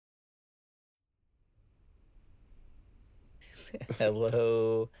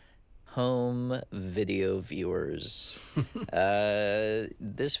Hello, home video viewers.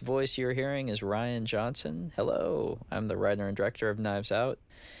 This voice you're hearing is Rian Johnson. Hello, I'm the writer and director of Knives Out.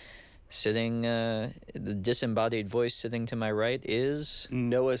 Sitting, the disembodied voice sitting to my right is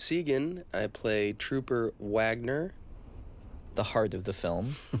Noah Segan. I play Trooper Wagner, the heart of the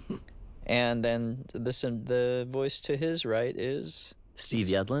film. And then the voice to his right is Steve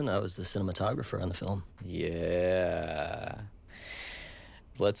Yedlin. I was the cinematographer on the film. Yeah.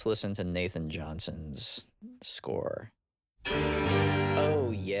 Let's listen to Nathan Johnson's score.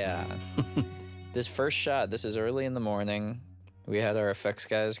 Oh, yeah. This first shot, this is early in the morning. We had our effects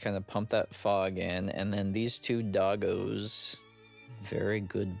guys kind of pump that fog in, and then these two doggos, very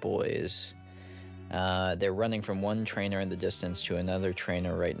good boys, they're running from one trainer in the distance to another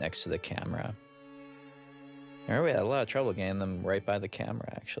trainer right next to the camera. Remember, we had a lot of trouble getting them right by the camera,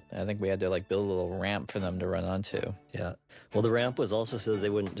 actually. I think we had to build a little ramp for them to run onto. Yeah. Well, the ramp was also so that they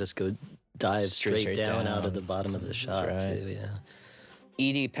wouldn't just go dive straight down out of the bottom of the shot, right. too, yeah.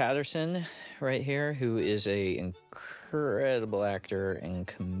 Edie Patterson, right here, who is a incredible actor and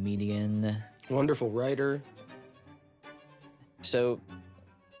comedian. wonderful writer. So,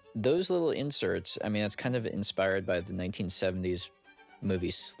 those little inserts, I mean, it's kind of inspired by the 1970s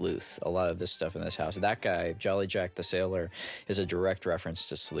movie Sleuth. A lot of this stuff in this house. That guy, Jolly Jack the Sailor, is a direct reference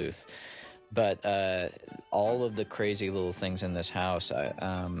to Sleuth. But all of the crazy little things in this house,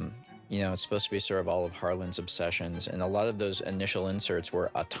 it's supposed to be sort of all of Harlan's obsessions. And a lot of those initial inserts were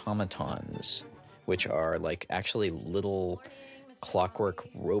automatons, which are actually little clockwork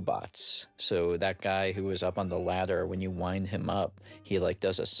robots. So that guy who was up on the ladder, when you wind him up, he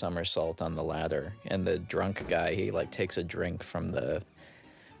does a somersault on the ladder. And the drunk guy, he takes a drink from the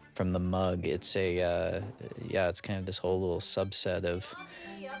mug. It's it's kind of this whole little subset of.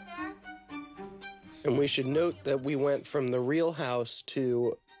 And we should note that we went from the real house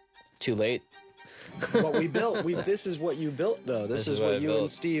to Too late. what we built. This is what you built, though. This is what you and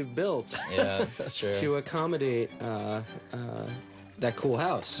Steve built. Yeah, that's true. To accommodate that cool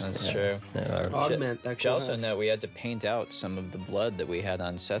house. That's true. Augment that cool house. Also know we had to paint out some of the blood that we had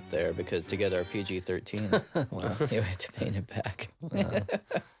on set there because to get our PG-13. Wow. We had to paint it back. Wow.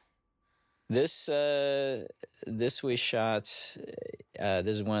 This we shot. This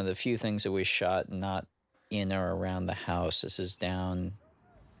is one of the few things that we shot not in or around the house. This is down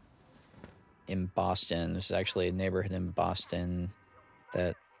in Boston. This is actually a neighborhood in Boston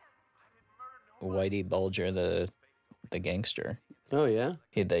that Whitey Bulger, the gangster. Oh yeah.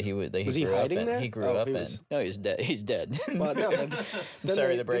 Was he hiding there? He grew up in. No, he's dead. He's dead. Well, no, I'm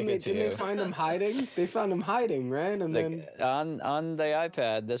sorry to break it to you. Didn't they find him hiding? They found him hiding, right? And then on the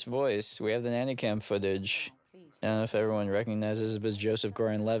iPad, this voice, we have the nanny cam footage. I don't know if everyone recognizes it was Joseph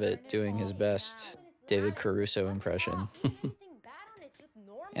Gordon-Levitt doing his best David Caruso impression.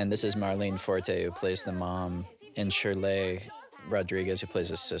 And this is Marlene Forte, who plays the mom, and Shirley Rodriguez, who plays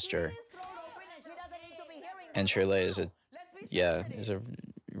his sister. And Shirley is a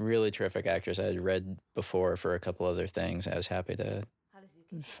really terrific actress. I had read before for a couple other things. I was happy to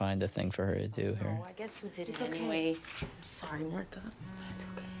find a thing for her to do here. I guess we did it anyway. I'm sorry, Martha. It's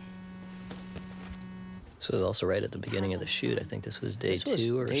okay. This was also right at the beginning of the shoot. I think this was day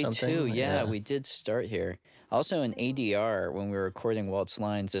two or something. Day 2, yeah, we did start here. Also in ADR, when we were recording Walt's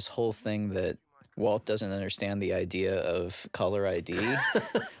lines, this whole thing that Walt doesn't understand the idea of color ID,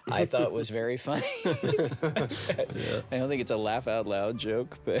 I thought was very funny. I don't think it's a laugh out loud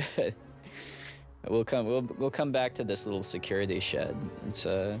joke, but we'll come back to this little security shed. This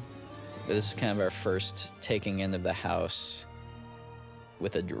is kind of our first taking in of the house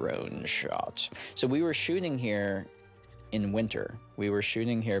with a drone shot. So we were shooting here in winter. We were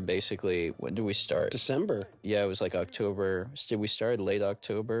shooting here basically, when did we start? December. Yeah, it was October. Did we start late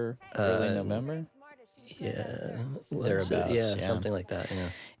October, early November? Yeah. Thereabouts. Yeah, something like that, yeah.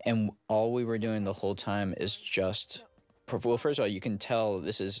 And all we were doing the whole time is just... Well, first of all, you can tell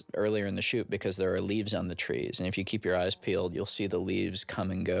this is earlier in the shoot because there are leaves on the trees. And if you keep your eyes peeled, you'll see the leaves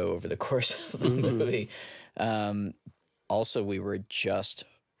come and go over the course of the movie. Also, we were just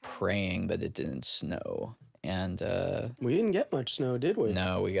praying that it didn't snow. And we didn't get much snow, did we?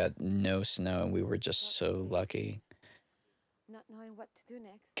 No, we got no snow, and we were just so lucky. Not knowing what to do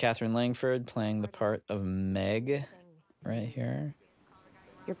next. Catherine Langford playing the part of Meg right here.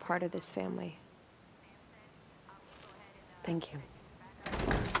 You're part of this family. Thank you.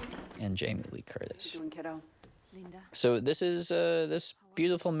 And Jamie Lee Curtis. Doing, kiddo? Linda. So this is this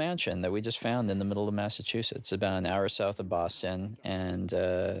beautiful mansion that we just found in the middle of Massachusetts, about an hour south of Boston, and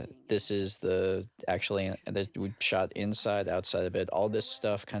this is we shot inside, outside of it, all this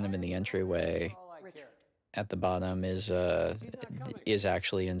stuff kind of in the entryway. at the bottom is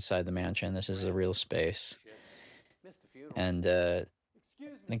actually inside the mansion. This is a real space. And I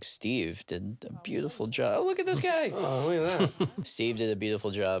think Steve did a beautiful job. Oh, look at this guy! Oh, look at that. Steve did a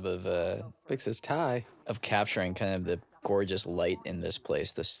beautiful job of Fix his tie. of capturing kind of the gorgeous light in this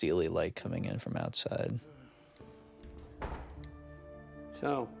place, the steely light coming in from outside.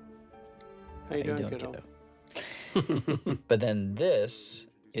 So, how you doing, kiddo? But then this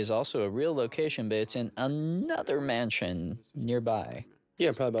is also a real location, but it's in another mansion nearby.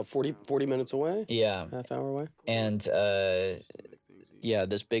 Yeah, probably about 40 minutes away. Yeah. Half hour away. And yeah,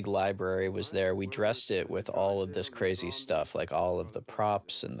 this big library was there. We dressed it with all of this crazy stuff, like all of the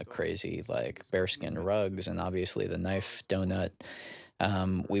props and the crazy like bearskin rugs and obviously the knife donut.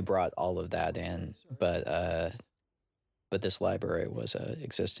 We brought all of that in, but this library was a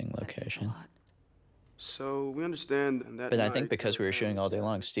existing location. So we understand that. But I think because we were shooting all day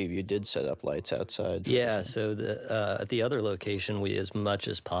long, Steve, you did set up lights outside. Yeah, so at the other location, we, as much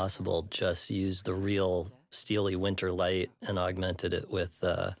as possible, just used the real steely winter light and augmented it with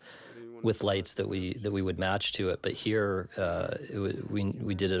lights that we would match to it. But here,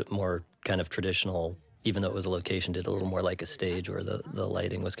 we did it more kind of traditional. Even though it was a location, did a little more like a stage where the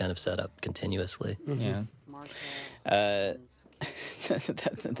lighting was kind of set up continuously. Mm-hmm. Yeah.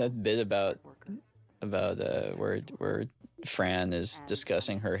 That bit about where Fran is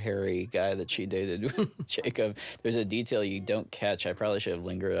discussing her hairy guy that she dated with Jacob. There's a detail you don't catch. I probably should have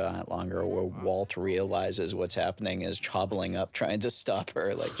lingered on it longer, where Walt realizes what's happening is hobbling up, trying to stop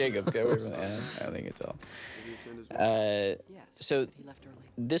her. Like, Jacob, go away from that. I don't think it's all. So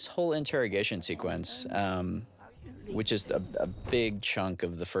this whole interrogation sequence, which is a big chunk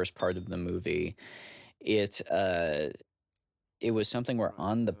of the first part of the movie, it was something where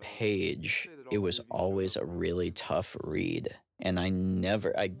on the page it was always a really tough read. And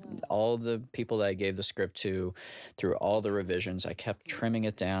all the people that I gave the script to, through all the revisions, I kept trimming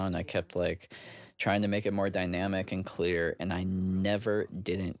it down. I kept like trying to make it more dynamic and clear. And I never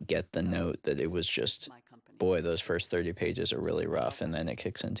didn't get the note that it was just, boy, those first 30 pages are really rough. And then it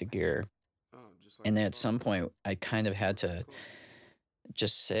kicks into gear. And then at some point I kind of had to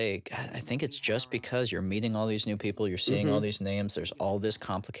just say, God, I think it's just because you're meeting all these new people, you're seeing all these names, there's all this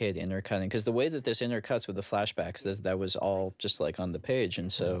complicated intercutting. Because the way that this intercuts with the flashbacks, that was all just like on the page. And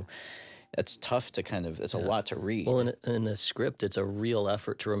so it's tough to it's a lot to read. Well, in the script, it's a real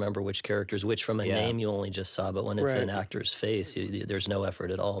effort to remember which characters, which from a name you only just saw, but when it's an actor's face, there's no effort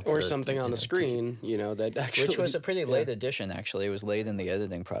at all. Or something on the screen, that actually... Which was a pretty late addition, actually. It was late in the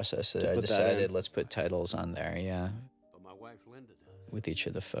editing process that I decided, let's put titles on there, with each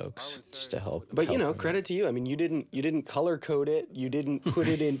of the folks, just to help. But credit to you. I mean, you didn't color code it. You didn't put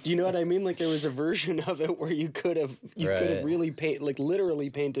it in. Do you know what I mean? Like there was a version of it where you could have really literally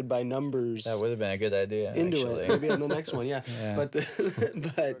painted by numbers. That would have been a good idea. It maybe on the next one, yeah. But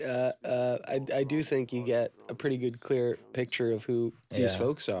I do think you get a pretty good clear picture of who these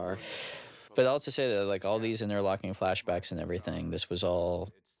folks are. But I'll just say that like all these interlocking flashbacks and everything, this was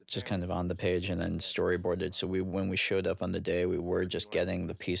all just kind of on the page and then storyboarded. So when we showed up on the day, we were just getting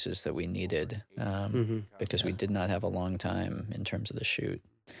the pieces that we needed because we did not have a long time in terms of the shoot.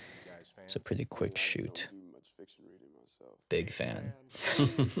 It's a pretty quick shoot. Big fan.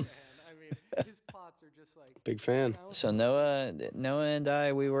 Big fan. So Noah and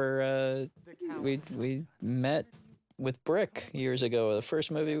I, we met with Brick years ago. The first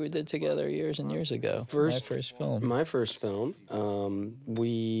movie we did together years and years ago. My first film.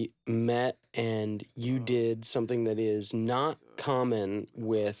 We met and you did something that is not common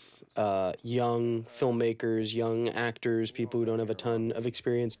with young filmmakers, young actors, people who don't have a ton of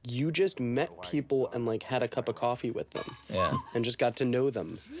experience. You just met people and like had a cup of coffee with them. Yeah. And just got to know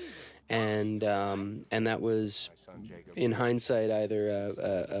them. And that was, in hindsight,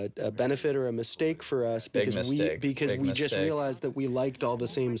 either a benefit or a mistake for us because we just realized that we liked all the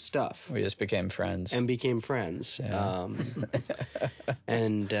same stuff. We just became friends. Yeah.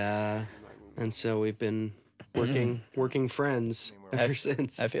 And so we've been working friends ever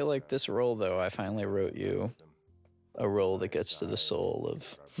since. I feel like this role, though, I finally wrote you a role that gets to the soul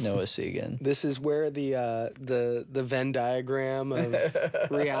of Noah Segan. This is where the Venn diagram of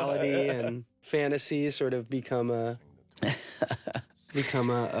reality and fantasy sort of become a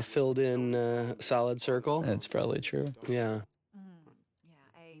filled in solid circle. That's probably true. Yeah.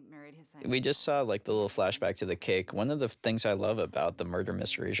 We just saw like the little flashback to the cake. One of the things I love about the murder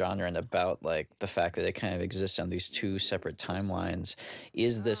mystery genre and about like the fact that it kind of exists on these two separate timelines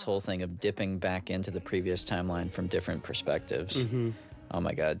is this whole thing of dipping back into the previous timeline from different perspectives. Oh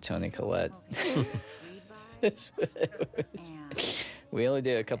my God, Toni Collette. We only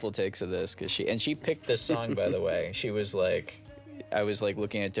did a couple takes of this because she picked this song, by the way. She was like, I was like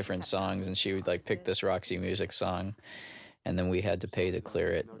looking at different songs, and she would like pick this Roxy Music song, and then we had to pay to clear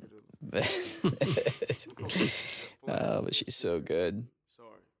it. Oh, but she's so good.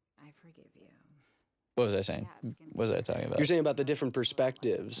 I forgive you. What was I saying? What was I talking about? You're saying about the different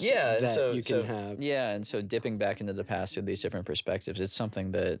perspectives that you can have. Yeah, and so dipping back into the past with these different perspectives, it's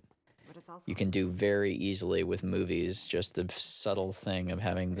something that you can do very easily with movies, just the subtle thing of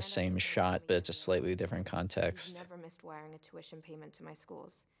having the same shot, but it's a slightly different context. Never missed wiring a tuition payment to my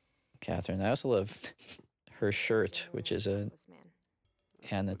schools. Catherine, I also love her shirt, which is a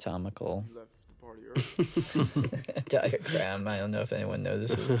anatomical diagram. I don't know if anyone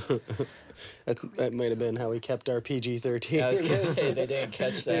notices. That might have been how we kept our PG-13. I was going to say, they didn't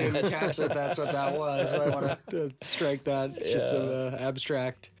catch that. They didn't catch that. That's what that was. So I want to strike that. It's just some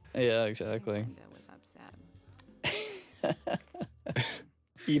abstract. Yeah, exactly. Linda was upset.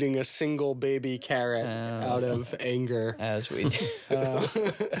 Eating a single baby carrot out of anger. As we do.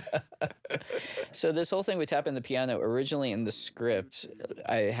 So this whole thing with tapping the piano, originally in the script,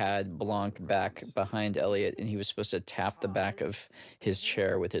 I had Blanc back behind Elliot, and he was supposed to tap the back of his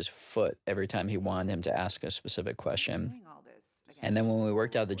chair with his foot every time he wanted him to ask a specific question. And then when we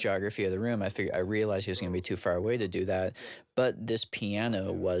worked out the geography of the room, I realized he was going to be too far away to do that. But this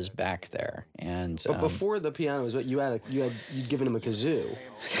piano was back there, and but before the piano was what you'd given him a kazoo,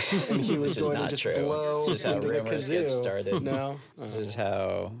 and he was going to just blow This is how into the rumors kazoo. get started. No, This is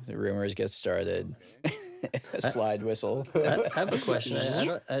how the rumors get started. A slide whistle. I have a question. I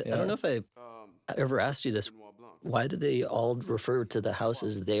don't know if I ever asked you this. Why do they all refer to the house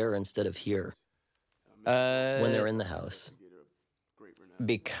as there instead of here when they're in the house?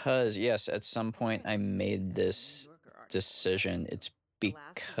 Because, yes, at some point I made this decision. It's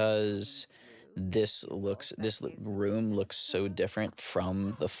because this room looks so different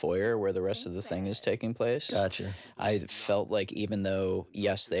from the foyer where the rest of the thing is taking place. Gotcha. I felt like even though,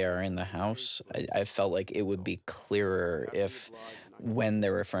 yes, they are in the house, I felt like it would be clearer if when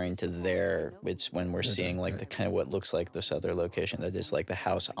they're referring to there, it's when we're seeing like the kind of what looks like this other location that is like the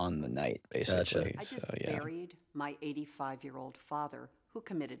house on the night, basically. Gotcha. So, yeah. Buried my 85-year-old father who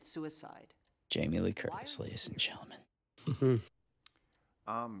committed suicide. Jamie Lee Curtis, ladies and gentlemen.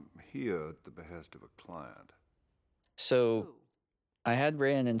 I'm here at the behest of a client. So I had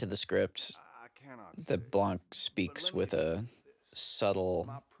ran into the script that Blanc speaks with a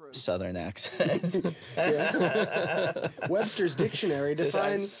subtle Southern accent. Webster's dictionary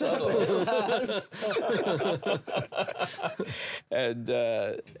defines subtle.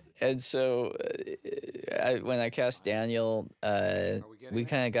 And so when I cast Daniel, we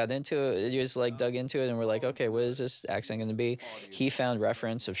kind of got into it. Just like dug into it, and we're like, okay, what is this accent going to be? He found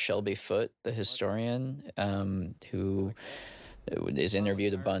reference of Shelby Foote, the historian, who is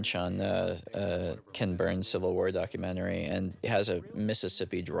interviewed a bunch on Ken Burns' Civil War documentary, and has a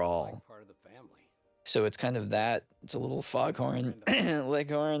Mississippi drawl. So it's kind of that. It's a little foghorn,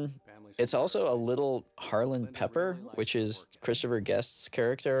 leghorn. It's also a little Harlan Pepper, which is Christopher Guest's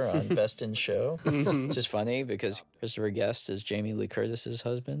character on Best in Show, which is funny because Christopher Guest is Jamie Lee Curtis's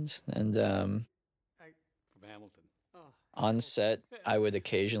husband. And on set, I would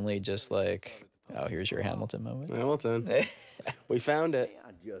occasionally just like, oh, here's your Hamilton moment. Hamilton. We found it.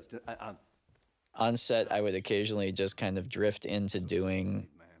 On set, I would occasionally just kind of drift into doing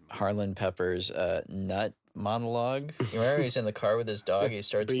Harlan Pepper's nut monologue. You remember he's in the car with his dog, he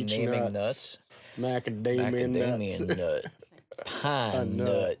starts Beach naming nuts. nuts. Macadamia nut. Pine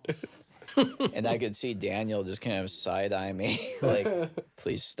nut. And I could see Daniel just kind of side-eye me, like,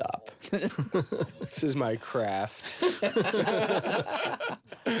 please stop. This is my craft.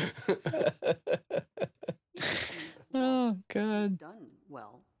 Oh, God. Done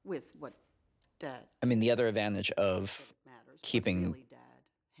well with what Dad. I mean, the other advantage of keeping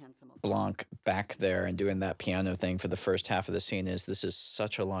Blanc back there and doing that piano thing for the first half of the scene is this is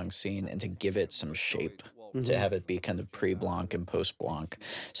such a long scene, and to give it some shape, to have it be kind of pre-Blanc and post-Blanc,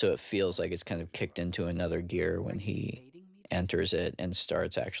 so it feels like it's kind of kicked into another gear when he enters it and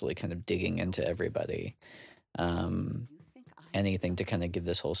starts actually kind of digging into everybody. Anything to kind of give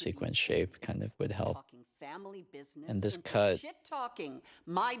this whole sequence shape kind of would help. Family business And this cut, shit talking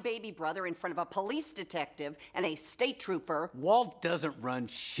my baby brother in front of a police detective and a state trooper. Walt doesn't run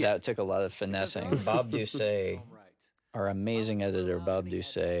shit. that took a lot of finessing. Bob Doucet, our amazing editor, Bob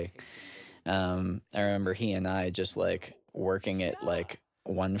Doucet, I remember he and I just like working it like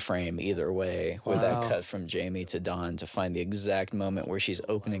one frame either way with that cut from Jamie to Dawn to find the exact moment where she's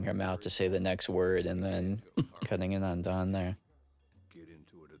opening her mouth to say the next word and then cutting in on Dawn there.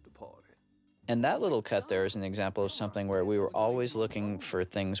 And that little cut there is an example of something where we were always looking for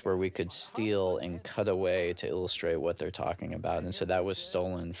things where we could steal and cut away to illustrate what they're talking about. And so that was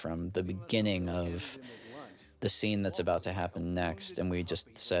stolen from the beginning of the scene that's about to happen next. And we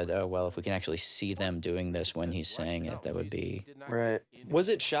just said, oh, well, if we can actually see them doing this when he's saying it, that would be... Right. Was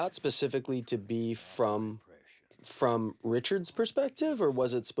it shot specifically to be from Richard's perspective, or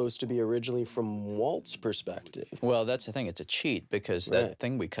was it supposed to be originally from Walt's perspective? Well, that's the thing. It's a cheat because that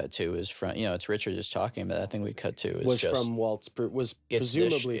thing we cut to is from, it's Richard is talking, but that thing we cut to is was just... from Walt's,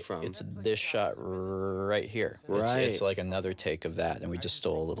 presumably from... It's this shot right here. Right. It's like another take of that, and we just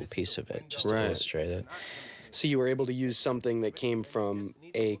stole a little piece of it just to illustrate it. So you were able to use something that came from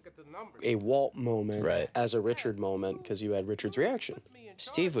a Walt moment as a Richard moment because you had Richard's reaction.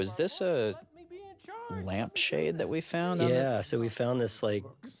 Steve, was this a lampshade that we found? Yeah, so we found this like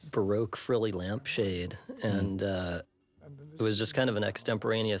Baroque frilly lampshade, and it was just kind of an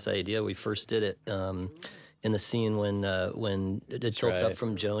extemporaneous idea. We first did it in the scene when it tilts up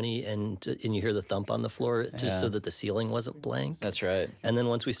from Joni and you hear the thump on the floor, just so that the ceiling wasn't blank. That's right. And then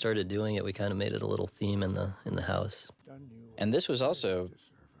once we started doing it, we kind of made it a little theme in the house. And this was also,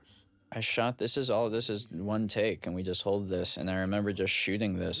 I shot, this is one take, and we just hold this. And I remember just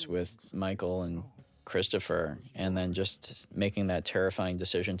shooting this with Michael and Christopher, and then just making that terrifying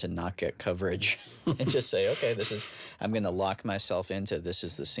decision to not get coverage and just say, okay, I'm going to lock myself into, this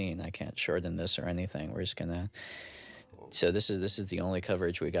is the scene. I can't shorten this or anything. We're just going to, so this is the only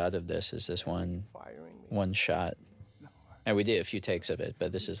coverage we got of this, is this one shot. And we did a few takes of it,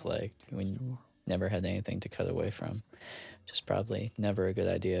 but this is like, we never had anything to cut away from. Just probably never a good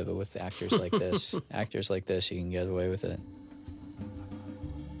idea, but with actors like this, you can get away with it.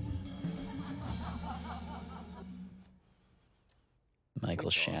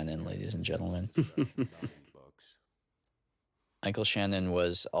 Michael Shannon, ladies and gentlemen. Michael Shannon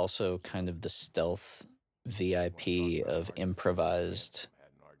was also kind of the stealth VIP of improvised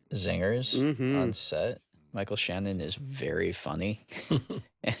zingers on set. Michael Shannon is very funny.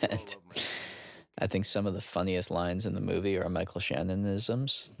 And I think some of the funniest lines in the movie are Michael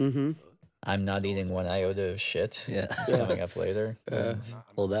Shannonisms. Mm-hmm. I'm not eating one iota of shit. Yeah, it's coming up later.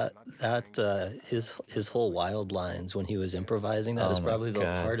 Well, his whole wild lines when he was improvising that is probably the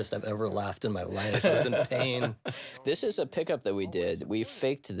hardest I've ever laughed in my life. I was in pain. This is a pickup that we did. We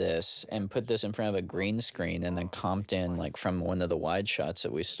faked this and put this in front of a green screen and then comped in like from one of the wide shots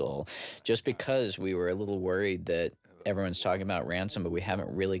that we stole, just because we were a little worried that everyone's talking about Ransom, but we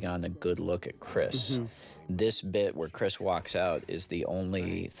haven't really gotten a good look at Chris. Mm-hmm. This bit where Chris walks out is the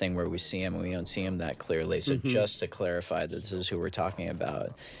only thing where we see him, and we don't see him that clearly. So just to clarify that this is who we're talking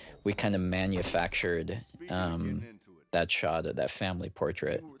about, we kind of manufactured that shot of that family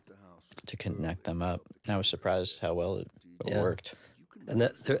portrait to connect them up. I was surprised how well it worked. And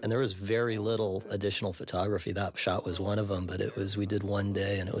there was very little additional photography. That shot was one of them, but we did one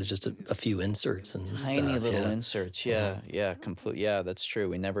day, and it was just a few inserts and tiny little inserts. Yeah, complete. Yeah, that's true.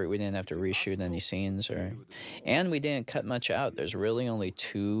 We didn't have to reshoot any scenes, and we didn't cut much out. There's really only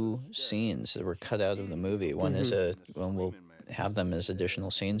 2 scenes that were cut out of the movie. One is we'll have them as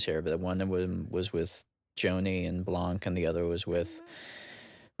additional scenes here, but one of them was with Joni and Blanc, and the other was with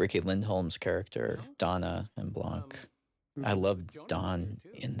Ricky Lindholm's character Donna and Blanc. I love Don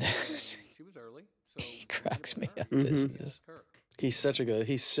in this. He cracks me up.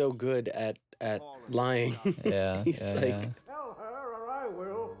 He's so good at lying. Yeah. He's Tell her or I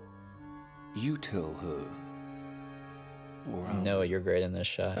will. You tell her. Noah, you're great in this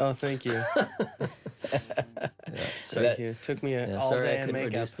shot. Oh, thank you. Thank you. Took me all day in makeup. Sorry, I couldn't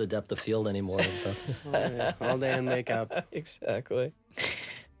reduce the depth of field anymore. All day in makeup. Exactly.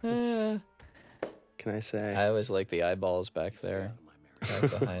 Can I say? I always like the eyeballs back there,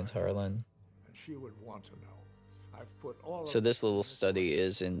 right behind Harlan. She would want to know. I've put all so this little study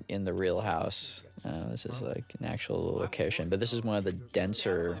is in the real house. This is like an actual location, but this is one of the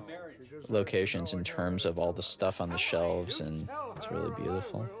denser locations in terms of all the stuff on the shelves, and it's really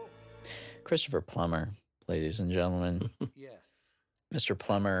beautiful. Christopher Plummer, ladies and gentlemen. Yes. Mr.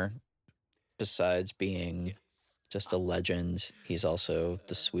 Plummer, besides being just a legend, he's also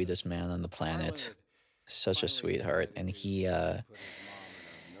the sweetest man on the planet. Such a sweetheart, and he I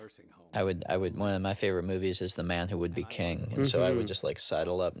would one of my favorite movies is The Man Who Would Be King, and so I would just like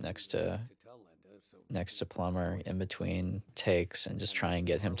sidle up next to Plummer in between takes and just try and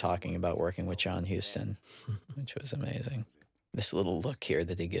get him talking about working with John Huston, which was amazing. This little look here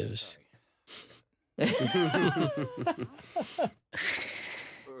that he gives.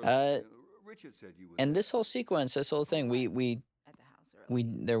 And this whole sequence, this whole thing, we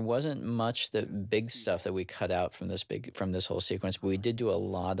there wasn't much big stuff that we cut out from this whole sequence, but we did do a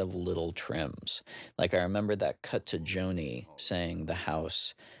lot of little trims. Like I remember that cut to Joni saying the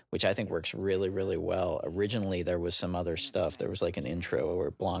house, which I think works really, really well. Originally, there was some other stuff. There was like an intro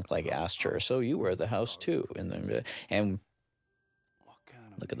where Blanc like asked her, "So you were at the house too?" And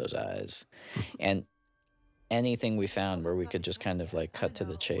look at those eyes. And anything we found where we could just kind of like cut to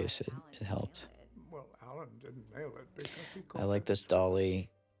the chase, it helped. Well, Alan didn't nail it because he I like this dolly,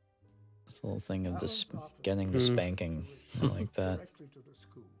 this little thing of getting the spanking. I like that. directly to the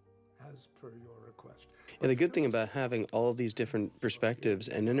school, as per your request. And the good thing about having all these different perspectives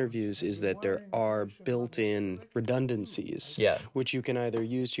and interviews is that there are built-in redundancies, which you can either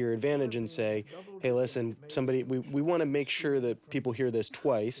use to your advantage and say, hey, listen, we want to make sure that people hear this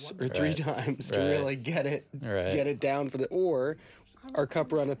twice or three times to really get it down or our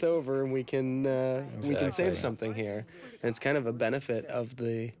cup runneth over and we can save something here. And it's kind of a benefit of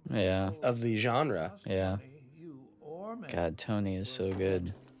the genre. Yeah. God, Tony is so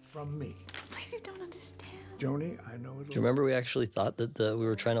good. From me. Please, you don't understand. Joni, I know it'll... Do you remember we actually thought that we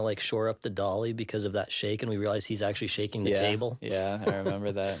were trying to like shore up the dolly because of that shake, and we realized he's actually shaking the table? Yeah, I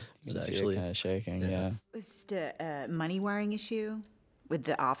remember that. He was actually kind of shaking, It was just a money-wiring issue with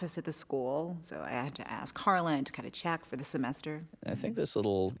the office at the school, so I had to ask Harlan to kind of check for the semester. I think this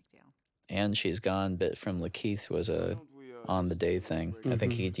little "and she's gone" bit from Lakeith was a on the day thing. I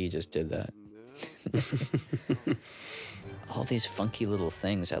think he just did that. All these funky little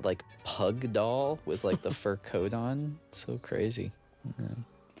things. That like pug doll with like the fur coat on. So crazy. Yeah.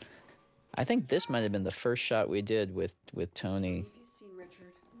 I think this might have been the first shot we did with Tony. Have you seen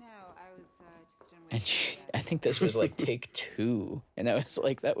Richard? No, I was just in And I think this was like take 2. And I was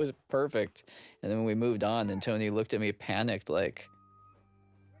like, that was perfect. And then when we moved on and Tony looked at me panicked like,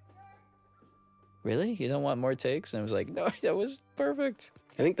 really? You don't want more takes? And I was like, no, that was perfect.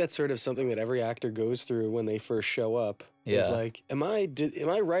 I think that's sort of something that every actor goes through when they first show up. It's like, am I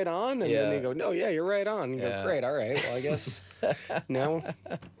right on? And then they go, no, yeah, you're right on. You go, great, all right. Well, I guess now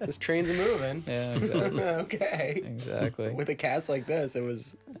this train's moving. Yeah, exactly. Okay. Exactly. With a cast like this, it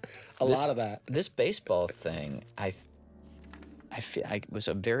was a lot of that. This baseball thing, I feel was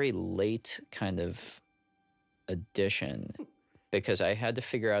a very late kind of addition. Because I had to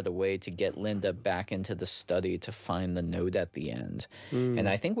figure out a way to get Linda back into the study to find the note at the end. And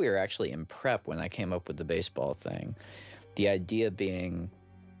I think we were actually in prep when I came up with the baseball thing. The idea being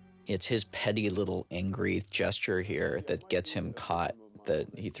it's his petty little angry gesture here that gets him caught. That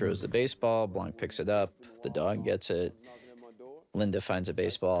he throws the baseball, Blanc picks it up, the dog gets it. Linda finds a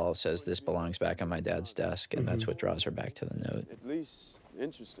baseball, says this belongs back on my dad's desk, and that's what draws her back to the note. At least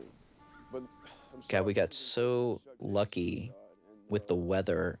interesting. But God, we got so lucky with the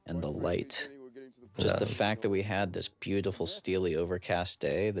weather and the light. Just the fact that we had this beautiful, steely, overcast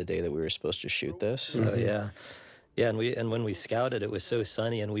day, the day that we were supposed to shoot this. Oh yeah, and when we scouted, it was so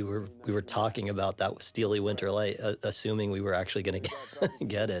sunny, and we were talking about that steely winter light, assuming we were actually going to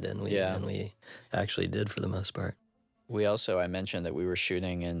get it, and we actually did for the most part. I mentioned that we were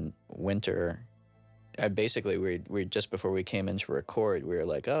shooting in winter. Basically, we just before we came in to record, we were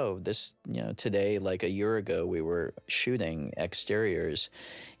like, oh, this, today, like a year ago, we were shooting exteriors,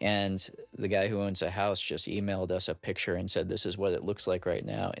 and the guy who owns the house just emailed us a picture and said, this is what it looks like right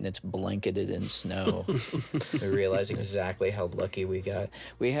now, and it's blanketed in snow. We realized exactly how lucky we got.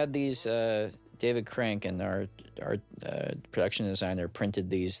 We had these, David Crank and our production designer printed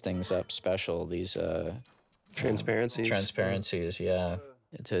these things up special, these Transparencies, yeah.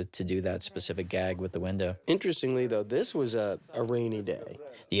 To do that specific gag with the window. Interestingly, though, this was a rainy day.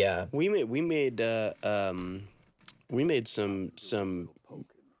 Yeah, we made some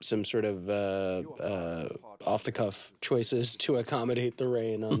sort of off the cuff choices to accommodate the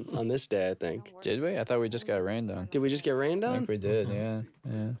rain on this day. I think. Did we? I thought we just got rained on. Did we just get rained on? I think we did.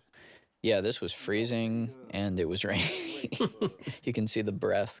 Yeah. This was freezing and it was raining. You can see the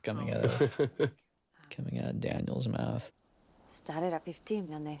breath coming out of Daniel's mouth. Started at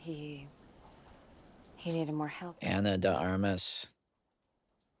 15 and then he needed more help. Ana de Armas.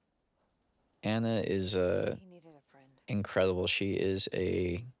 Ana is incredible. She is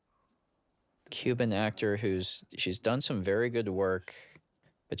a Cuban actor she's done some very good work,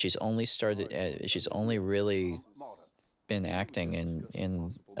 but she's only really been acting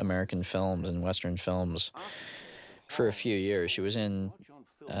in American films and Western films for a few years. She was in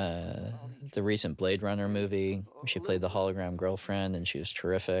the recent Blade Runner movie. She played the hologram girlfriend, and she was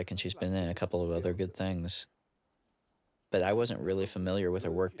terrific, and she's been in a couple of other good things. But I wasn't really familiar with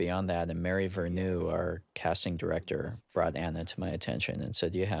her work beyond that, and Mary Vernew, our casting director, brought Ana to my attention and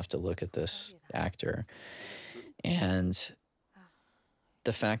said, you have to look at this actor. And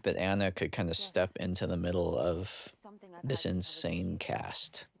the fact that Anna could kind of step into the middle of this insane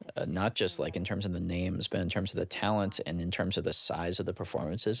cast, not just like in terms of the names, but in terms of the talent and in terms of the size of the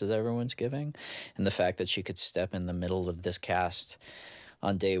performances that everyone's giving, and the fact that she could step in the middle of this cast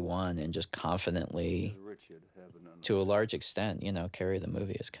on day one and just confidently, to a large extent, carry the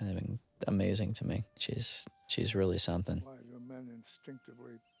movie is kind of amazing to me. She's really something. Why do men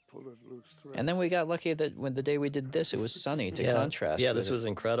instinctively pull at loose threads? And then we got lucky that when the day we did this, it was sunny to contrast. Yeah, this was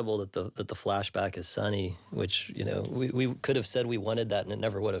incredible that the flashback is sunny, which we could have said we wanted that and it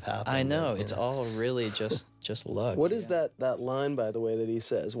never would have happened. I know, it's all really just luck. What is that line, by the way, that he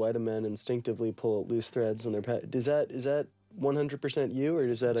says? Why do men instinctively pull at loose threads in their past? Is that 100% you, or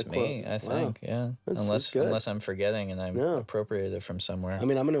is that a quote? Me, I think, yeah. Unless I'm forgetting and I'm appropriated it from somewhere. I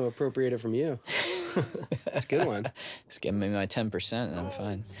mean, I'm going to appropriate it from you. That's a good one. Just give me my 10% and I'm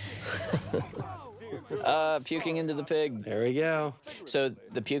fine. Puking into the pig. There we go. So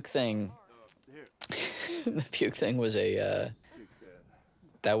the puke thing, was a,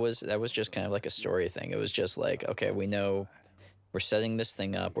 that was just kind of like a story thing. It was just like, okay, we know we're setting this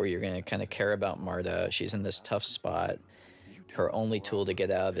thing up where you're going to kind of care about Marta. She's in this tough spot. Her only tool to get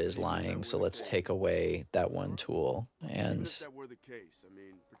out of it is lying, so let's take away that one tool. And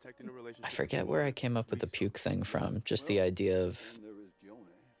I forget where I came up with the puke thing from, just the idea of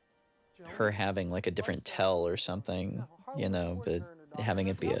her having like a different tell or something, but having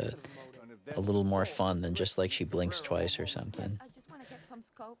it be a little more fun than just like she blinks twice or something. I just want to get some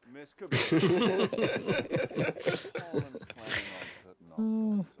scope.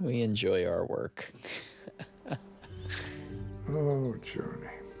 We enjoy our work. Oh, Johnny.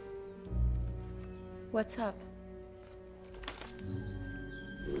 What's up?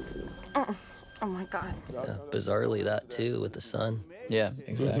 Oh my God. Yeah, bizarrely, that too with the sun. Yeah,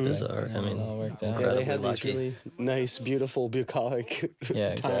 exactly. Bizarre. I mean, it all worked out. Yeah, they had lucky. these really nice, beautiful, bucolic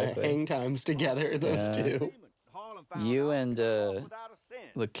hang times together, those two. You and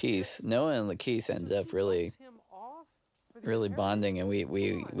Lakeith, Noah and Lakeith ended up really bonding, and we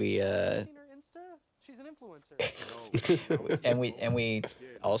and we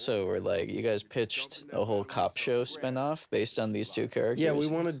also were like, you guys pitched a whole cop show spinoff based on these two characters. Yeah, we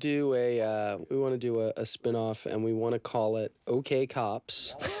want to do a spinoff, and we want to call it OK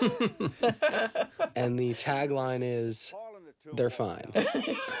Cops. And the tagline is, "They're fine."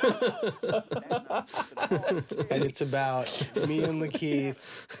 And it's about me and Lakeith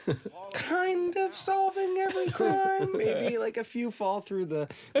kind of solving every crime. Maybe like a few fall through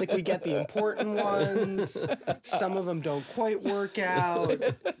we get the important ones. Some of them don't quite work out.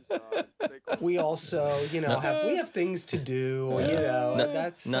 We also, we have things to do.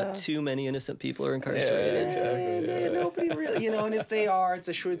 Not too many innocent people are incarcerated. Yeah, nobody really, and if they are,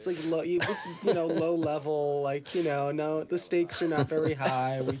 it's like low, low level. No, the stakes are not very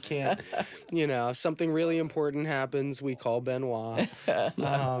high. We can't, if something really important happens, we call Benoit,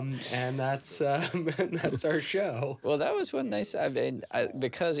 and that's our show. Well, that was one nice. I mean,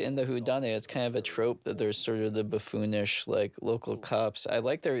 because in the whodunit, it's kind of a trope that there's sort of the buffoonish like local cops. I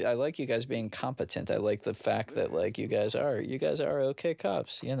like you guys being competent. I like the fact that like you guys are okay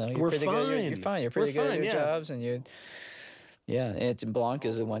cops. You're We're pretty fine. good. You're fine. You're pretty good at your jobs, and you. Yeah, and it's Blanc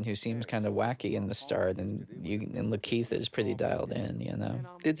is the one who seems kind of wacky in the start, and Lakeith is pretty dialed in.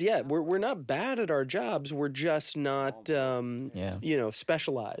 It's we're not bad at our jobs. We're just not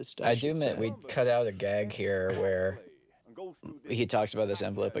specialized. I do admit we cut out a gag here where he talks about this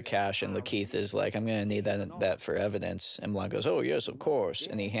envelope of cash, and Lakeith is like, "I'm going to need that for evidence." And Blanc goes, "Oh yes, of course,"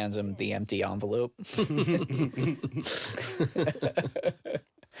 and he hands him the empty envelope.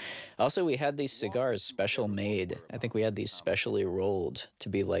 Also, we had these cigars special made. I think we had these specially rolled to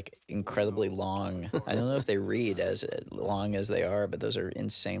be like incredibly long. I don't know if they read as long as they are, but those are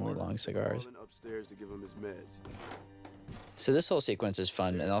insanely long cigars. So this whole sequence is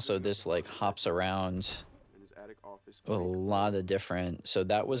fun, and also this like hops around a lot of different. So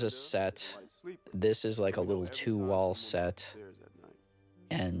that was a set. This is like a little 2-wall set.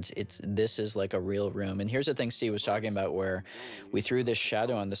 And this is like a real room. And here's the thing Steve was talking about, where we threw this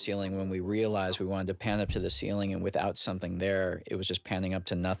shadow on the ceiling when we realized we wanted to pan up to the ceiling, and without something there, it was just panning up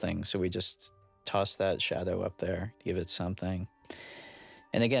to nothing. So we just tossed that shadow up there to give it something.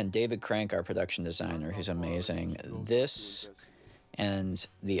 And again, David Crank, our production designer, who's amazing. This and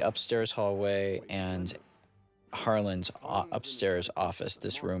the upstairs hallway and Harlan's upstairs office,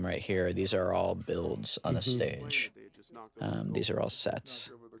 this room right here, these are all builds on a stage. These are all sets,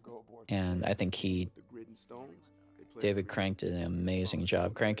 and I think David Crank did an amazing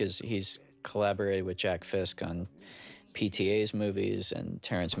job. He's collaborated with Jack Fisk on PTA's movies and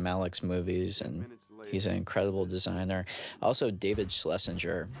Terrence Malick's movies, and He's an incredible designer. Also, David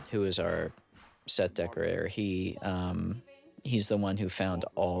Schlesinger, who is our set decorator, he's the one who found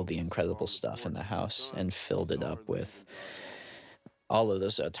all the incredible stuff in the house and filled it up with all of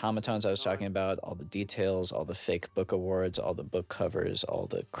those automatons I was talking about, all the details, all the fake book awards, all the book covers, all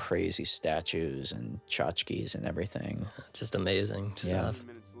the crazy statues and tchotchkes and everything. Just amazing stuff.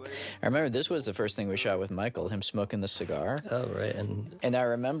 I remember this was the first thing we shot with Michael, him smoking the cigar. Oh, right. And I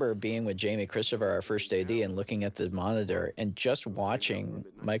remember being with Jamie Christopher, our first AD, and looking at the monitor and just watching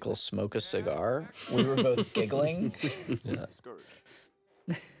Michael smoke a cigar. We were both giggling. Yeah.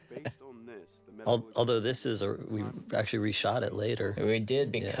 Although we actually reshot it later. We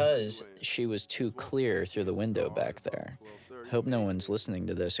did because she was too clear through the window back there. Hope no one's listening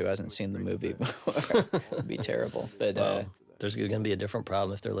to this who hasn't seen the movie before. It'd be terrible. But there's going to be a different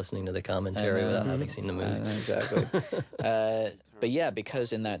problem if they're listening to the commentary without having seen the movie. Exactly. But yeah,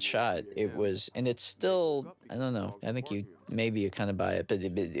 because in that shot, it was, and it's still, I don't know, I think you kind of buy it,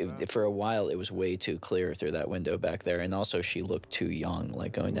 but for a while, it was way too clear through that window back there. And also, she looked too young,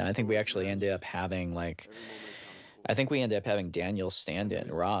 like going down. I think we actually ended up having, Daniel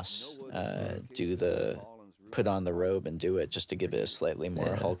stand-in, Ross, put on the robe and do it just to give it a slightly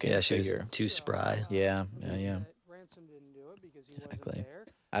more hulking figure. She was too spry. Yeah. Exactly.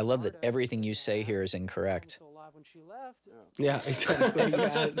 I love that everything you say here is incorrect. Yeah, exactly.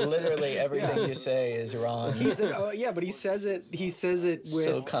 Literally everything you say is wrong. But he says it with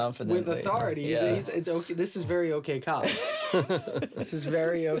so confidently, with authority. Yeah. It's okay. This is very okay cop. This is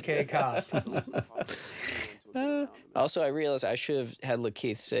very okay cop. Also, I realized I should have had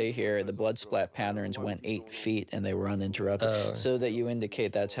Lakeith say here the blood splat patterns went 8 feet and they were uninterrupted, so that you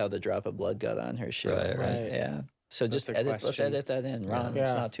indicate that's how the drop of blood got on her shirt. Right. Yeah. So let's edit that in, Ron. Yeah.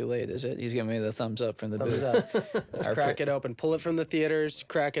 It's not too late, is it? He's giving me the thumbs up from the booth. Let's crack it open. Pull it from the theaters.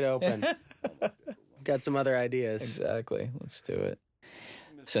 Crack it open. Got some other ideas. Exactly. Let's do it.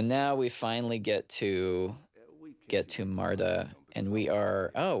 So now we finally get to Marta, and we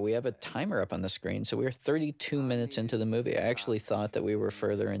have a timer up on the screen. So we're 32 minutes into the movie. I actually thought that we were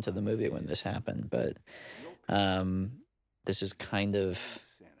further into the movie when this happened, but this is kind of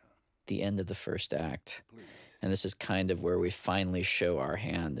the end of the first act. And this is kind of where we finally show our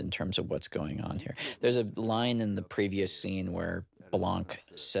hand in terms of what's going on here. There's a line in the previous scene where Blanc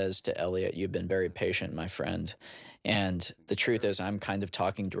says to Elliot, "You've been very patient, my friend." And the truth is, I'm kind of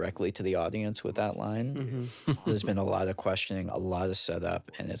talking directly to the audience with that line. Mm-hmm. There's been a lot of questioning, a lot of setup,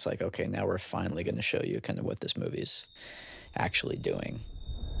 and it's like, okay, now we're finally going to show you kind of what this movie's actually doing.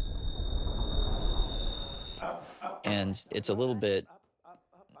 And it's a little bit,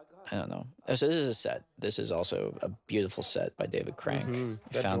 I don't know. So this is a set. This is also a beautiful set by David Crank. Mm-hmm.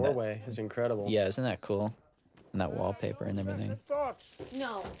 That doorway is incredible. Yeah, isn't that cool? And that wallpaper and everything.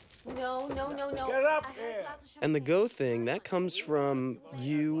 No. Get up here. And the Go thing, that comes from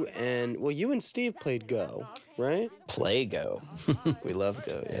you and Steve played Go, right? Play Go. We love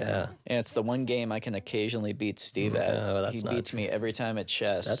Go, yeah. And it's the one game I can occasionally beat Steve at. No, that's he beats me every time at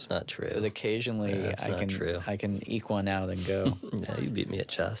chess. That's not true. But occasionally I can eke one out and go. Yeah, you beat me at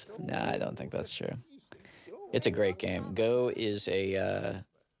chess. Nah, I don't think that's true. It's a great game. Go is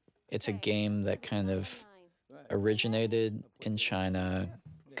it's a game that kind of originated in China.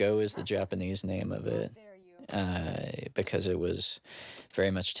 Go is the Japanese name of it because it was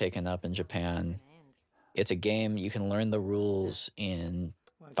very much taken up in Japan. It's a game you can learn the rules in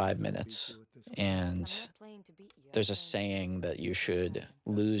 5 minutes, and there's a saying that you should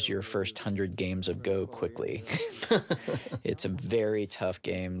lose your first 100 games of Go quickly. It's a very tough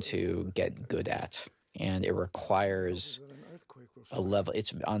game to get good at, and it requires a level.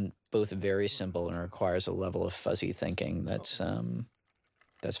 It's on both very simple and requires a level of fuzzy thinking that's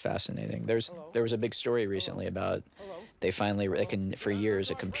fascinating. There was a big story recently about for years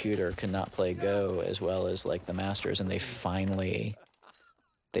a computer could not play Go as well as like the masters, and they finally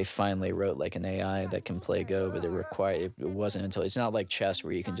wrote like an AI that can play Go, but it wasn't until it's not like chess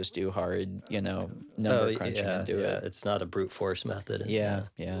where you can just do hard number crunching and do it. It's not a brute force method. Yeah.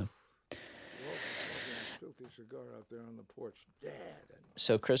 Cigar out there on the porch.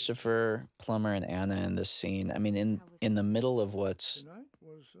 So Christopher Plummer and Anna in this scene, I mean, in the middle of what's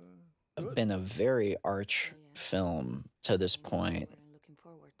been a very arch film to this point,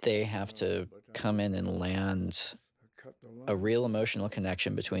 they have to come in and land a real emotional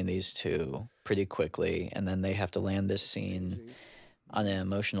connection between these two pretty quickly, and then they have to land this scene on an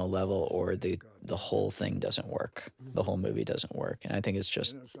emotional level or the whole thing doesn't work. The whole movie doesn't work. And I think it's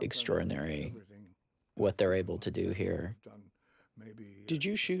just extraordinary what they're able to do here. Did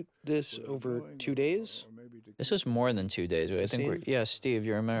you shoot this over 2 days? This was more than 2 days. I think Steve,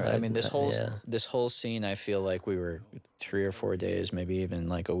 you remember? I mean, this whole scene, I feel like we were 3 or 4 days, maybe even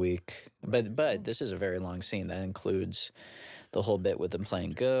like a week. But this is a very long scene that includes the whole bit with them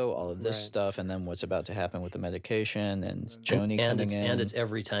playing Go, all of this stuff, and then what's about to happen with the medication and Joni coming in. And it's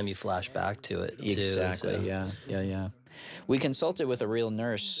every time you flash back to it, too. Exactly, so. Yeah. We consulted with a real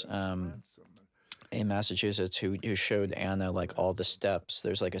nurse in Massachusetts who showed Anna like all the steps.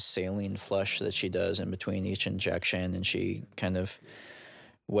 There's like a saline flush that she does in between each injection, and she kind of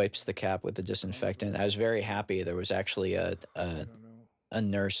wipes the cap with the disinfectant. I was very happy. There was actually a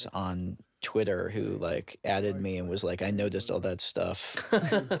nurse on Twitter who like added me and was like, I noticed all that stuff.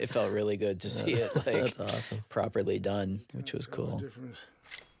 It felt really good to see it like That's awesome. properly done, which was cool. The difference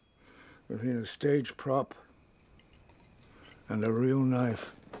between a stage prop and a real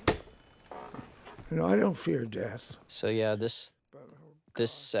knife. You know, I don't fear death. So yeah, this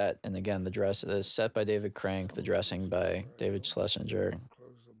set, and again the set by David Crank, the dressing by David Schlesinger,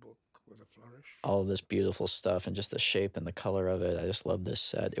 all of this beautiful stuff, and just the shape and the color of it. I just love this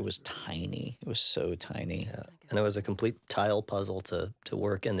set. It was tiny. It was so tiny. Yeah. And it was a complete tile puzzle to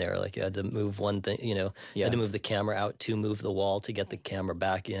work in there. Like you had to move one thing, you had to move the camera out to move the wall to get the camera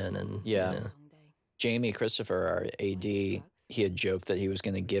back in. And Jamie Christopher, our AD, he had joked that he was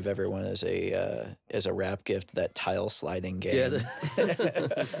going to give everyone as a wrap gift that tile sliding game. Just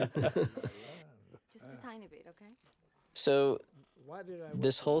a tiny bit, okay? So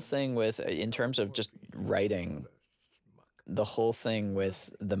this whole thing with, in terms of just writing, the whole thing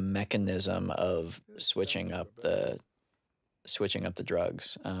with the mechanism of switching up the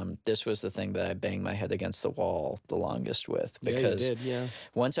drugs. This was the thing that I banged my head against the wall the longest with, because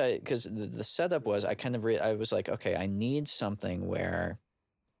because the setup was, I was like, okay, I need something where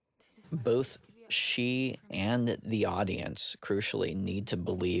both she and the audience, crucially, need to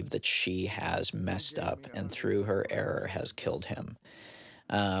believe that she has messed up and through her error has killed him.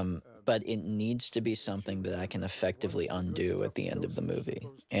 But it needs to be something that I can effectively undo at the end of the movie.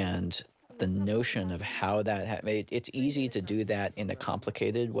 And the notion of how that it's easy to do that in a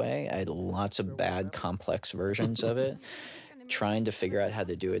complicated way. I had lots of bad, complex versions of it. Trying to figure out how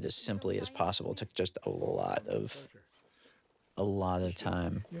to do it as simply as possible took just a lot of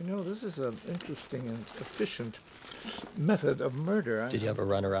time. You know, this is an interesting and efficient method of murder. Did you have a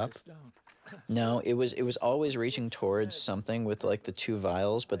runner-up? No, it was always reaching towards something with like the 2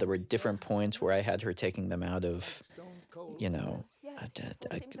 vials, but there were different points where I had her taking them out of,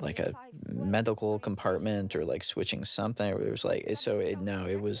 like a medical compartment, or like switching something. It was like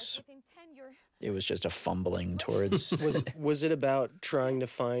it was just a fumbling towards. Was it about trying to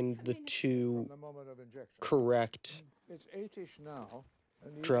find the 2 correct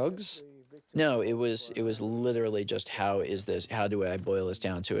drugs? No, it was literally just how do I boil this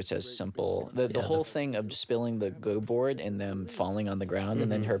down to it's as simple. The whole thing of spilling the Go board and them falling on the ground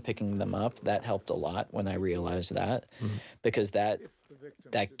and then her picking them up, that helped a lot when I realized that, because that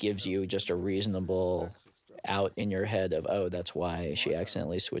gives you just a reasonable out in your head of, oh, that's why she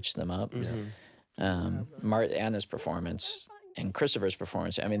accidentally switched them up. Anna's performance and Christopher's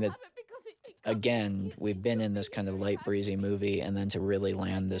performance, I mean, again, we've been in this kind of light, breezy movie, and then to really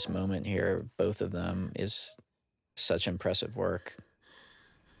land this moment here, both of them, is such impressive work.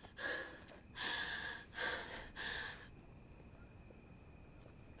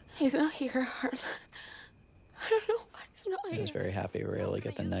 He's not here, Harlan. I don't know why he's not here. I was very happy we were able to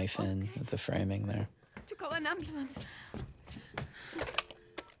get the knife in with the framing there. To call an ambulance.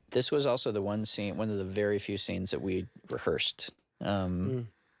 This was also the one of the very few scenes that we rehearsed.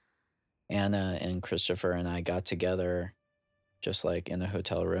 Anna and Christopher and I got together just like in a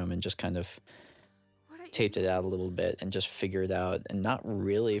hotel room and just kind of taped it out a little bit and just figured out, and not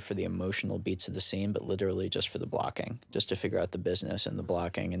really for the emotional beats of the scene, but literally just for the blocking, just to figure out the business and the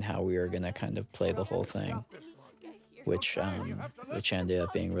blocking and how we were going to kind of play the whole thing, which ended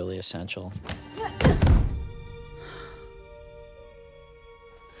up being really essential.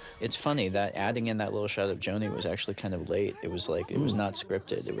 It's funny that adding in that little shot of Joni was actually kind of late. It was like, it was not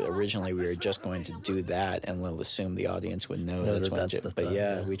scripted. Originally, we were just going to do that and we'll assume the audience would know that's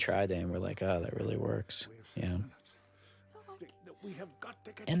when we tried it and we're like, oh, that really works. Yeah.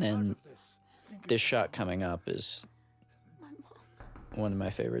 And then this shot coming up is one of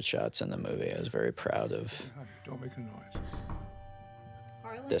my favorite shots in the movie. I was very proud of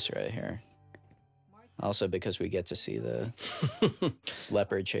this right here. Also because we get to see the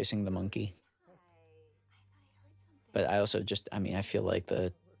leopard chasing the monkey. But I also I feel like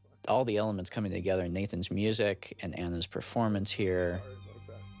all the elements coming together, Nathan's music and Anna's performance here.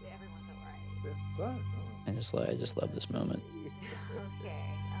 I just love this moment.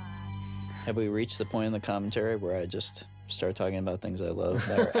 Have we reached the point in the commentary where I just start talking about things I love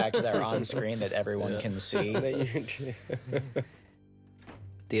that are on screen that everyone can see?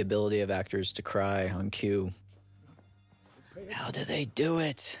 The ability of actors to cry on cue. How do they do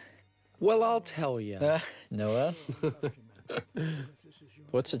it? Well, I'll tell you. Noah?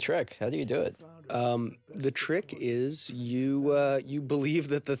 What's the trick? How do you do it? The trick is you believe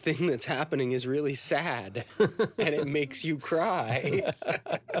that the thing that's happening is really sad, and it makes you cry.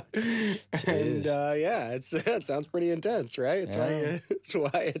 And it sounds pretty intense, right? It's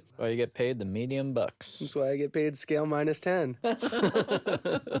why you get paid the medium bucks. That's why I get paid scale -10.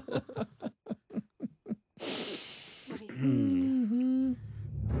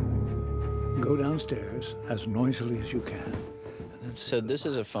 Go downstairs as noisily as you can. So this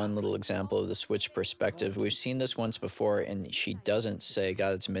is a fun little example of the switch perspective. We've seen this once before, and she doesn't say,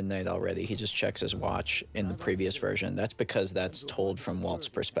 God, it's midnight already. He just checks his watch in the previous version. That's because that's told from Walt's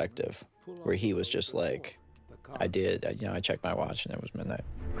perspective, where he was just like, I checked my watch and it was midnight.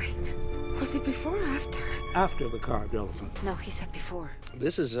 Wait, was it before or after? After the carved elephant. No, he said before.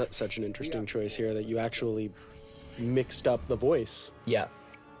 This is such an interesting choice here that you actually mixed up the voice. Yeah.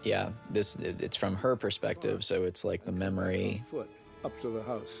 It's from her perspective, so it's like the memory. Foot up to the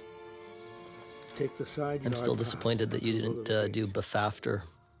house. Take the side. I'm still disappointed that you didn't do Buff-after.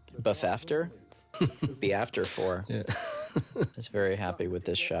 Buff-after? Be after 4. Yeah. I was very happy with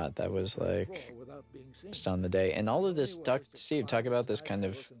this shot. That was like just on the day. And all of this, Steve, talk about this kind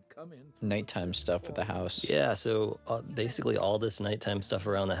of nighttime stuff with the house. Yeah, so basically all this nighttime stuff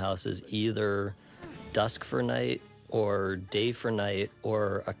around the house is either dusk for night or day for night,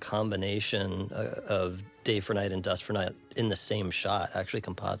 or a combination of day for night and dusk for night in the same shot, actually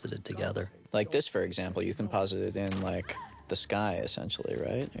composited together. Like this, for example, you composited in like the sky, essentially,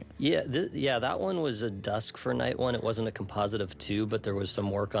 right? Yeah, that one was a dusk for night one. It wasn't a composite of 2, but there was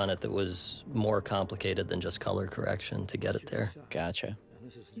some work on it that was more complicated than just color correction to get it there. Gotcha.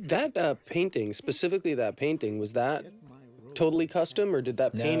 That painting, specifically that painting, was that totally custom, or did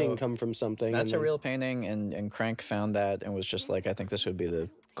that painting come from something? That's a real painting, and Crank found that and was just like, I think this would be the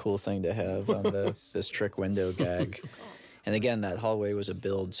cool thing to have on this trick window gag. And again, that hallway was a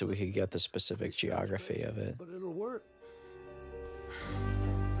build so we could get the specific geography of it. But it'll work.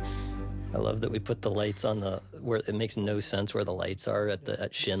 I love that we put the lights on where it makes no sense where the lights are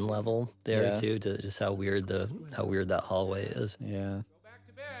at shin level there too, to just how weird that hallway is. Yeah.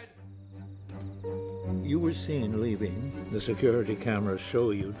 You were seen leaving. The security cameras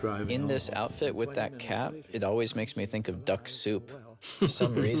show you driving. In this outfit with that cap, it always makes me think of Duck Soup. For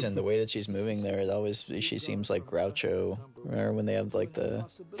some reason, the way that she's moving there, she seems like Groucho. Remember when they have like the...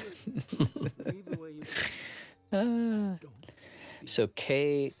 So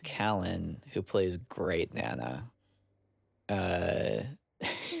Kay Callan, who plays Great Nana,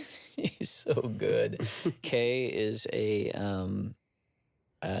 he's so good. Kay is she's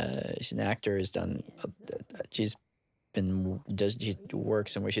an actor. She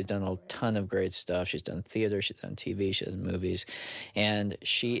works somewhere. She's done a ton of great stuff. She's done theater. She's done TV. She does movies, and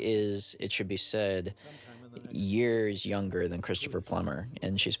she is, it should be said, years younger than Christopher Plummer,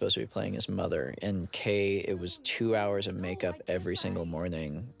 and she's supposed to be playing his mother. And Kay, it was 2 hours of makeup every single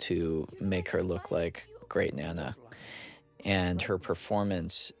morning to make her look like Great Nana, and her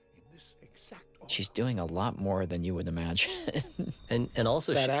performance. She's doing a lot more than you would imagine. and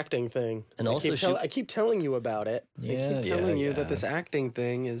also that acting thing. And also I keep telling you about it. I keep telling you that this acting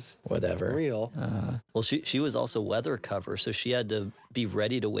thing is real. Well, she was also weather cover, so she had to be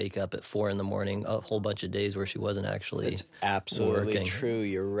ready to wake up at 4 a.m. a whole bunch of days where she wasn't actually It's absolutely working. True.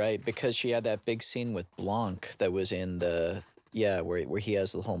 You're right, because she had that big scene with Blanc that was in the where he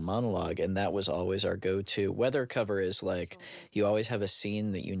has the whole monologue, and that was always our go-to. Weather cover is like, you always have a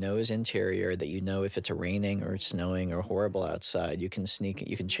scene that you know is interior, that you know if it's raining or snowing or horrible outside, you can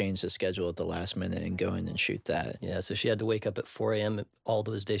change the schedule at the last minute and go in and shoot that. Yeah, so she had to wake up at 4 a.m. all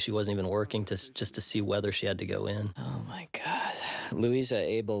those days she wasn't even working just to see whether she had to go in. Oh my God. Louisa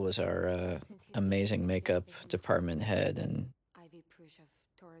Abel was our amazing makeup department head, and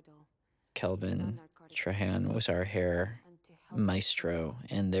Kelvin Trahan was our hair maestro,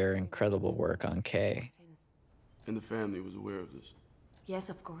 and their incredible work on Kay. And the family was aware of this? Yes,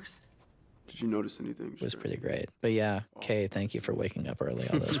 of course. Did you notice anything? It was pretty great. But yeah, Kay, thank you for waking up early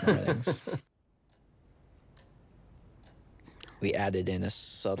all those mornings. We added in a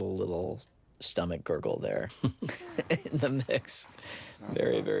subtle little stomach gurgle there in the mix.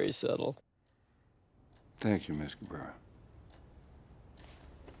 Very, very subtle. Thank you, Miss Cabrera.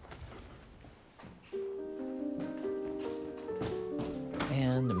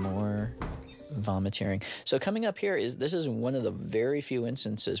 And more vomiting. So coming up here this is one of the very few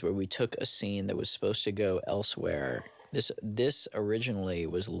instances where we took a scene that was supposed to go elsewhere. This originally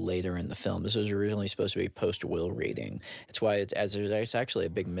was later in the film. This was originally supposed to be post-will reading. It's why it's actually a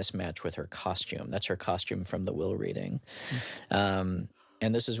big mismatch with her costume. That's her costume from the will reading.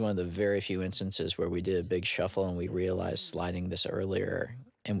 And this is one of the very few instances where we did a big shuffle and we realized sliding this earlier,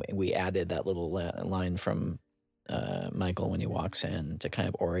 and we added that little line from Michael when he walks in to kind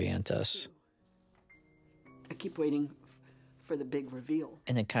of orient us. I keep waiting for the big reveal.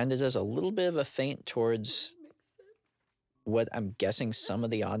 And it kind of does a little bit of a feint towards what I'm guessing some of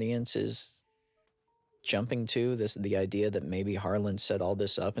the audience is jumping to, the idea that maybe Harlan set all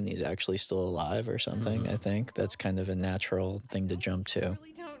this up and he's actually still alive or something. I think that's kind of a natural thing to jump to.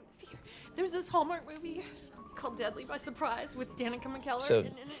 Really don't. There's this Hallmark movie called Deadly by Surprise with Danica McKellar. So, and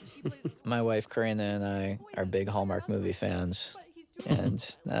in it she plays my wife Karina and I are big Hallmark movie fans, and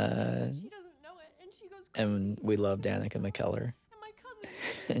and we love Danica McKellar,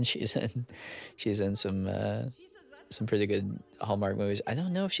 and she's in some pretty good Hallmark movies. I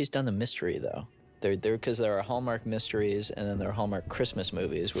don't know if she's done a mystery though. Because there are Hallmark mysteries and then there are Hallmark Christmas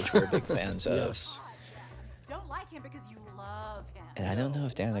movies, which we're big fans of. Yes. Don't like him because you love him. And I don't know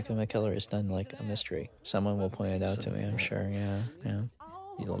if Danica McKellar has done like a mystery. Someone will point it out to me, I'm sure. Yeah.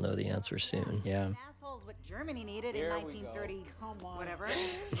 You'll know the answer soon. Yeah. Assholes, what Germany needed in 1930. Come on. Whatever.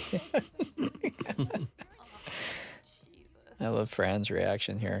 I love Fran's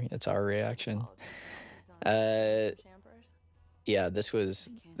reaction here. It's our reaction. Yeah, this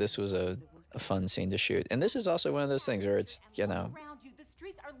was a fun scene to shoot. And this is also one of those things where it's,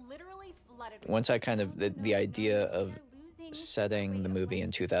 once I kind of, the idea of setting the movie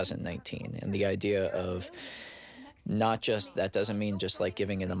in 2019 and the idea of not just, that doesn't mean just like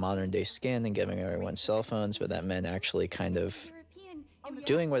giving it a modern day skin and giving everyone cell phones, but that meant actually kind of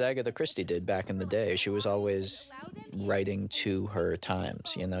doing what Agatha Christie did back in the day. She was always writing to her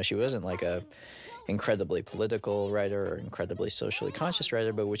times. She wasn't like a incredibly political writer or incredibly socially conscious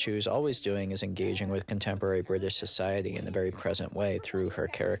writer, but what she was always doing is engaging with contemporary British society in a very present way through her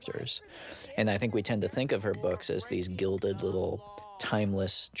characters. And I think we tend to think of her books as these gilded little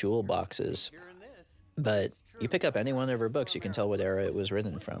timeless jewel boxes, but you pick up any one of her books, you can tell what era it was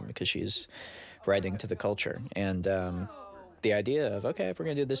written from because she's writing to the culture. And the idea of, okay, if we're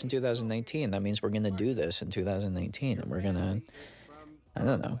going to do this in 2019, that means we're going to do this in 2019, and we're going to, I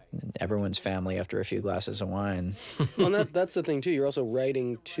don't know, everyone's family after a few glasses of wine. Well, that's the thing, too. You're also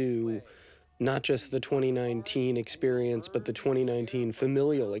writing to not just the 2019 experience, but the 2019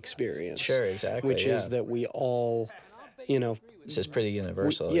 familial experience. Sure, exactly. Which is that we all, This is pretty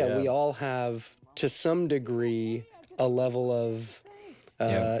universal. We all have, to some degree, a level of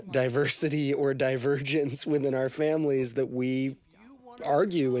diversity or divergence within our families that we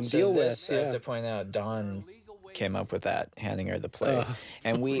argue and deal with. I have to point out, Dawn came up with that, handing her the plate.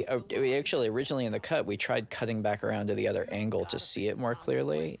 And we actually, originally in the cut, we tried cutting back around to the other angle to see it more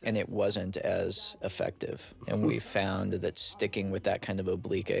clearly, and it wasn't as effective. And we found that sticking with that kind of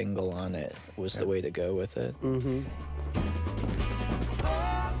oblique angle on it was the way to go with it. Mm-hmm.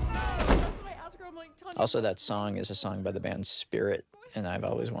 Also, that song is a song by the band Spirit, and I've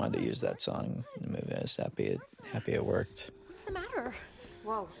always wanted to use that song in the movie. I was happy it worked. What's the matter?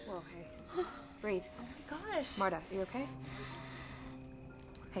 Whoa, hey. Breathe. Oh my gosh. Marta, are you okay?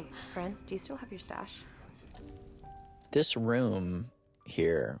 Hey, friend, do you still have your stash? This room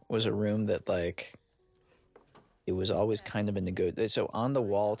here was a room that, like, it was always kind of a so on the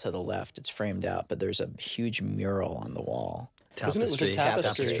wall to the left, it's framed out, but there's a huge mural on the wall. Tapestry.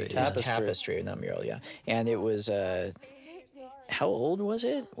 Tapestry, not mural, yeah. And it was, how old was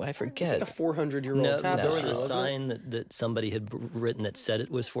it? Well, I forget. It's like a 400-year-old tapestry. There was a sign that somebody had written that said it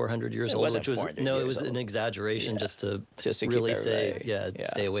was 400 years old, which was it was an exaggeration just to really say,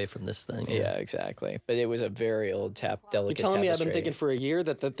 stay away from this thing. Yeah, exactly. But it was a very old delicate You're telling me I've been thinking for a year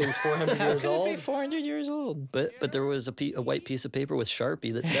that thing's 400 years old? How could it be 400 years old? But there was a white piece of paper with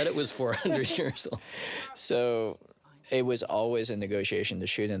Sharpie that said it was 400 years old. So it was always a negotiation to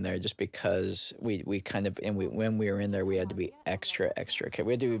shoot in there, just because when we were in there, we had to be extra careful.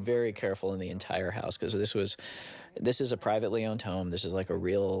 We had to be very careful in the entire house, because this is a privately owned home. This is like a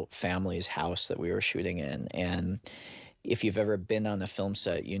real family's house that we were shooting in. And if you've ever been on a film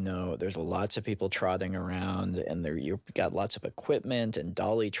set, there's lots of people trotting around, and you've got lots of equipment and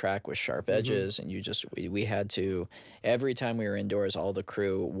dolly track with sharp edges. And we had to, every time we were indoors, all the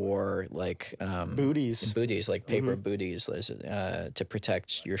crew wore like booties, like paper booties, to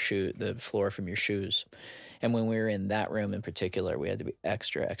protect the floor from your shoes. And when we were in that room in particular, we had to be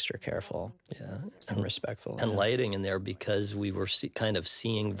extra, extra careful and respectful. And lighting in there because we were kind of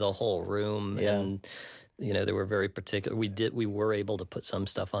seeing the whole room. Yeah. And, they were very particular. We were able to put some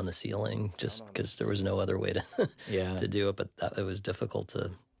stuff on the ceiling just because there was no other way to to do it. But it was difficult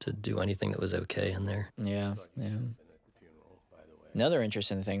to do anything that was okay in there. Yeah, yeah. Another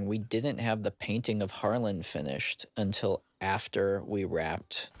interesting thing, we didn't have the painting of Harlan finished until after we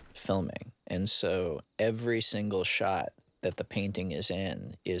wrapped filming. And so every single shot that the painting is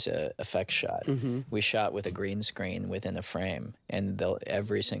in is a effect shot. Mm-hmm. We shot with a green screen within a frame, and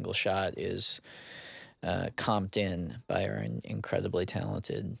every single shot is comped in by our incredibly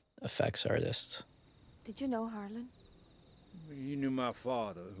talented effects artists. Did you know Harlan? He knew my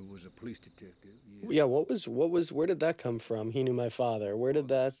father, who was a police detective. Yeah, where did that come from? He knew my father. Where did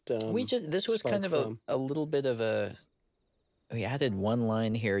that this was kind of a little bit of we added one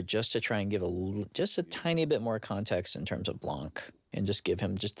line here just to try and give just a tiny bit more context in terms of Blanc and just give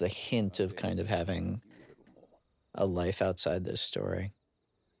him just a hint of kind of having a life outside this story.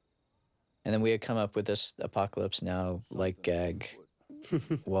 And then we had come up with this Apocalypse Now like gag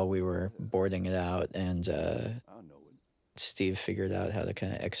while we were boarding it out, and Steve figured out how to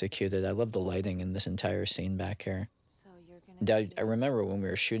kind of execute it. I love the lighting in this entire scene back here. I remember when we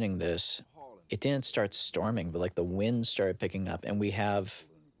were shooting this, it didn't start storming, but like the wind started picking up, and we have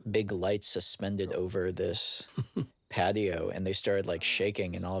big lights suspended over this patio, and they started like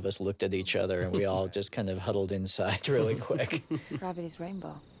shaking, and all of us looked at each other, and we all just kind of huddled inside really quick. Gravity's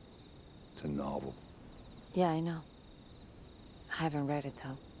Rainbow. It's a novel. Yeah, I know. I haven't read it,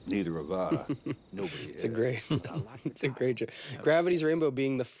 though. Neither have I. Nobody It's a great joke. Gravity's Rainbow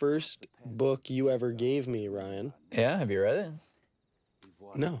being the first book you ever gave me, Ryan. Yeah, have you read it?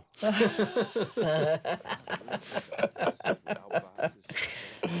 No.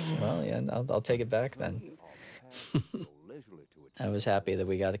 Well, yeah, I'll take it back then. I was happy that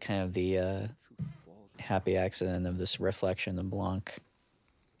we got kind of the happy accident of this reflection of Blanc.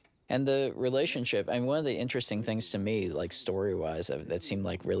 And the relationship, I mean, one of the interesting things to me, like story-wise, that seemed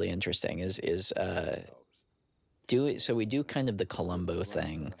like really interesting so we do kind of the Columbo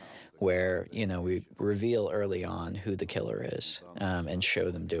thing where, we reveal early on who the killer is and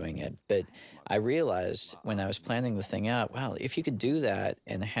show them doing it. But I realized when I was planning the thing out, wow, if you could do that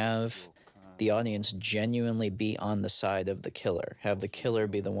and have the audience genuinely be on the side of the killer, have the killer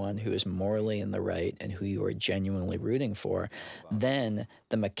be the one who is morally in the right and who you are genuinely rooting for, then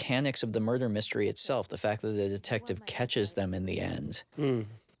the mechanics of the murder mystery itself, the fact that the detective catches them in the end,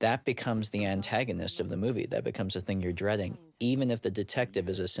 that becomes the antagonist of the movie. That becomes the thing you're dreading, even if the detective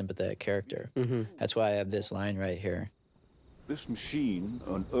is a sympathetic character. Mm-hmm. That's why I have this line right here. This machine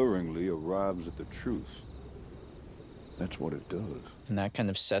unerringly arrives at the truth. That's what it does. And that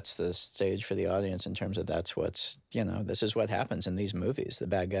kind of sets the stage for the audience in terms of that's what's, this is what happens in these movies. The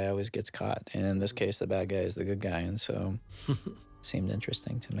bad guy always gets caught. And in this case, the bad guy is the good guy. And so it seemed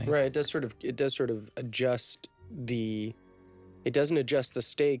interesting to me. Right. It does sort of adjust it doesn't adjust the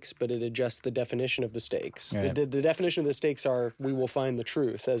stakes, but it adjusts the definition of the stakes. Right. The definition of the stakes are we will find the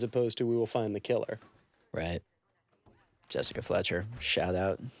truth as opposed to we will find the killer. Right. Jessica Fletcher, shout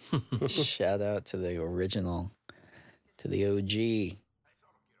out. Shout out to the original. To the OG.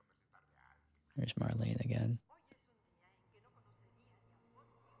 There's Marlene again.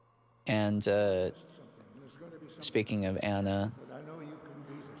 And speaking of Anna,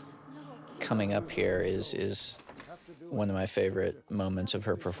 coming up here is one of my favorite moments of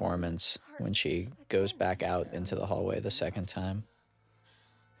her performance when she goes back out into the hallway the second time.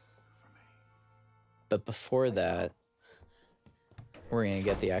 But before that, we're going to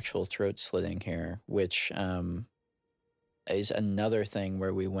get the actual throat slitting here, which is another thing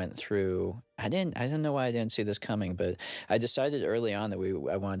where we went through. I don't know why I didn't see this coming, but I decided early on that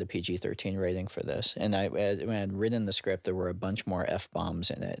I wanted a PG-13 rating for this. And when I had written the script, there were a bunch more F-bombs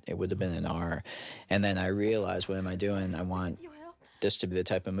in it. It would have been an R. And then I realized, what am I doing? I want this to be the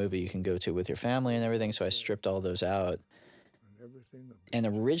type of movie you can go to with your family and everything. So I stripped all those out. And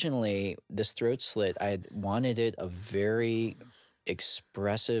originally, this throat slit, I wanted it a very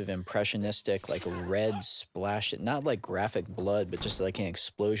expressive, impressionistic, like red splash, not like graphic blood, but just like an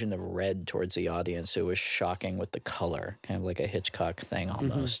explosion of red towards the audience. So it was shocking with the color, kind of like a Hitchcock thing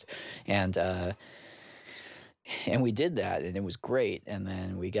almost. Mm-hmm. And we did that, and it was great. And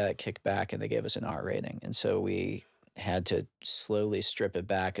then we got it kicked back, and they gave us an R rating. And so we had to slowly strip it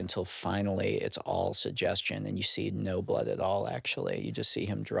back until finally it's all suggestion, and you see no blood at all, actually. You just see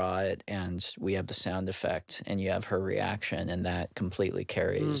him draw it, and we have the sound effect, and you have her reaction, and that completely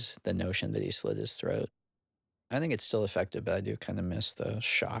carries the notion that he slit his throat. I think it's still effective, but I do kind of miss the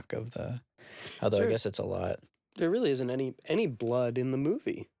shock of the. Although I guess it's a lot. There really isn't any blood in the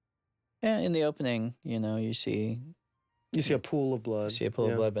movie. Yeah, in the opening, you see a pool of blood. You see a pool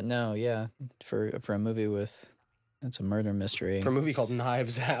of blood, but no, for a movie it's a murder mystery. For a movie called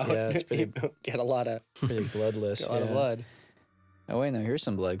Knives Out, it's pretty get a lot of pretty bloodless. A lot of blood. Oh wait, no, here's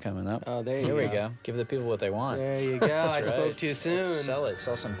some blood coming up. Oh, there you go. Here we go. Give the people what they want. There you go. I spoke too soon. Let's sell it.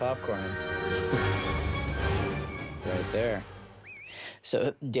 Sell some popcorn. Right there.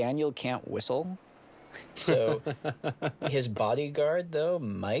 So Daniel can't whistle. So his bodyguard, though,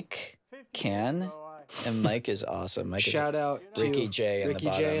 Mike, can. And Mike is awesome. Mike Shout out to Ricky J in Ricky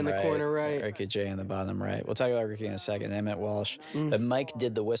the bottom J in the corner right. Ricky J in the bottom right. We'll talk about Ricky in a second. Emmett Walsh. But Mike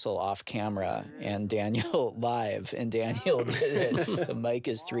did the whistle off camera and Daniel live, and Daniel did it. So Mike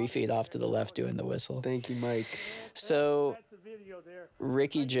is 3 feet off to the left doing the whistle. Thank you, Mike. So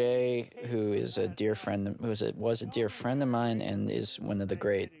Ricky J, who is a dear friend, was a dear friend of mine, and is one of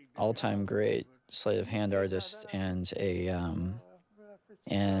the all-time great sleight of hand artists, and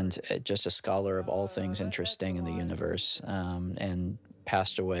just a scholar of all things interesting in the universe, and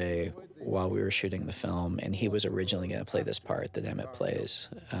passed away while we were shooting the film. And he was originally going to play this part that Emmett plays,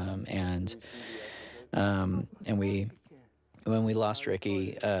 and when we lost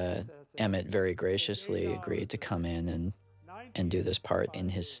Ricky, Emmett very graciously agreed to come in and do this part in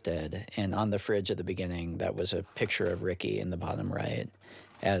his stead. And on the fridge at the beginning, that was a picture of Ricky in the bottom right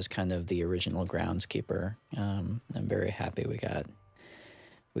as kind of the original groundskeeper. I'm very happy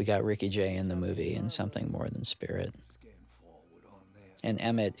we got Ricky J in the movie and something more than spirit. And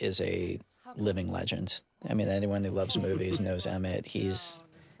Emmett is a living legend. I mean, anyone who loves movies knows Emmett.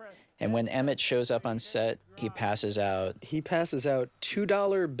 And when Emmett shows up on set, he passes out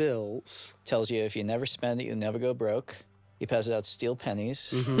 $2 bills. Tells you if you never spend it, you'll never go broke. He passes out steel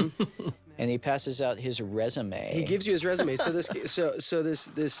pennies. Mm-hmm. And he passes out his resume. He gives you his resume. So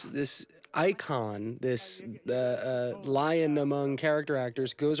this icon, this lion among character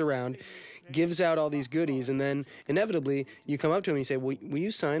actors, goes around, gives out all these goodies, and then inevitably you come up to him and you say, will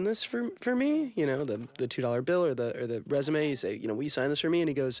you sign this for me? The $2 bill or the resume. You say, will you sign this for me? And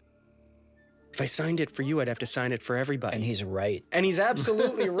he goes, if I signed it for you, I'd have to sign it for everybody. And he's right. And he's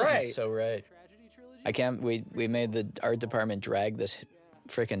absolutely right. He's so right. We made the art department drag this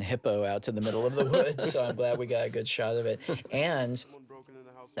freaking hippo out to the middle of the woods, so I'm glad we got a good shot of it. And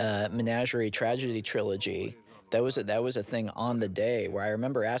Menagerie Tragedy Trilogy, that was a thing on the day where I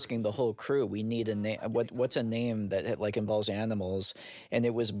remember asking the whole crew, we need a name. What's a name that involves animals? And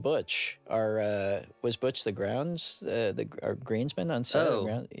it was Butch. Was Butch the grounds our greensman on set?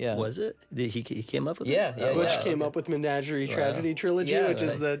 Oh, yeah. Was it? He came up with it? Yeah. Butch came up with Menagerie Tragedy Trilogy, which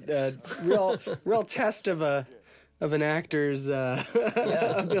is the real test of an actor's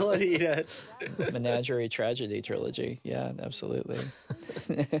ability to... Menagerie Tragedy Trilogy. Yeah, absolutely.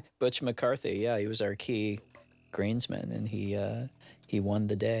 Butch McCarthy, he was our key greensman, and he won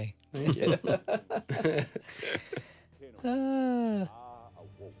the day.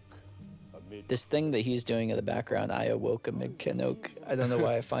 This thing that he's doing in the background, I awoke amid Kenok. I don't know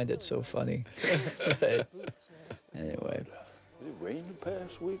why I find it so funny. But anyway. Did it rain the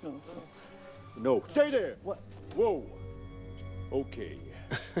past week? No, stay there. What? Whoa. Okay.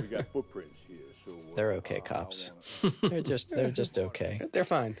 We got footprints here, so they're okay, cops. They're just okay. They're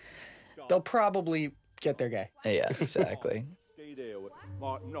fine. They'll probably get their guy. Yeah, exactly. Stay there.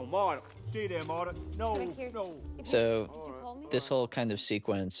 No, Marta. Stay there, Marta. No. So this whole kind of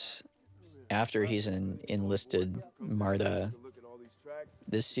sequence after he's enlisted Marta,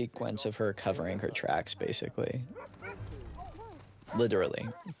 this sequence of her covering her tracks, basically. Literally.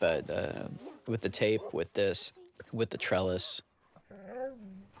 But with the tape, with the trellis.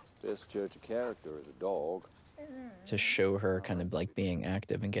 Best judge of character is a dog. To show her kind of like being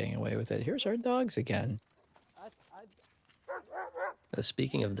active and getting away with it. Here's our dogs again.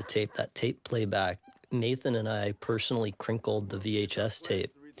 Speaking of the tape, that tape playback, Nathan and I personally crinkled the VHS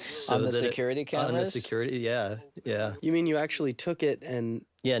tape. So on the security cameras? On the security, yeah. You mean you actually took it and...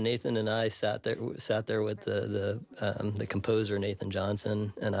 Yeah, Nathan and I sat there with the composer, Nathan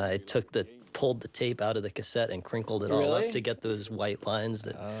Johnson, and I pulled the tape out of the cassette and crinkled it all up to get those white lines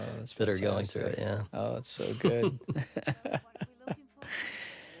that are going through it. Yeah. Oh, it's so good.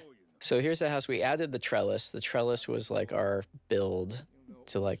 So here's the house. We added the trellis. The trellis was like our build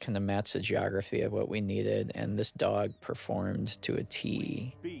to like kind of match the geography of what we needed, and this dog performed to a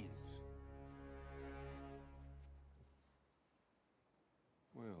T.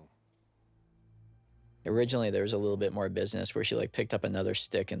 Originally, there was a little bit more business where she like picked up another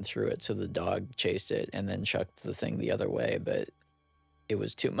stick and threw it so the dog chased it and then chucked the thing the other way, but it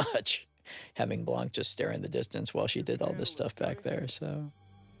was too much. having Blanc just stare in the distance while she did all this stuff back there. So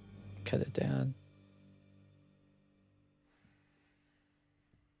cut it down.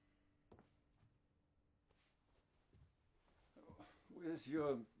 Where's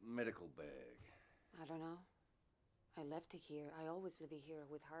your medical bag? I don't know. I left it here. I always leave it here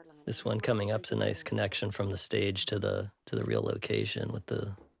with Harlan. This one coming up's a nice connection from the stage to the real location with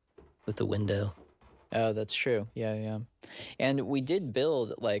the window. Oh, that's true. Yeah. And we did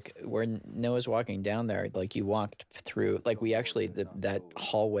build, like, where Noah's walking down there, like, you walked through, like, we actually, that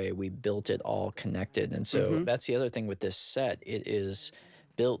hallway, we built it all connected. And so that's the other thing with this set. It is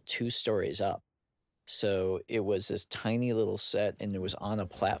built 2 stories up. So it was this tiny little set, and it was on a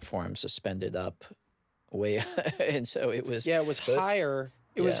platform suspended up way, and so it was... Yeah, it was higher.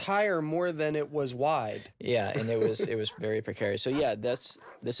 It was higher more than it was wide. Yeah, and it was very precarious. So yeah, this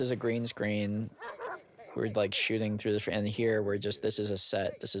is a green screen. We're like shooting through the, and here we're just, this is a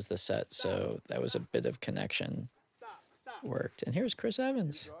set. This is the set. So that was a bit of connection worked. And here's Chris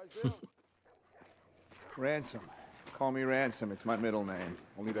Evans. Ransom. Call me Ransom. It's my middle name.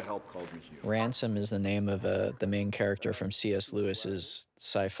 Only the help calls me Hugh. Ransom is the name of the main character from C.S. Lewis's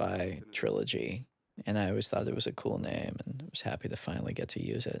sci-fi trilogy. And I always thought it was a cool name, and I was happy to finally get to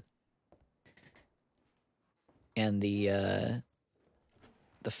use it. And the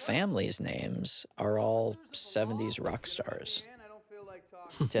family's names are all 70s rock stars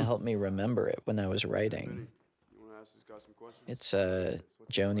to help me remember it when I was writing. It's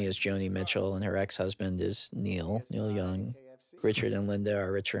Joni is Joni Mitchell, and her ex-husband is Neil Young. Richard and Linda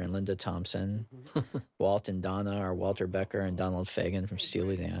are Richard and Linda Thompson. Walt and Donna are Walter Becker and Donald Fagen from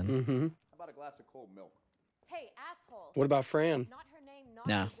Steely Dan. Mm-hmm. Glass of cold milk. Hey, asshole. What about Fran?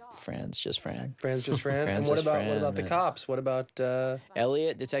 No, Fran's just Fran. Fran's just Fran. And what about the cops? What about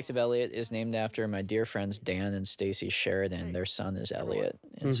Elliot? Detective Elliot is named after my dear friends Dan and Stacy Sheridan. Their son is Elliot,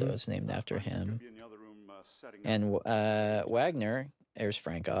 and so it's named after him. And Wagner, there's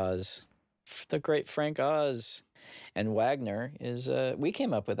Frank Oz, the great Frank Oz. And Wagner is, we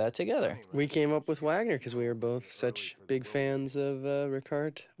came up with that together. We came up with Wagner because we are both such big fans of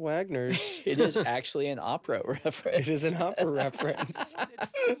Richard Wagner's. It is actually an opera reference. It is an opera reference.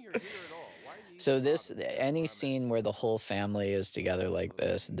 So any scene where the whole family is together like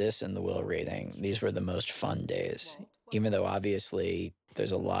this and the will reading, these were the most fun days. Even though obviously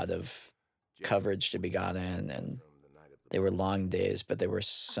there's a lot of coverage to be gotten, and they were long days, but they were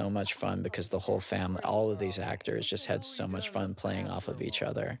so much fun because the whole family, all of these actors just had so much fun playing off of each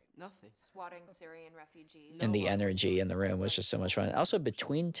other. Swatting Syrian refugees. And the energy in the room was just so much fun. Also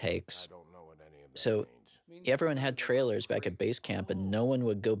between takes, so everyone had trailers back at base camp, and no one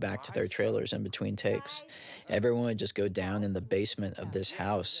would go back to their trailers in between takes. Everyone would just go down in the basement of this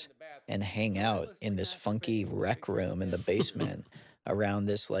house and hang out in this funky rec room in the basement. Around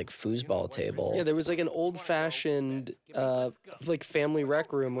this like foosball table. Yeah, there was like an old-fashioned like family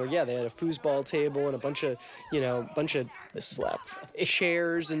rec room where they had a foosball table and a bunch of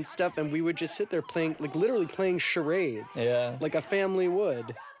chairs and stuff, and we would just sit there playing, like literally playing charades. Yeah, like a family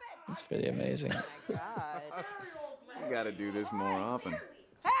would. It's pretty amazing. You got to do this more often.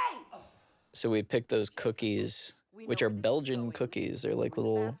 So we picked those cookies, which are Belgian cookies. They're like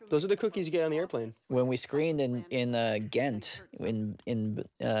little. Those are the cookies you get on the airplane. When we screened in Ghent,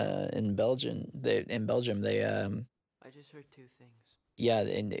 in Belgium, they. I just heard 2 things. Yeah,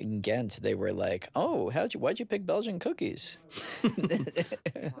 in Ghent, they were like, "Oh, why'd you pick Belgian cookies?"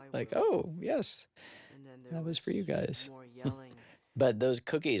 Like, "Oh, yes, that was for you guys." But those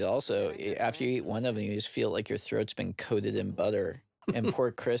cookies also, after you eat one of them, you just feel like your throat's been coated in butter. And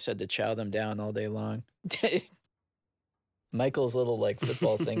poor Chris had to chow them down all day long. Michael's little like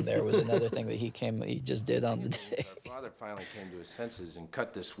football thing there was another thing that he just did on the day. Our father finally came to his senses and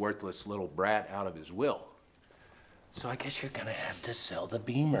cut this worthless little brat out of his will. So I guess you're gonna have to sell the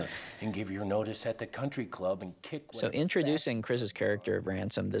Beamer and give your notice at the country club and kick. So introducing Chris's character of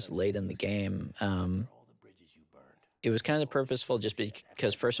Ransom this late in the game, it was kind of purposeful just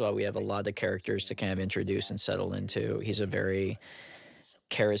because, first of all, we have a lot of characters to kind of introduce and settle into. He's a very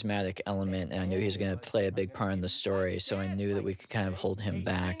charismatic element, and I knew he was going to play a big part in the story, so I knew that we could kind of hold him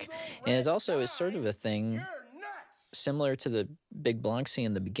back. And it also is sort of a thing similar to the Big Blanc scene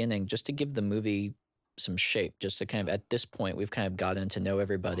in the beginning, just to give the movie some shape, just to kind of, at this point, we've kind of gotten to know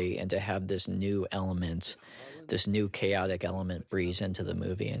everybody, and to have this new element, this new chaotic element breeze into the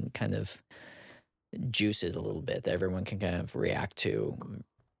movie and kind of juice it a little bit that everyone can kind of react to.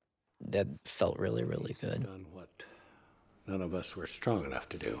 That felt really, really good. Done what none of us were strong enough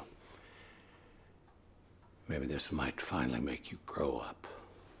to do. Maybe this might finally make you grow up.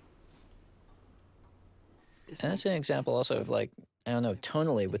 And that's an example also of like I don't know,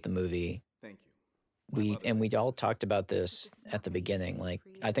 tonally with the movie, we all talked about this at the beginning. Like,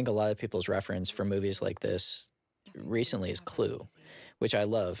 I think a lot of people's reference for movies like this recently is Clue, which I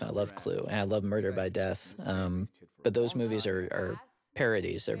love. I love Clue, and I love Murder by Death. But those movies are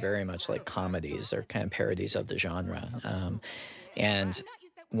parodies. They're very much like comedies. They're kind of parodies of the genre. And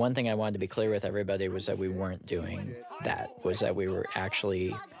one thing I wanted to be clear with everybody was that we weren't doing that, was that we were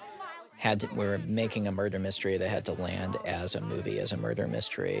actually we were making a murder mystery that had to land as a movie, as a murder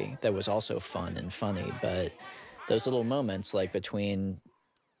mystery that was also fun and funny. But those little moments, like between,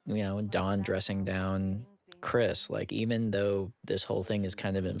 Dawn dressing down Chris, like, even though this whole thing is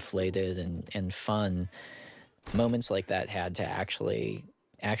kind of inflated and fun, moments like that had to actually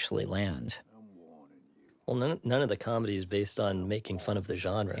land. Well, none of the comedy is based on making fun of the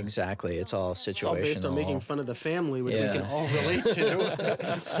genre. Exactly. It's all situational. It's all based on making fun of the family, which we can all relate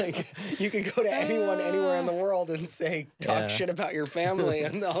to. Like, you can go to anyone anywhere in the world and say, talk shit about your family,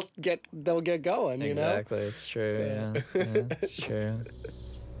 and they'll get going, you know? Exactly. It's true, yeah. It's true.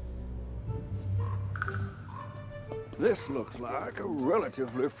 This looks like a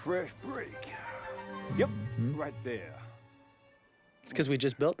relatively fresh break. Yep, right there. It's because we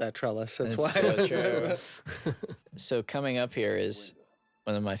just built that trellis. That's why. So true. So coming up here is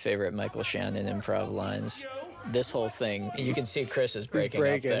one of my favorite Michael Shannon improv lines. This whole thing, you can see Chris is breaking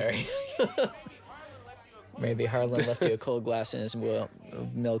up there. Maybe Harlan left you a cold glass in his will,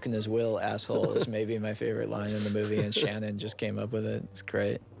 milk in his will, asshole, is maybe my favorite line in the movie, and Shannon just came up with it. It's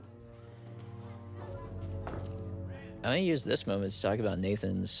great. I'm going to use this moment to talk about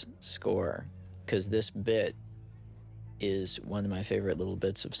Nathan's score, because this bit is one of my favorite little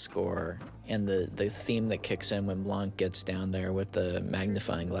bits of score, and the theme that kicks in when Blanc gets down there with the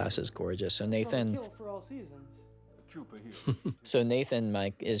magnifying glass is gorgeous. So Nathan,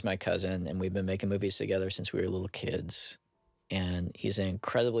 is my cousin, and we've been making movies together since we were little kids, and he's an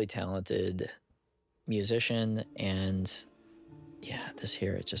incredibly talented musician, and this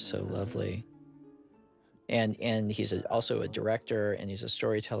here is just so lovely. And he's also a director, and he's a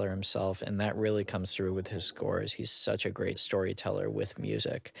storyteller himself, and that really comes through with his scores. He's such a great storyteller with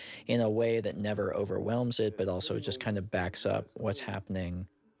music in a way that never overwhelms it, but also just kind of backs up what's happening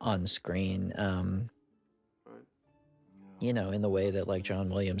on screen, in the way that, like, John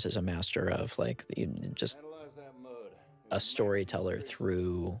Williams is a master of, like, just a storyteller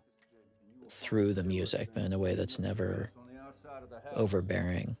through the music, but in a way that's never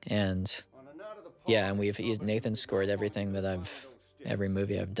overbearing. And Nathan scored everything every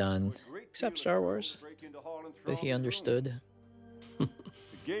movie I've done, except Star Wars, that he understood. The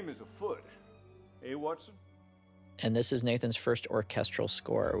game is afoot. Hey, Watson? And this is Nathan's first orchestral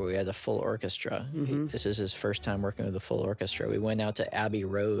score, where we had a full orchestra. This is his first time working with a full orchestra. We went out to Abbey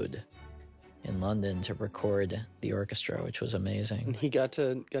Road in London to record the orchestra, which was amazing. And he got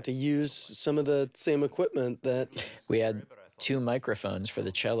to use some of the same equipment that... We had 2 microphones for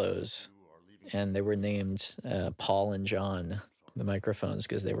the cellos, and they were named Paul and John, the microphones,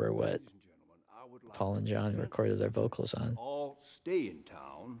 because they were what Paul and John recorded their vocals on. All stay in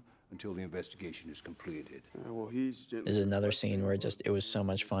town until the investigation is completed. There's another scene where it was so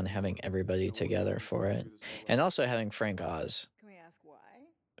much fun having everybody together for it. And also having Frank Oz. Can we ask why?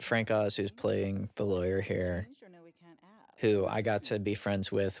 Frank Oz, who's playing the lawyer here, who I got to be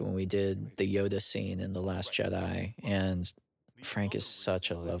friends with when we did the Yoda scene in The Last Jedi. And Frank is such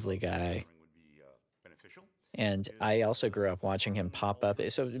a lovely guy. And I also grew up watching him pop up.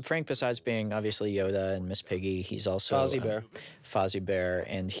 So Frank, besides being obviously Yoda and Miss Piggy, he's also Fozzie Bear,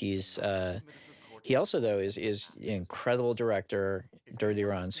 and he also though is an incredible director. Dirty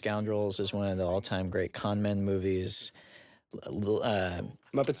Rotten Scoundrels is one of the all-time great con men movies.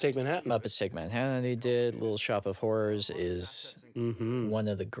 Muppets Take Manhattan he did. Little Shop of Horrors is one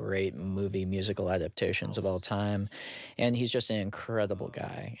of the great movie musical adaptations of all time, and he's just an incredible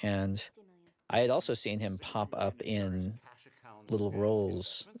guy. And I had also seen him pop up in little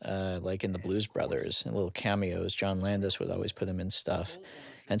roles, like in the Blues Brothers, and little cameos. John Landis would always put him in stuff.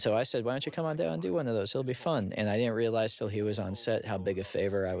 And so I said, why don't you come on down and do one of those? It'll be fun. And I didn't realize till he was on set how big a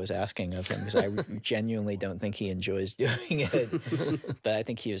favor I was asking of him, because I genuinely don't think he enjoys doing it. But I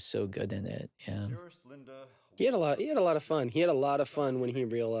think he was so good in it. Yeah. He had a lot of fun. He had a lot of fun when he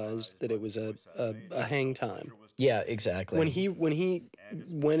realized that it was a hang time. Yeah, exactly. When he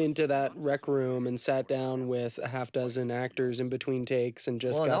went into that rec room and sat down with a half dozen actors in between takes and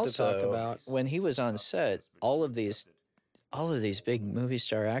just got to talk about... When he was on set, all of these all of these big movie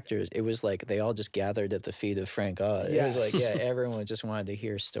star actors, it was like they all just gathered at the feet of Frank Oz. Yes. It was like, everyone just wanted to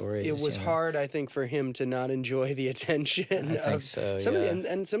hear stories. It was hard, I think, for him to not enjoy the attention. I think so, some of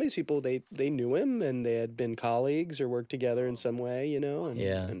and some of these people, they knew him and they had been colleagues or worked together in some way,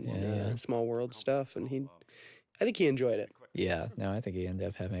 and small world stuff. And I think he enjoyed it. Yeah, no, I think he ended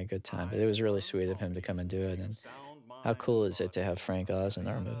up having a good time. But it was really sweet of him to come and do it. And how cool is it to have Frank Oz in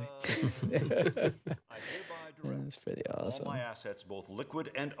our movie? It's pretty awesome. All my assets, both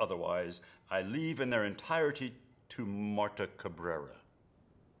liquid and otherwise, I leave in their entirety to Marta Cabrera.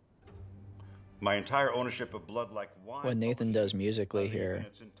 My entire ownership of Blood Like Wine. What Nathan does musically here in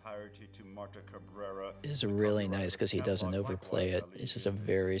its entirety to Marta Cabrera is really nice because he doesn't overplay it. It's just a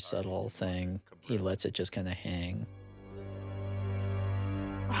very subtle thing. He lets it just kind of hang.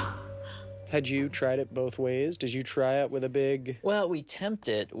 Had you tried it both ways? Did you try it with a big... Well, we temped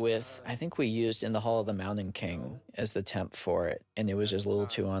it with, I think we used In the Hall of the Mountain King as the temp for it, and it was just a little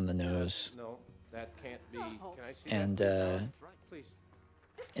too on the nose. No, that can't be. Can I see And, that? Please.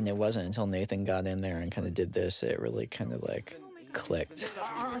 And it wasn't until Nathan got in there and kind of did this, it really kind of like clicked.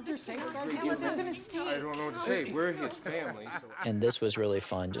 Aren't there safeguards? There's a mistake. I don't know what to say. We're his family. So. And this was really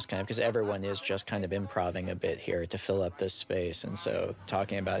fun, just kind of, because everyone is just kind of improvising a bit here to fill up this space. And so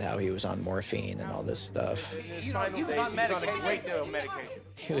talking about how he was on morphine and all this stuff. He was on medication. Great deal of medication.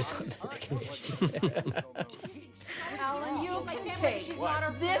 He was on medication. Alan, you can take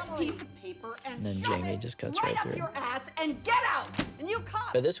this piece of paper And then Jamie just cuts right up through. your ass and get out. And you come.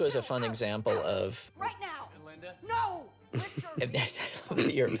 But this was a fun example of... Right now. No.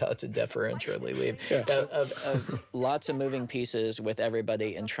 You're about to deferentially leave. Of lots of moving pieces with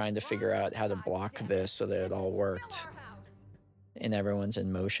everybody and trying to figure out how to block this so that it all worked. And everyone's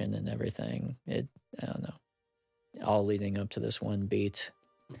in motion and everything. I don't know. All leading up to this one beat.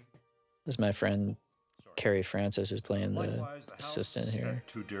 This is my friend Carrie Francis who's playing the assistant here.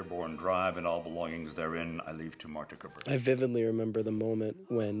 2 Dearborn Drive and all belongings therein I leave to Marta Cabrera. I vividly remember the moment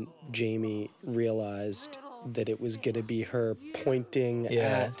when Jamie realized that it was going to be her pointing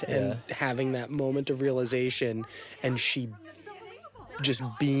at and having that moment of realization, and she just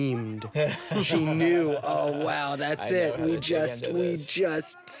beamed. She knew, oh wow, that's it. We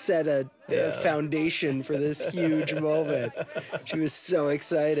just set a foundation for this huge moment. She was so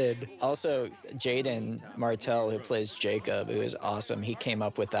excited. Also, Jaden Martell, who plays Jacob, who is awesome, he came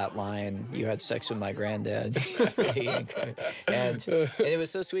up with that line, "You had sex with my granddad." and it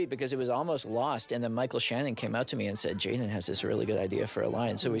was so sweet because it was almost lost. And then Michael Shannon came out to me and said, Jaden has this really good idea for a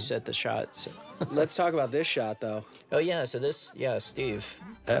line. So we set the shot. So. Let's talk about this shot, though. Oh, yeah. So this, Steve.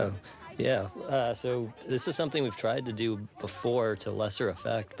 Oh, yeah. So this is something we've tried to do before to lesser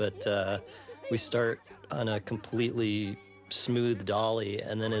effect, but we start on a completely smooth dolly,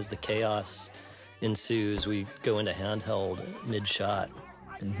 and then as the chaos ensues, we go into handheld mid-shot.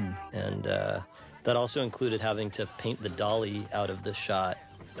 Mm-hmm. And that also included having to paint the dolly out of the shot,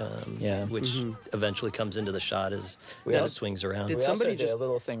 which eventually comes into the shot as it swings around. We also did a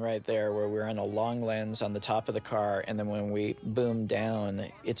little thing right there where we're on a long lens on the top of the car, and then when we boom down,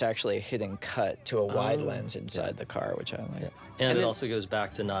 it's actually a hidden cut to a wide lens inside the car, which I like. Yeah. And it also goes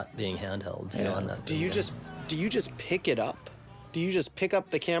back to not being handheld too on that. Do you just pick it up? Do you just pick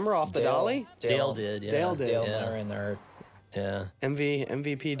up the camera off the dolly? Dale did. Yeah. Dale did. Dale and our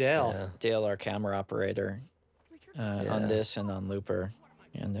MVP Dale. Yeah. Dale, our camera operator, on this and on Looper,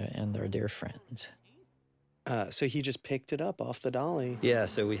 and our dear friend. So he just picked it up off the dolly. Yeah.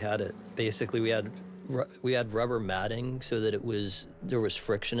 So we had it. Basically, we had rubber matting so that there was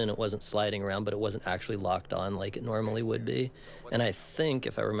friction and it wasn't sliding around, but it wasn't actually locked on like it normally would be. And I think,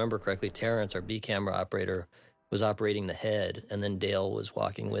 if I remember correctly, Terrence, our B camera operator, was operating the head, and then Dale was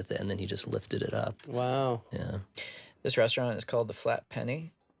walking with it, and then he just lifted it up. Wow. Yeah. This restaurant is called the Flat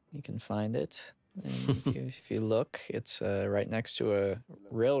Penny. You can find it. And if you look, it's right next to a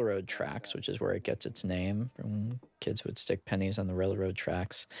railroad tracks, which is where it gets its name. From kids would stick pennies on the railroad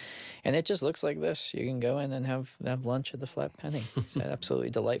tracks. And it just looks like this. You can go in and have lunch at the Flat Penny. It's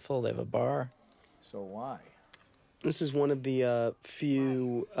absolutely delightful. They have a bar. So why? This is one of the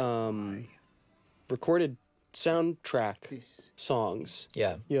few recorded soundtrack songs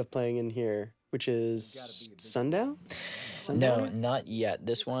you have playing in here, which is Sundown? No, not yet.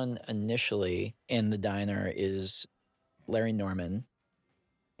 This one initially in the diner is Larry Norman,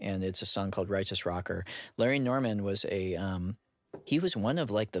 and it's a song called Righteous Rocker. Larry Norman was he was one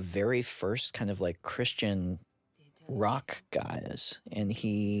of like the very first kind of like Christian rock guys, and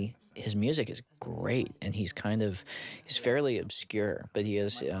his music is great, and he's fairly obscure, but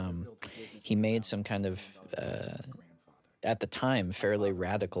he made some kind of at the time, fairly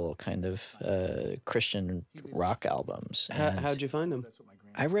radical kind of Christian rock albums. How'd you find him?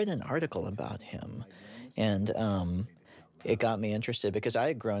 I read an article about him, and it got me interested because I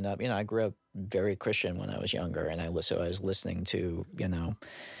had grown up, I grew up very Christian when I was younger, and I was listening to,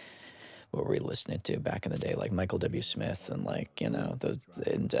 what were we listening to back in the day, like Michael W. Smith and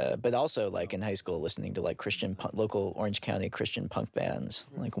but also like in high school listening to like Christian local Orange County Christian punk bands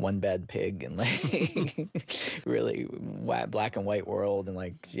like One Bad Pig and like really Black and White World and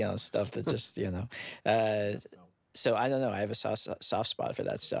like stuff that just so I don't know, I have a soft spot for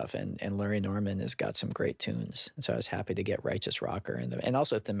that stuff, and Larry Norman has got some great tunes, and so I was happy to get Righteous Rocker and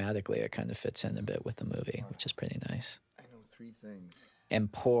also thematically it kind of fits in a bit with the movie, which is pretty nice. I know 3 things. And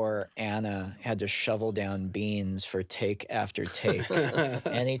poor Anna had to shovel down beans for take after take.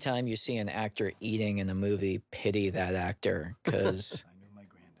 Anytime you see an actor eating in a movie, pity that actor, because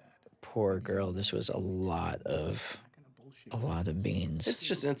poor girl, this was a lot of beans. It's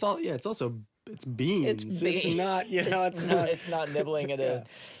beans. It's not, it's not nibbling at a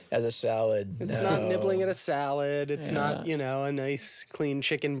salad. It's not nibbling at a salad. It's not, a nice clean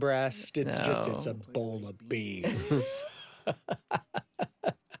chicken breast. It's it's a bowl of beans.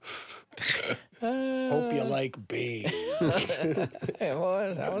 Hope you like beans. Hey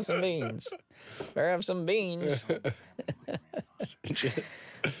boys, have some beans. Better have some beans. But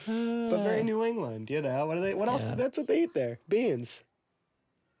very New England, What do they? What else? That's what they eat there. Beans.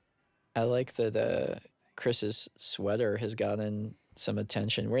 I like that Chris's sweater has gotten some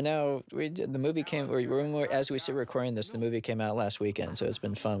attention. The movie came. As we sit recording this, the movie came out last weekend, so it's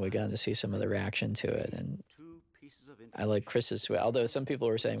been fun. We got to see some of the reaction to it, and I like Chris's sweater. Although some people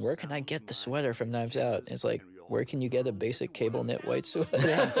were saying, "Where can I get the sweater from Knives Out?" It's like, where can you get a basic cable knit white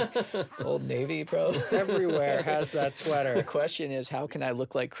sweater? Old Navy, probably. Everywhere has that sweater. The question is, how can I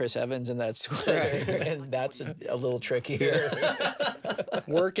look like Chris Evans in that sweater? Right. And that's a little trickier.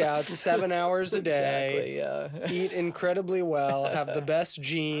 Workout 7 hours a day. Exactly, yeah. Eat incredibly well. Have the best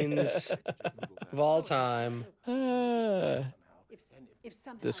genes of all time.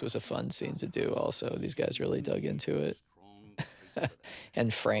 This was a fun scene to do also. These guys really dug into it.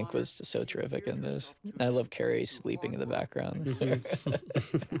 And Frank was just so terrific in this. I love Carrie sleeping in the background.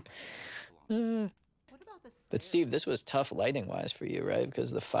 But Steve, this was tough lighting-wise for you, right?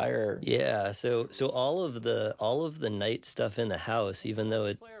 Because the fire. Yeah. So all of the night stuff in the house, even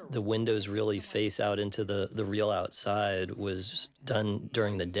though the windows really face out into the real outside, was done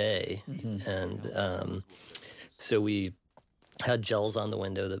during the day, and so we had gels on the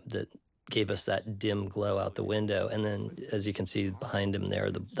window that gave us that dim glow out the window. And then, as you can see behind him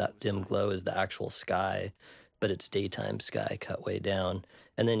there, that dim glow is the actual sky, but it's daytime sky cut way down.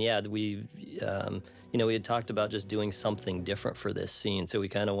 And then, we had talked about just doing something different for this scene. So we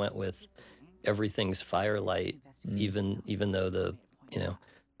kind of went with everything's firelight, even though there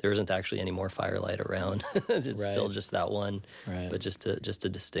isn't actually any more firelight around. It's still just that one, but just to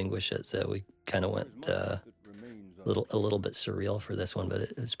distinguish it. So we kind of went a little bit surreal for this one, but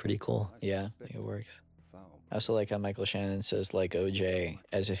it was pretty cool. Yeah, I think it works. I also like how Michael Shannon says, like OJ,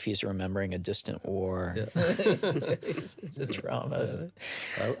 as if he's remembering a distant war. Yeah. It's a drama.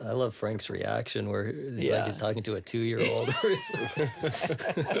 I love Frank's reaction where it's like he's talking to a 2-year-old.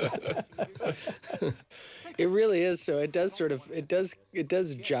 It really is. So it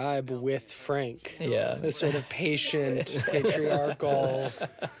does jibe with Frank. Yeah. This sort of patient, patriarchal,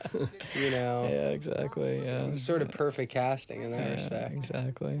 Yeah, exactly. Yeah. Sort of perfect casting in that respect.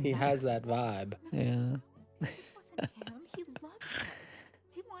 Exactly. He has that vibe. Yeah. He loved us.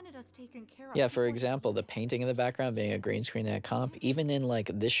 He wanted us taken care of. Yeah, for example, the painting in the background being a green screen at comp, even in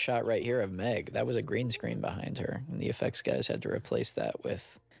like this shot right here of Meg, that was a green screen behind her. And the effects guys had to replace that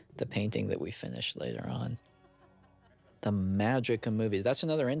with the painting that we finished later on. The magic of movies. That's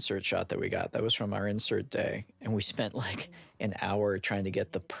another insert shot that we got. That was from our insert day. And we spent like an hour trying to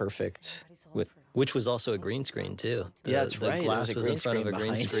get the perfect... Which was also a green screen too. That's right. The glass was in front of a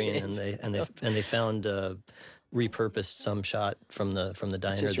green screen, and they found repurposed some shot from the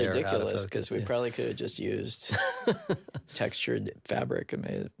diner it's there. Ridiculous because we probably could have just used textured fabric and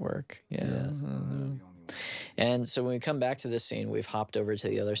made it work. Yeah. And so when we come back to this scene, we've hopped over to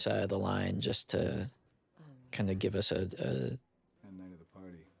the other side of the line just to kind of give us a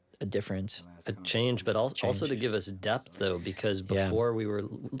different change, but also to give us depth though, because before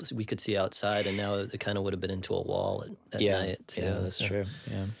we could see outside, and now it kind of would have been into a wall at night too. Yeah, that's true.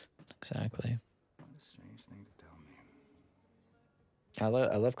 Yeah, exactly. I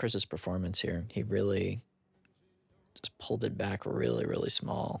love Chris's performance here. He really just pulled it back really, really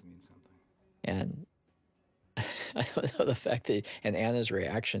small. And I don't know, the fact that, and Anna's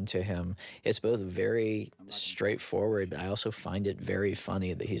reaction to him, it's both very straightforward, but I also find it very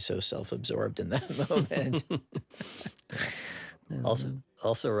funny that he's so self-absorbed in that moment.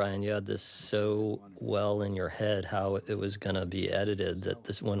 Also, Ryan, you had this so well in your head how it was going to be edited that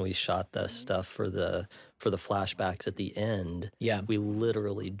this, when we shot the stuff for the flashbacks at the end, we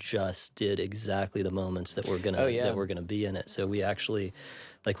literally just did exactly the moments that were gonna be in it. So we actually,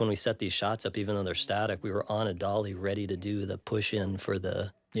 like when we set these shots up, even though they're static, we were on a dolly ready to do the push in for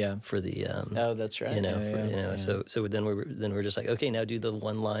the oh, that's right. So then we were just like, okay, now do the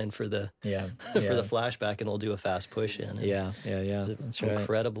one line for the for the flashback, and we'll do a fast push in. And That's right.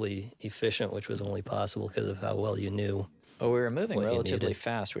 Incredibly efficient, which was only possible because of how well you knew. Well, we were moving relatively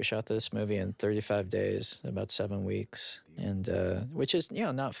fast. We shot this movie in 35 days, about 7 weeks, and which is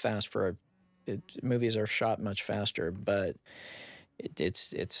not fast for movies are shot much faster, but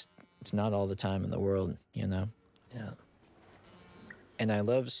it's not all the time in the world, Yeah. And I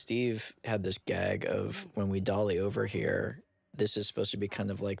love Steve had this gag of when we dolly over here, this is supposed to be kind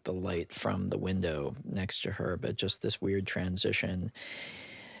of like the light from the window next to her, but just this weird transition.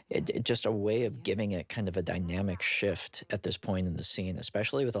 It just a way of giving it kind of a dynamic shift at this point in the scene,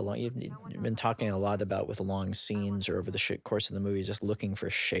 especially with you've been talking a lot about with long scenes or over the course of the movie, just looking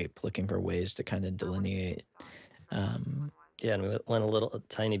for shape, looking for ways to kind of delineate. And we went a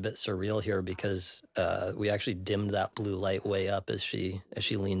tiny bit surreal here because we actually dimmed that blue light way up as she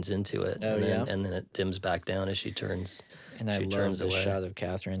leans into it. And then it dims back down as she turns. And I love the shot of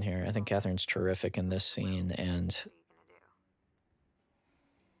Catherine here. I think Catherine's terrific in this scene, and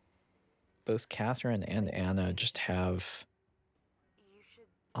both Catherine and Anna just have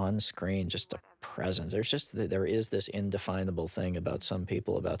on screen just a presence. There is this indefinable thing about some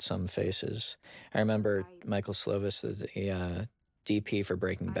people, about some faces. I remember Michael Slovis, the DP for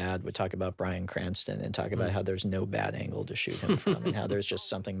Breaking Bad, would talk about Bryan Cranston and talk about how there's no bad angle to shoot him from, and how there's just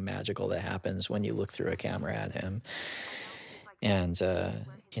something magical that happens when you look through a camera at him. And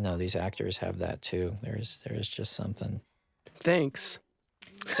these actors have that too. There is just something. Thanks.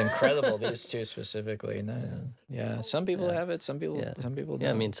 It's incredible. These two specifically. Some people have it. Some people don't. Yeah,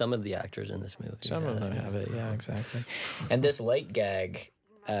 I mean, some of the actors in this movie. Some of them have it. Yeah, exactly. And this light gag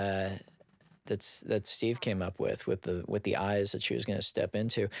that Steve came up with the eyes that she was going to step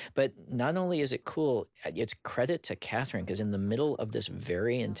into. But not only is it cool, it's credit to Catherine, because in the middle of this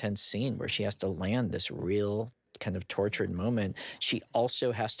very intense scene where she has to land this real kind of tortured moment, she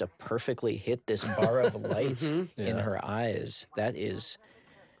also has to perfectly hit this bar of light in her eyes. That is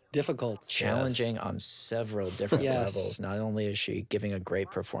difficult, challenging on several different levels. Not only is she giving a great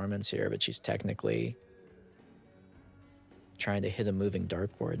performance here, but she's technically trying to hit a moving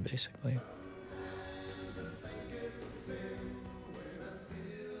dartboard, basically.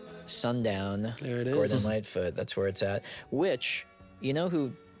 Sundown, there it is. Gordon Lightfoot, that's where it's at. Which,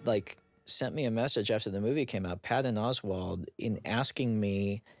 who sent me a message after the movie came out, Patton Oswalt, in asking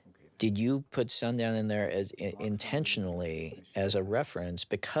me, did you put Sundown in there as intentionally as a reference?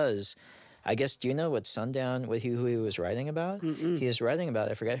 Because I guess, do you know what Sundown, who he was writing about? Mm-mm. He is writing about,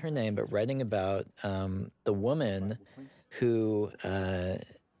 I forget her name, but writing about the woman who,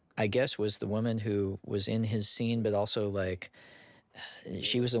 I guess, was the woman who was in his scene, but also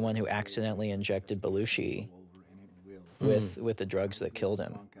she was the one who accidentally injected Belushi with the drugs that killed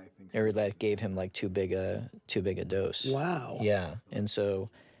him, or that gave him too big a dose. Wow. Yeah, and so.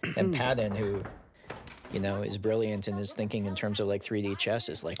 And Patton, who, is brilliant in his thinking in terms of 3D chess,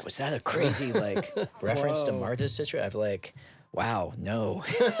 is was that a crazy reference to Marta's situation? I'm wow, no.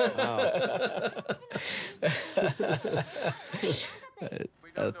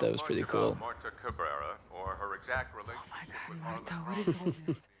 That was pretty cool. Marta Cabrera or her exact relationship. Oh my God, Marta, what is all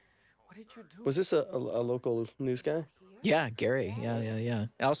this? What did you do? Was this a local news guy? Yeah, Gary. Yeah.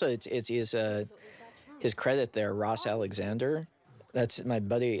 Also, it's his credit there, Ross Alexander. That's my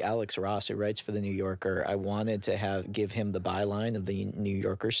buddy Alex Ross, who writes for The New Yorker. I wanted to give him the byline of the New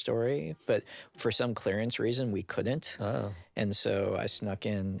Yorker story, but for some clearance reason, we couldn't. Oh. And so I snuck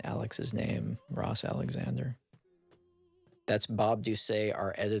in Alex's name, Ross Alexander. That's Bob Doucet,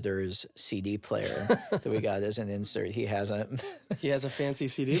 our editor's CD player that we got as an insert. He has a fancy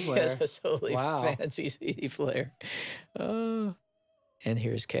CD player. He has a totally fancy CD player. Oh. And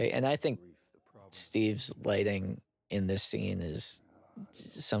here's Kay. And I think Steve's lighting in this scene is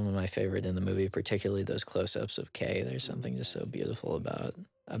some of my favorite in the movie, particularly those close-ups of Kay. There's something just so beautiful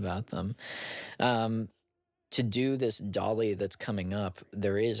about them. To do this dolly that's coming up,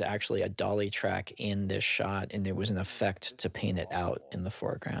 there is actually a dolly track in this shot, and it was an effect to paint it out in the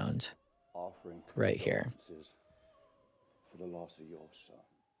foreground. Right here. For the loss of your son.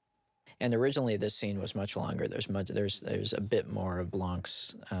 And originally, this scene was much longer. There's a bit more of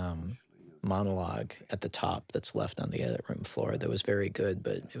Blanc's monologue at the top that's left on the edit room floor that was very good,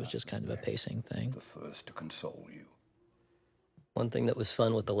 but it was just kind of a pacing thing. The first to console you. One thing that was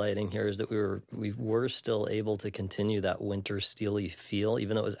fun with the lighting here is that we were still able to continue that winter steely feel,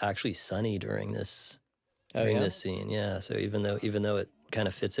 even though it was actually sunny during this this scene. Yeah, so even though it kind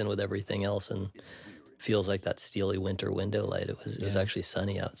of fits in with everything else and feels like that steely winter window light, it was actually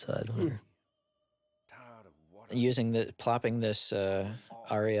sunny outside. Plopping this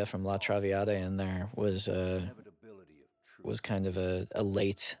aria from La Traviata in there was kind of a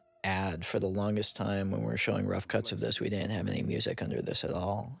late add. For the longest time when we were showing rough cuts of this, we didn't have any music under this at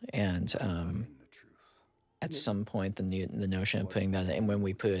all, and at some point the notion of putting that in, and when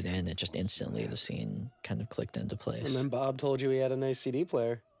we put it in, it just instantly, the scene kind of clicked into place. And then Bob told you he had a nice CD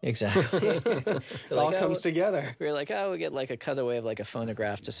player. Exactly. It all comes together. We were like, we get like a cutaway of like a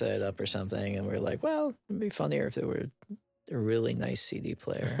phonograph to set it up or something, and we were like, well, it'd be funnier if there were a really nice CD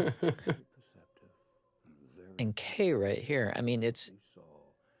player. And Kay right here, I mean, it's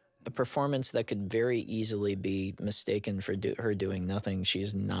a performance that could very easily be mistaken for her doing nothing.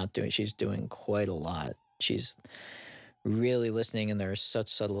 She's doing quite a lot. She's really listening, and there are such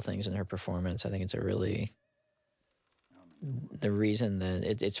subtle things in her performance. I think it's the reason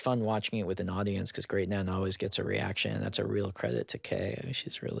that it's fun watching it with an audience, because Great Nan always gets a reaction, and that's a real credit to Kay. I mean,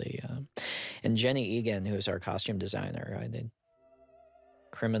 she's really... and Jenny Egan, who is our costume designer,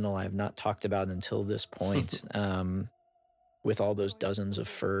 criminal I've not talked about until this point, with all those dozens of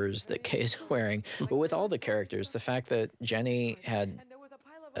furs that Kay's wearing. But with all the characters, the fact that Jenny had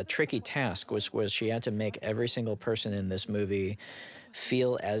a tricky task was she had to make every single person in this movie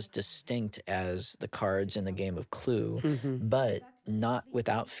feel as distinct as the cards in the game of Clue, but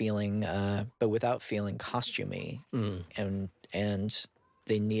without feeling costumey, and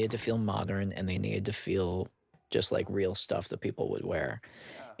they needed to feel modern, and they needed to feel just like real stuff that people would wear.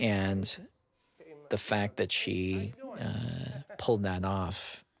 And the fact that she pulled that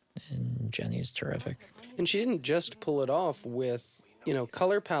off, and Jenny's terrific. And she didn't just pull it off with,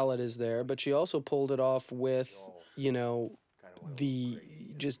 color palette is there, but she also pulled it off with,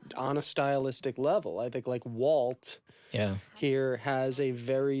 just on a stylistic level. I think like Walt here has a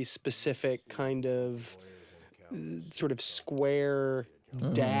very specific kind of sort of square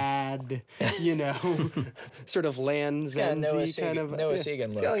dad, sort of Lanzenzi kind of Noah Segan look.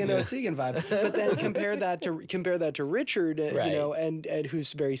 It's got like a Noah Segan vibe. But then compare that to Richard, and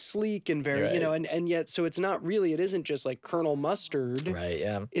who's very sleek and very, and yet, so it's not really, it isn't just like Colonel Mustard. Right.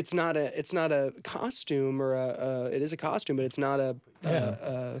 Yeah. It's not a costume or it is a costume, but it's not a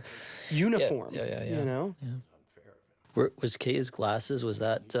uniform. Yeah. Was Kay's glasses, was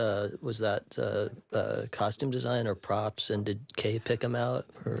that costume design or props, and did Kay pick them out?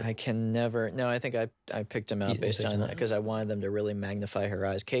 Or? I think I picked them out based on that, because I wanted them to really magnify her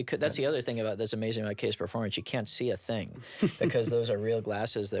eyes. Kay that's the other thing that's amazing about Kay's performance. You can't see a thing because those are real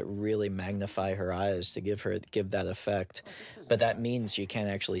glasses that really magnify her eyes to give that effect. But that means you can't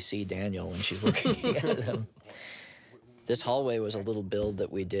actually see Daniel when she's looking at them. This hallway was a little build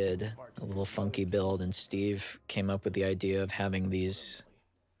that we did, a little funky build, and Steve came up with the idea of having these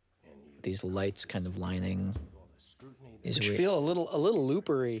lights kind of lining. Which feel a little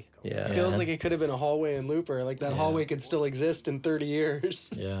loopery. Yeah. It feels like it could have been a hallway in Looper. Like that hallway could still exist in 30 years.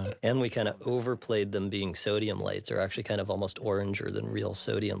 Yeah. And we kind of overplayed them being sodium lights. They're actually kind of almost oranger than real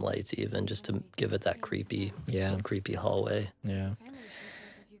sodium lights, even, just to give it that creepy hallway. Yeah.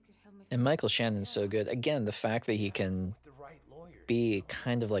 And Michael Shannon's so good. Again, the fact that he can be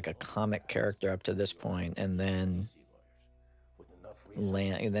kind of like a comic character up to this point, and then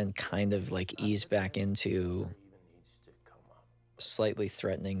kind of like ease back into slightly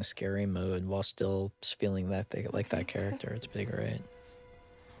threatening, scary mode while still feeling that they like that character. It's pretty great.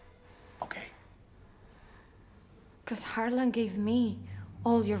 Okay. Because Harlan gave me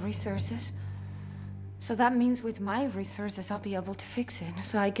all your resources. So that means with my resources, I'll be able to fix it.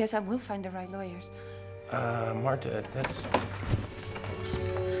 So I guess I will find the right lawyers. Marta, that's...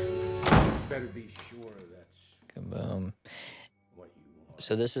 Better be sure that's... Kaboom.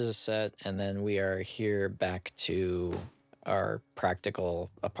 So this is a set, and then we are here back to our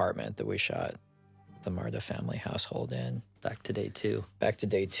practical apartment that we shot the Marta family household in. Back to day two. Back to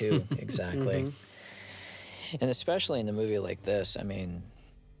day two, exactly. And especially in a movie like this, I mean...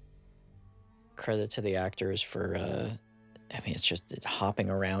 credit to the actors for it's just hopping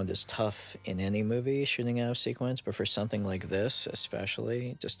around is tough in any movie shooting out of sequence, but for something like this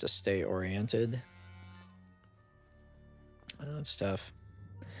especially, just to stay oriented, it's tough.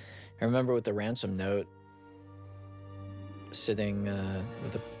 I remember with the ransom note, sitting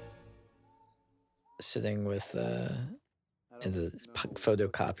with sitting with in the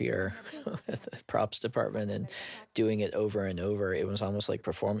photocopier at the props department and doing it over and over. It was almost like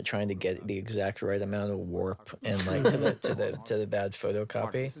trying to get the exact right amount of warp and like to the bad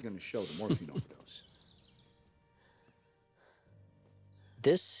photocopy. This is going to show the morphine overdose.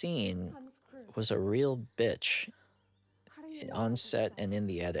 This scene was a real bitch on set and in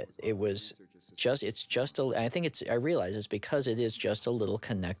the edit. I realize it's because it is just a little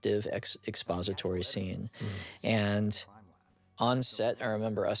connective expository scene. And on set, I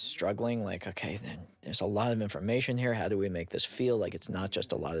remember us struggling, like, okay, then there's a lot of information here. How do we make this feel like it's not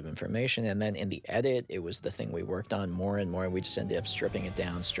just a lot of information? And then in the edit, it was the thing we worked on more and more. We just ended up stripping it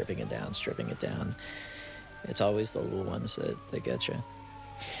down. It's always the little ones that get you.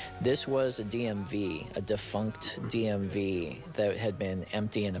 This was a DMV, a defunct DMV that had been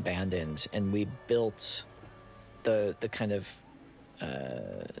empty and abandoned, and we built the kind of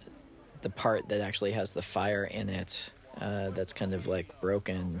the part that actually has the fire in it. That's kind of like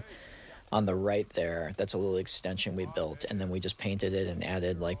broken on the right there. That's a little extension we built, and then we just painted it and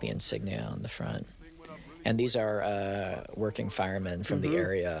added like the insignia on the front. And these are working firemen from the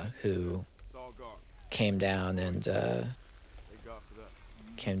area who came down and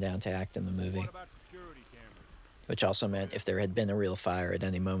came down to act in the movie. Which also meant if there had been a real fire at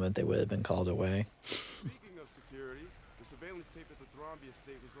any moment, they would have been called away.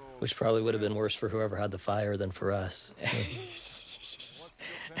 Which probably would have been worse for whoever had the fire than for us.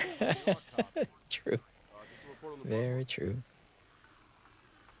 True. Very true.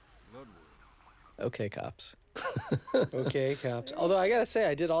 Okay, cops. Okay, cops. Although I gotta say,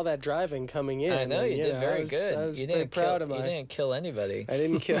 I did all that driving coming in. I know, you did very good. I was you pretty proud of You didn't kill anybody. I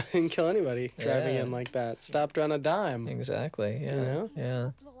didn't kill anybody driving in like that. Stopped on a dime. Exactly. Yeah. You know? Yeah.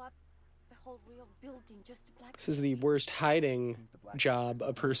 This is the worst hiding job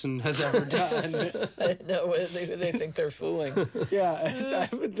a person has ever done. No, they think they're fooling. Yeah,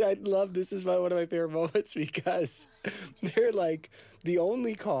 I love this is one of my favorite moments because they're like the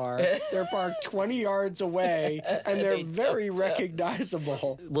only car. They're parked 20 yards away, and they're very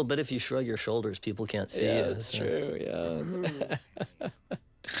recognizable. Well, but if you shrug your shoulders, people can't see you. That's true,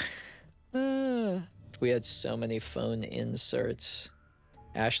 yeah. We had so many phone inserts.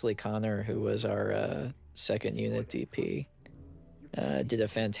 Ashley Connor, who was our second unit DP, did a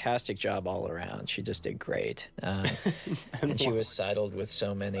fantastic job all around. She just did great. And she was saddled with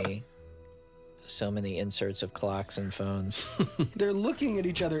so many inserts of clocks and phones. They're looking at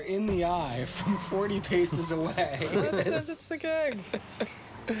each other in the eye from 40 paces away. That's the gag.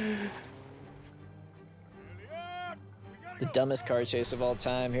 The dumbest car chase of all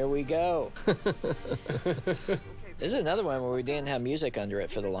time. Here we go. This is another one where we didn't have music under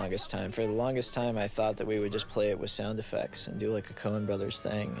it for the longest time. For the longest time, I thought that we would just play it with sound effects and do like a Coen Brothers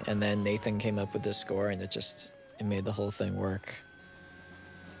thing. And then Nathan came up with this score, and it made the whole thing work.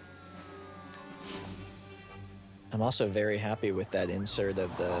 I'm also very happy with that insert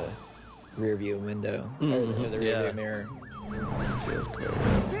of the rear view window, or the rear view mirror. It feels cool.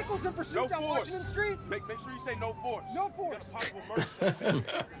 Vehicles in pursuit down Washington Street. Make sure you say no force. No force.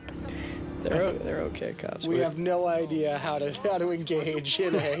 They're okay cops. We have no idea how to engage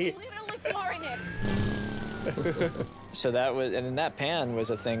in a. So that was, and then that pan was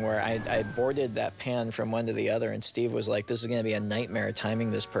a thing where I boarded that pan from one to the other, and Steve was like, "This is going to be a nightmare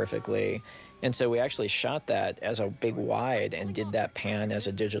timing this perfectly." And so we actually shot that as a big wide and did that pan as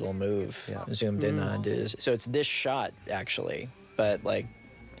a digital move, zoomed in on. So it's this shot actually, but like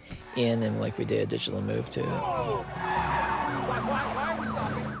in and like we did a digital move too. Whoa. Why are we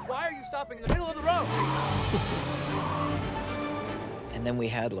stopping? Why are you stopping in the middle of the road? And then we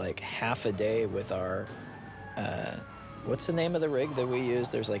had like half a day with our, what's the name of the rig that we use?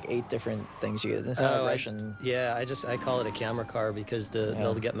 There's like 8 different things you get. It's not Russian. I call it a camera car because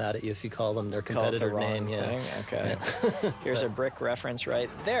they'll get mad at you if you call them their competitor name. Thing? Okay. Yeah. Here's a brick reference right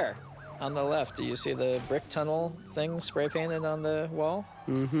there on the left. Do you see the brick tunnel thing spray painted on the wall?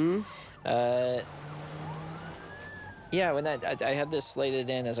 Mm-hmm. Yeah, when I had this slated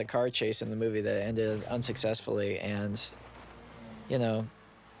in as a car chase in the movie that ended unsuccessfully, and you know,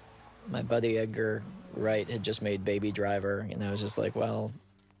 my buddy Edgar Wright had just made Baby Driver, and I was just like, well,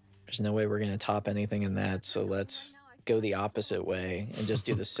 there's no way we're going to top anything in that, so let's go the opposite way and just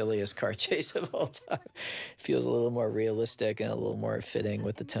do the silliest car chase of all time. Feels a little more realistic and a little more fitting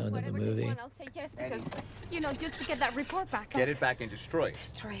with the tone of the movie. I'll say yes because, just to get that report back. Get it back and destroy it.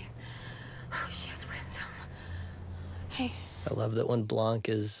 Destroy it. Oh, shit, ransom. Hey. I love that when Blanc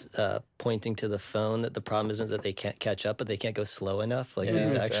is pointing to the phone, that the problem isn't that they can't catch up, but they can't go slow enough. Like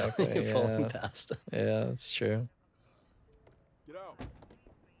he's actually falling past them. Yeah, that's true.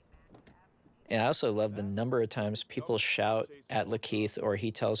 And I also love the number of times people shout at Lakeith or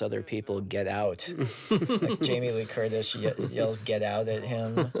he tells other people, get out. Like Jamie Lee Curtis yells, get out at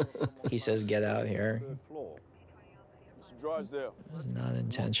him. He says, get out here. Some drawers there. It was not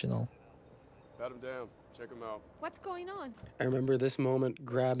intentional. Pat him down. Check him out. What's going on? I remember this moment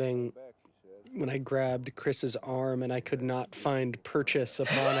when I grabbed Chris's arm and I could not find purchase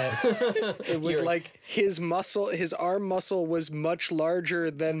upon it. It was like his arm muscle was much larger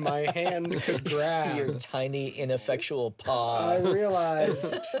than my hand could grab. Your tiny, ineffectual paw. I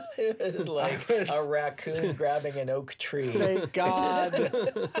realized. It was like a raccoon grabbing an oak tree. Thank God.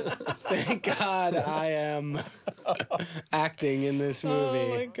 Thank God I am acting in this movie. Oh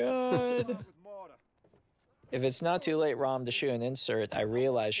my God. If it's not too late, Rom, to shoot an insert, I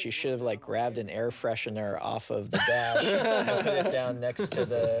realized she should have grabbed an air freshener off of the dash and put it down next to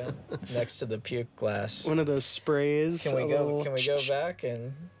the puke glass. One of those sprays. Can we go back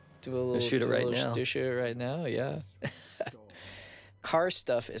and do a little shoot it right now? Shoot it right now, yeah. Car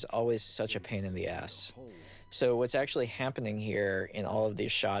stuff is always such a pain in the ass. So what's actually happening here in all of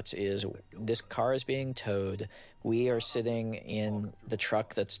these shots is this car is being towed. We are sitting in the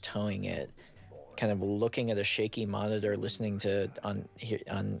truck that's towing it, kind of looking at a shaky monitor, listening to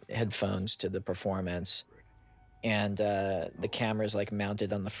on headphones to the performance, and the camera's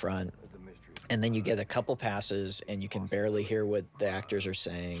mounted on the front, and then you get a couple passes and you can barely hear what the actors are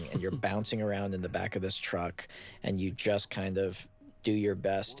saying, and you're bouncing around in the back of this truck, and you just kind of do your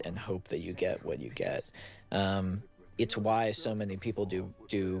best and hope that you get what you get. It's why so many people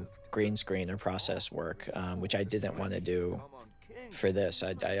do green screen or process work, which I didn't want to do for this.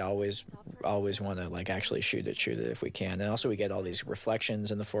 I always want to actually shoot it if we can. And also we get all these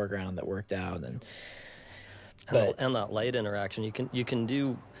reflections in the foreground that worked out, and that light interaction. You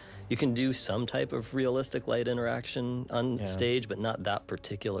can do some type of realistic light interaction on stage, but not that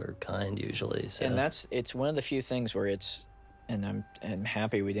particular kind usually. So. And it's one of the few things where I'm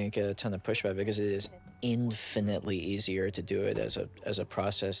happy we didn't get a ton of pushback, because it is infinitely easier to do it as a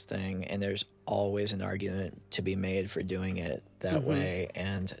process thing, and there's always an argument to be made for doing it that way,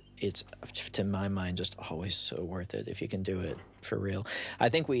 and it's, to my mind, just always so worth it if you can do it for real. I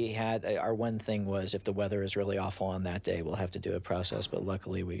think we had our one thing was, if the weather is really awful on that day, we'll have to do a process, but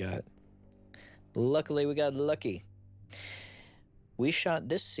luckily we got lucky. We shot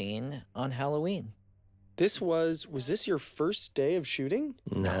this scene on Halloween. Was this your first day of shooting?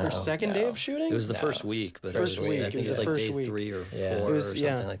 No. Or second day of shooting? It was the first week, but I think it was day 3 or 4 or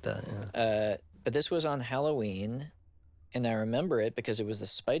something like that. Yeah. But this was on Halloween, and I remember it because it was the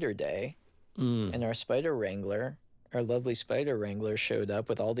Spider Day, and our lovely Spider Wrangler showed up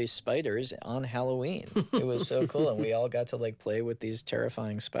with all these spiders on Halloween. It was so cool, and we all got to play with these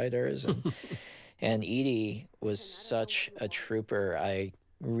terrifying spiders, and Edie was such a trooper. I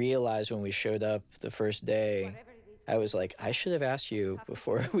realized when we showed up the first day, I was like, I should have asked you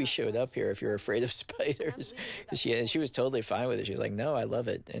before we showed up here if you're afraid of spiders. She was totally fine with it. She was like, no, I love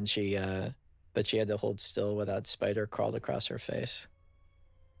it. And but she had to hold still without spider crawled across her face.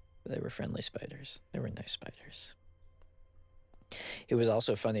 They were friendly spiders. They were nice spiders. It was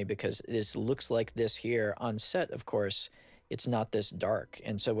also funny because this looks like this here on set. Of course, it's not this dark.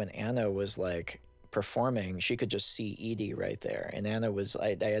 And so when Anna was performing, she could just see Edie right there, and Anna was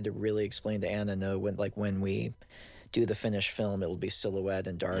I had to really explain to Anna, no, when we do the finished film, it will be silhouette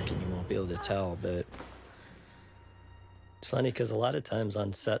and dark and you won't be able to tell. But it's funny because a lot of times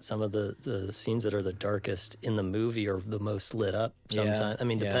on set, some of the scenes that are the darkest in the movie are the most lit up sometimes. I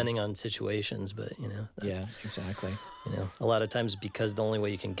mean, depending on situations, but yeah, exactly. A lot of times, because the only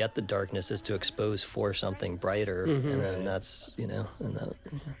way you can get the darkness is to expose for something brighter, and then that's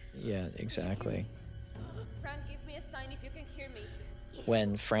yeah, exactly. Frank, give me a sign if you can hear me.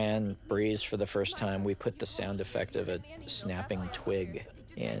 When Fran breathes for the first time, we put the sound effect of a snapping twig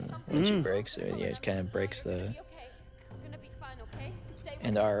in when she breaks. It kind of breaks the.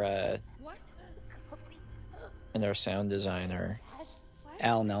 And our sound designer,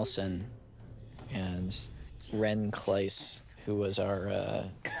 Al Nelson, and Ren Kleiss, who was our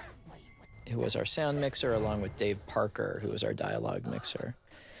sound mixer, along with Dave Parker, who was our dialogue mixer.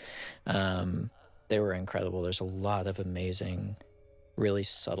 They were incredible. There's a lot of amazing, really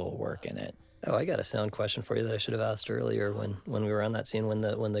subtle work in it. Oh, I got a sound question for you that I should have asked earlier when we were on that scene when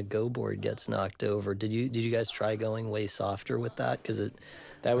the go board gets knocked over. Did you guys try going way softer with that? Because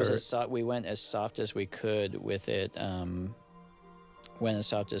we went as soft as we could with it. Went as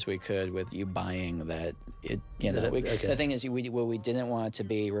soft as we could with you buying that. The thing is, what we didn't want it to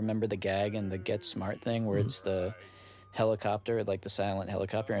be. Remember the gag and the Get Smart thing, where it's the helicopter, like the silent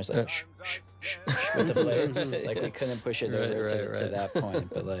helicopter, and it's like shh, shh, shh, shh, with the blades. Like we couldn't push it over to that point,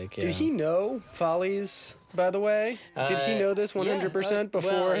 but like Did he know Follies, by the way? Did he know this 100%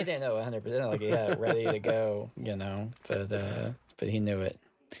 before? Well, he didn't know 100%. Like he had it ready to go, but he knew it.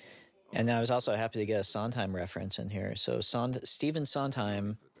 And I was also happy to get a Sondheim reference in here. So Stephen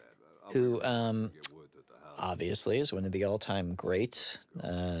Sondheim, who obviously is one of the all-time great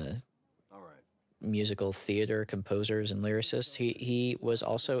musical theater composers and lyricists, he was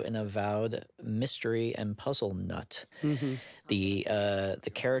also an avowed mystery and puzzle nut. Mm-hmm.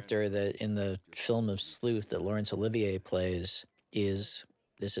 The character that in the film of Sleuth that Laurence Olivier plays is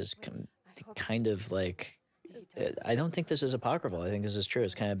kind of like, I don't think this is apocryphal. I think this is true.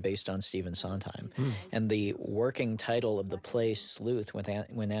 It's kind of based on Stephen Sondheim. And the working title of the play Sleuth,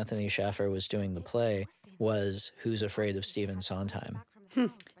 when Anthony Schaffer was doing the play, was Who's Afraid of Stephen Sondheim?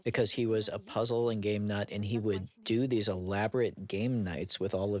 Because he was a puzzle and game nut, and he would do these elaborate game nights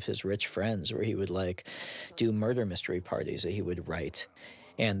with all of his rich friends where he would like do murder mystery parties that he would write.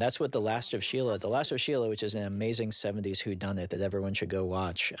 And that's what The Last of Sheila, which is an amazing 70s whodunit that everyone should go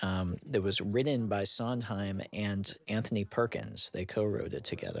watch, that was written by Sondheim and Anthony Perkins. They co-wrote it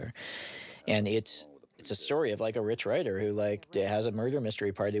together. And it's a story of like a rich writer who like has a murder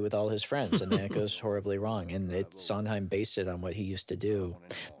mystery party with all his friends, and then it goes horribly wrong. And Sondheim based it on what he used to do.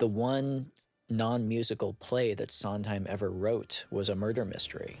 The one non-musical play that Sondheim ever wrote was a murder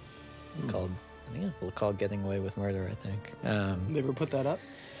mystery called Getting Away with Murder, I think. They ever put that up?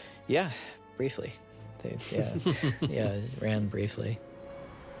 Yeah, briefly. It ran briefly.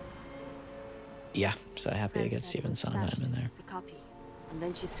 Yeah, so happy to get Stephen Sondheim in there. The copy. And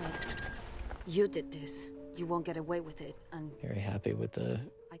then she said, "You did this. You won't get away with it." And very happy with the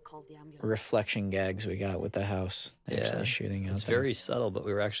I called the ambulance. reflection gags we got with the house. Actually shooting out. It's very subtle, but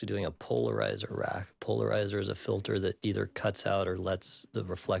we were actually doing a polarizer rack. Polarizer is a filter that either cuts out or lets the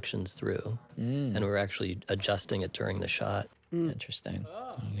reflections through. And we were actually adjusting it during the shot. Interesting.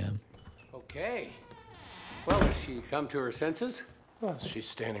 Yeah. Okay. Well, has she come to her senses? Well, she's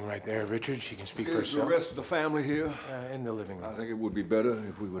standing right there, Richard. She can speak for Is herself. the rest of the family here? In the living room. I think it would be better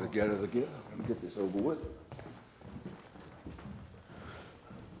if we were to gather together and get this over with.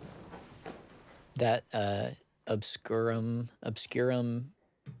 That obscurum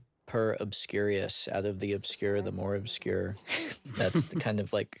per obscurius, out of the obscure, the more obscure. That's the kind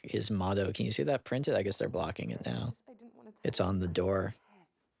of like his motto. Can you see that printed? I guess they're blocking it now. It's on the door.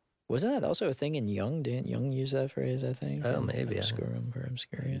 Wasn't that also a thing in Jung? Didn't Jung use that phrase, I think? Oh, maybe. Obscurum per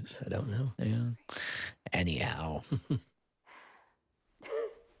obscurius. I don't know. Yeah. Anyhow.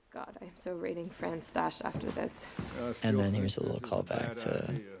 God, I'm so raiding Fran's stash after this. And then here's a little callback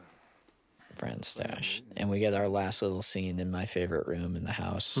to Fran's stash. And we get our last little scene in my favorite room in the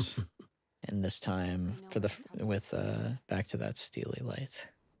house. And this time with back to that steely light.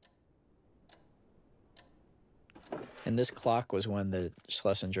 And this clock was one that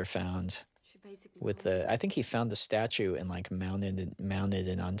Schlesinger found with I think he found the statue and like mounted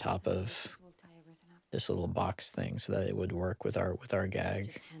it on top of this little box thing so that it would work with our gag.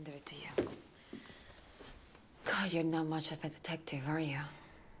 Just handed it to you. God, you're not much of a detective, are you?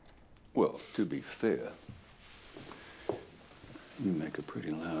 Well, to be fair, you make a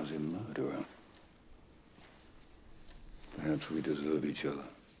pretty lousy murderer. Perhaps we deserve each other.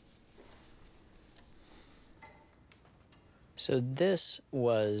 So this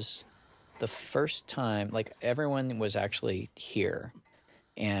was the first time, like everyone was actually here.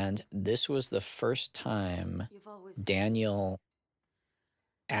 And this was the first time Daniel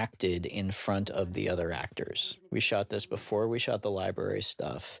acted in front of the other actors. We shot this before we shot the library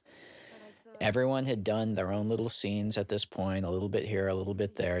stuff. Everyone had done their own little scenes at this point, a little bit here, a little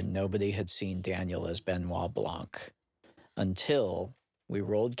bit there. Nobody had seen Daniel as Benoit Blanc until we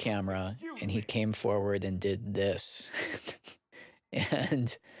rolled camera and he came forward and did this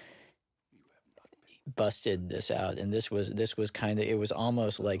and busted this out. And this was kind of, it was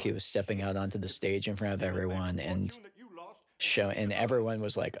almost like he was stepping out onto the stage in front of everyone and and everyone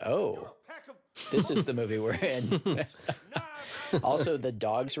was like, oh, this is the movie we're in. Also, the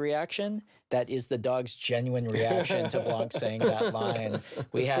dog's reaction, that is the dog's genuine reaction to Blanc saying that line.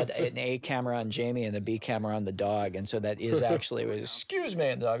 We had an A camera on Jamie and a B camera on the dog, and so that is actually, excuse me,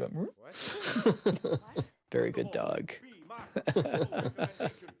 and the dog went, very good dog.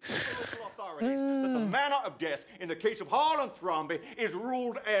 That the manner of death in the case of Harlan Thrombey is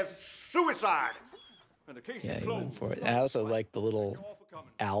ruled as suicide. And the case is He closed. went for it. I also like the little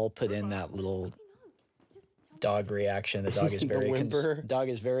Al put in that little dog reaction. The dog is very whimper. dog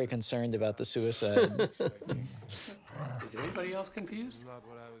is very concerned about the suicide. Is anybody else confused?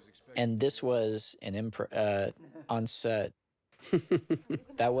 And this was an on set.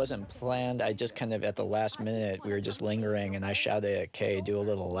 That wasn't planned. I just kind of, at the last minute, we were just lingering, and I shouted at Kay, do a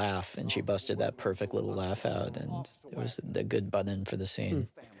little laugh, and she busted that perfect little laugh out, and it was the good button for the scene.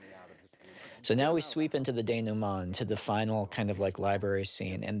 So now we sweep into the denouement, to the final kind of like library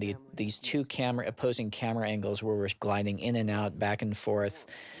scene, and these two opposing camera angles where we're gliding in and out, back and forth.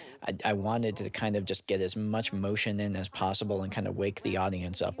 I wanted to kind of just get as much motion in as possible and kind of wake the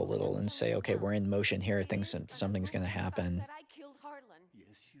audience up a little and say, okay, we're in motion here. Something's going to happen.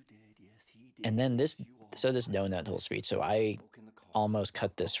 And then this donut hole speech. So I almost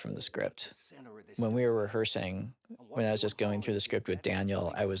cut this from the script. When we were rehearsing, when I was just going through the script with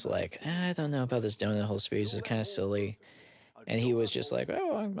Daniel, I was like, I don't know about this donut hole speech. It's kind of silly. And he was just like,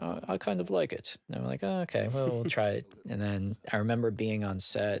 oh, I kind of like it. And I'm like, oh, okay, well, we'll try it. And then I remember being on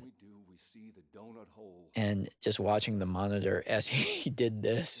set and just watching the monitor as he did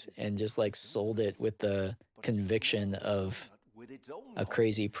this and just like sold it with the conviction of a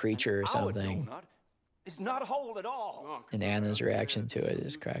crazy preacher or something. It's not a hole at all. And Anna's reaction to it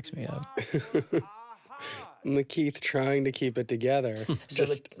just cracks me up. Lakeith trying to keep it together. So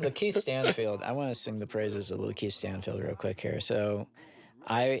Lakeith Stanfield, I want to sing the praises of Lakeith Stanfield real quick here. So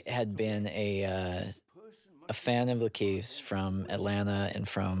I had been a fan of Lakeith's from Atlanta and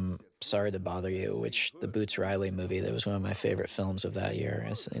from Sorry to Bother You, which the Boots Riley movie, that was one of my favorite films of that year.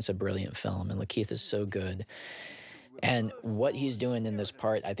 It's a brilliant film, and Lakeith is so good. And what he's doing in this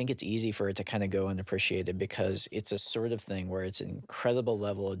part, I think it's easy for it to kind of go unappreciated because it's a sort of thing where it's an incredible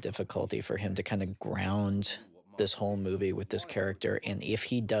level of difficulty for him to kind of ground this whole movie with this character. And if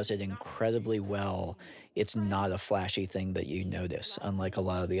he does it incredibly well, it's not a flashy thing that you notice, unlike a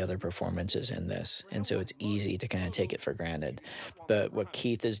lot of the other performances in this. And so it's easy to kind of take it for granted. But what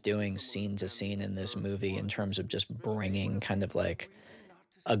Keith is doing scene to scene in this movie in terms of just bringing kind of like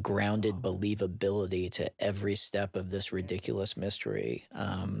a grounded believability to every step of this ridiculous mystery,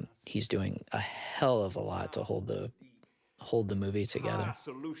 he's doing a hell of a lot to hold the movie together.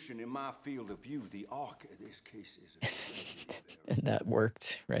 Solution in my field of view, the arc of this case is and that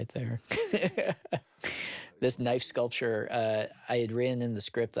worked right there. This knife sculpture, I had written in the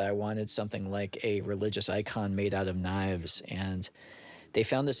script that I wanted something like a religious icon made out of knives, and they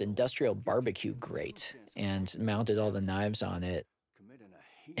found this industrial barbecue grate and mounted all the knives on it.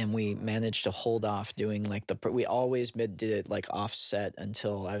 And we managed to hold off doing like we always did it like offset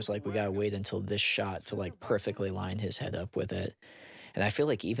until I was like, we gotta wait until this shot to like perfectly line his head up with it. And I feel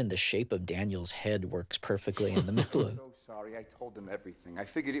like even the shape of Daniel's head works perfectly in the middle of. So sorry, I told them everything. I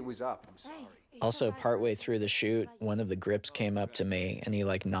figured it was up. I'm sorry. Also, partway through the shoot, one of the grips came up to me and he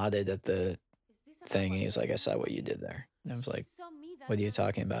like nodded at the thing. And he's like, I saw what you did there. And I was like, what are you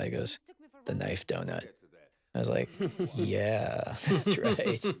talking about? He goes, the knife donut. I was like, yeah, that's right.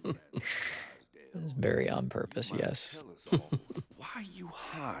 It was very on purpose, yes. Why you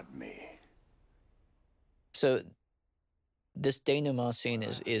hide me? So this denouement scene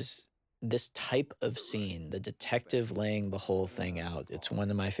is this type of scene, the detective laying the whole thing out. It's one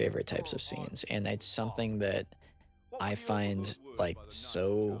of my favorite types of scenes. And it's something that I find like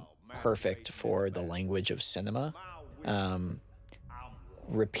so perfect for the language of cinema.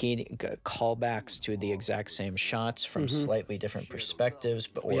 Repeating callbacks to the exact same shots from slightly different perspectives,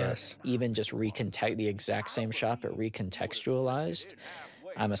 or even just the exact same shot but recontextualized.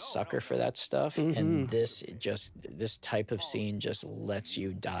 I'm a sucker for that stuff, and this type of scene just lets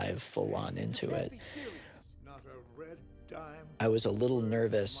you dive full on into it. I was a little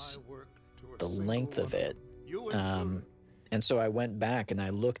nervous the length of it, and so I went back and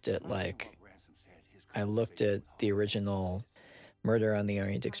I looked at the original Murder on the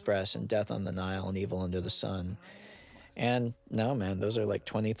Orient Express and Death on the Nile and Evil Under the Sun. And no, man, those are like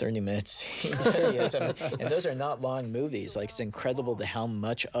 20, 30 minutes. And those are not long movies. Like, it's incredible how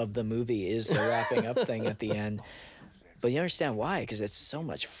much of the movie is the wrapping up thing at the end. But you understand why, because it's so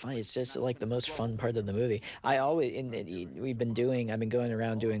much fun. It's just like the most fun part of the movie. I've been going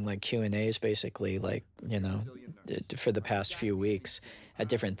around doing like Q&As basically, like, for the past few weeks at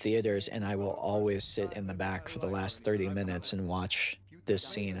different theaters, and I will always sit in the back for the last 30 minutes and watch this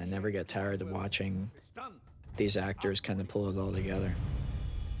scene. I never get tired of watching these actors kind of pull it all together.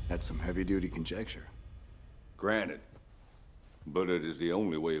 That's some heavy-duty conjecture. Granted, but it is the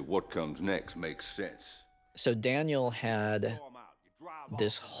only way what comes next makes sense. So Daniel had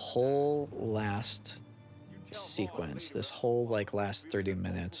this whole last sequence, this whole like last 30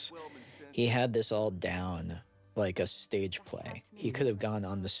 minutes. He had this all down like a stage play. He could have gone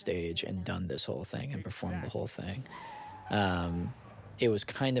on the stage and done this whole thing and performed the whole thing. it was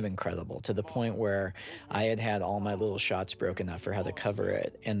kind of incredible, to the point where I had all my little shots broken up for how to cover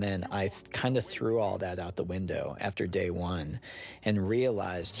it. And then I kind of threw all that out the window after day one and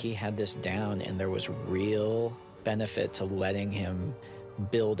realized he had this down, and there was real benefit to letting him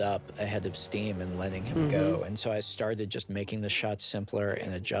build up a head of steam and letting him go. And so I started just making the shots simpler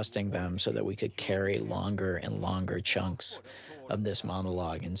and adjusting them so that we could carry longer and longer chunks of this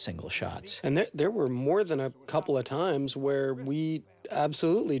monologue in single shots. And there were more than a couple of times where we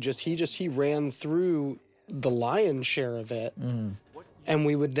absolutely he ran through the lion's share of it. And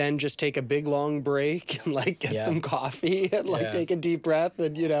we would then just take a big long break and get some coffee and take a deep breath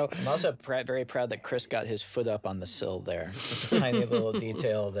and, I'm also very proud that Chris got his foot up on the sill there. It's a tiny little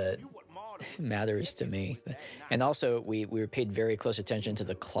detail that matters to me. And also we were paid very close attention to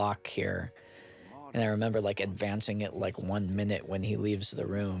the clock here. And I remember advancing it 1 minute when he leaves the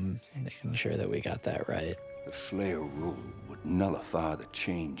room, making sure that we got that right. The Slayer rule would nullify the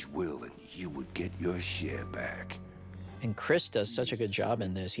change will, and you would get your share back. And Chris does such a good job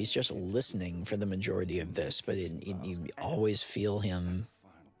in this. He's just listening for the majority of this, but you always feel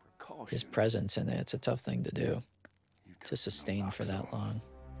his presence in it. It's a tough thing to do, to sustain for that long.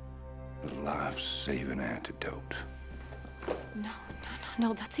 The life-saving antidote.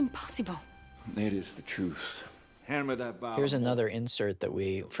 No, that's impossible. It is the truth. Hand me that bottle. Here's another insert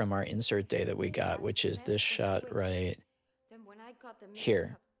from our insert day that we got, which is this shot right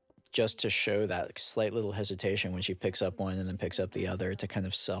here, just to show that slight little hesitation when she picks up one and then picks up the other to kind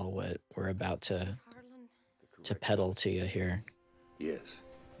of sell what we're about to peddle to you here. Yes.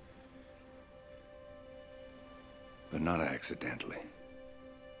 But not accidentally.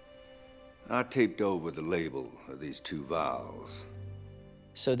 I taped over the label of these 2 vials.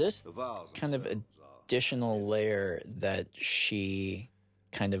 So this kind of additional layer that she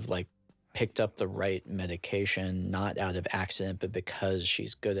kind of picked up the right medication, not out of accident, but because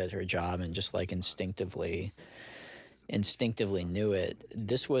she's good at her job and just instinctively knew it.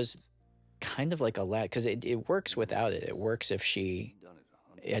 This was kind of like a lot, because it works without it. It works if she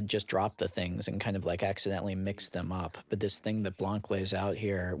had just dropped the things and kind of accidentally mixed them up. But this thing that Blanc lays out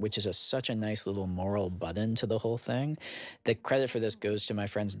here, which is such a nice little moral button to the whole thing, the credit for this goes to my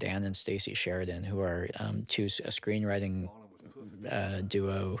friends Dan and Stacey Sheridan, who are a screenwriting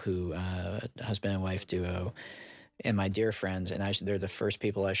duo, husband and wife duo, and my dear friends. And they're the first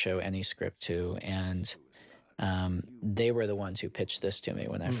people I show any script to, and they were the ones who pitched this to me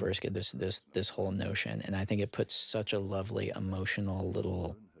when I first get this whole notion. And I think it puts such a lovely emotional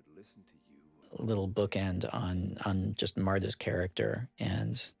little bookend on just Marta's character,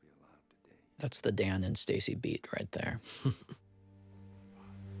 and that's the Dan and Stacey beat right there.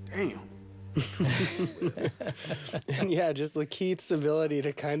 Damn. And just Keith's ability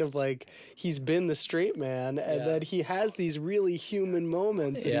to kind of he's been the straight man, and then he has these really human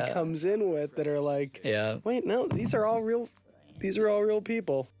moments that he comes in with that are wait, no, these are all real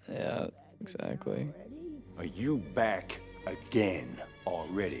people. Yeah, exactly. Are you back again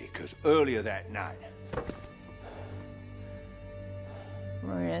already? Because earlier that night...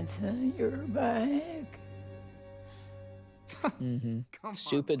 Marta, you're back.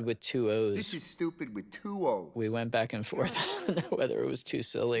 Stupid with 2 O's. This is stupid with 2 O's. We went back and forth on whether it was too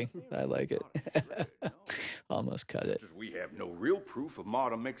silly. I like it. Almost cut it. We have no real proof of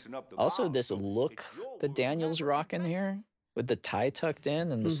Marta mixing up the Also, this look that Daniel's rocking here, with the tie tucked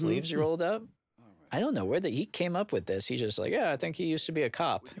in and the sleeves rolled up. I don't know where he came up with this. He's just I think he used to be a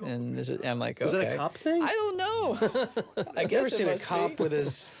cop. And I'm like, okay. Is it a cop thing? I don't know. I guess I've never seen a cop with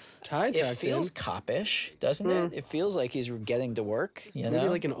his tie tucked in. It feels coppish, doesn't it? It feels like he's getting to work, Maybe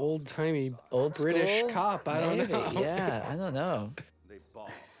like an old-timey British school? cop. I don't know. Yeah, I don't know.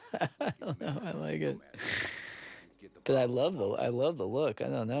 I don't know. I like it. But I love the look. I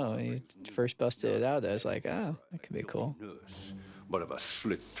don't know. When you first busted it out, I was like, oh, that could be cool. But of a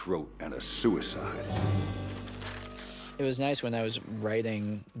slit throat and a suicide. It was nice when I was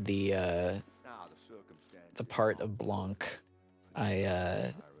writing the part of Blanc.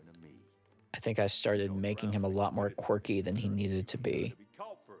 I think I started making him a lot more quirky than he needed to be.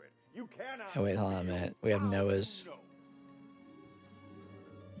 Oh, wait, hold on a minute. We have Noah's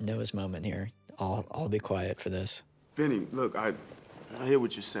moment here. I'll be quiet for this. Benny, look, I hear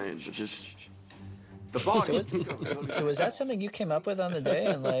what you're saying, but just the body. So was that something you came up with on the day,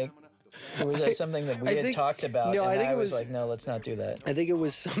 and or was that something that we had talked about? No, and I think I it was like, no, let's not do that. I think it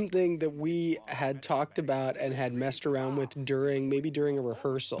was something that we had talked about and had messed around with during a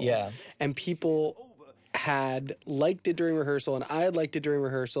rehearsal. Yeah, and people had liked it during rehearsal, and I had liked it during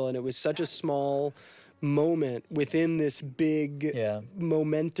rehearsal, and it was such a small moment within this big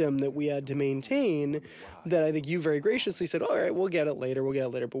momentum that we had to maintain, that I think you very graciously said, all right, we'll get it later,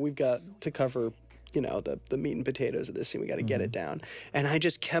 but we've got to cover, you know, the meat and potatoes of this scene. We got to get it down. And I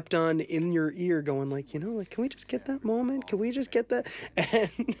just kept on in your ear going like, you know, like, can we just get that moment? Can we just get that?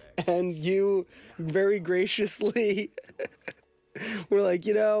 And you very graciously were like,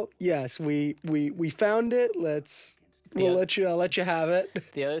 you know, yes, we found it. I'll let you have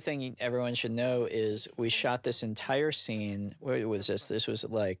it. The other thing everyone should know is we shot this entire scene. What was this? This was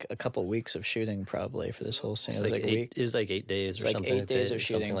like a couple weeks of shooting probably for this whole scene. It was like 8 days or something. Like 8 days of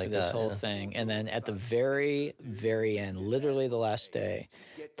shooting for this whole thing. And then at the very, very end, literally the last day,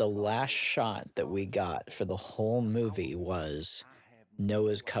 the last shot that we got for the whole movie was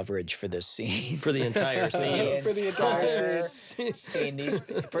Noah's coverage for this scene. For the entire scene. For the entire scene. These,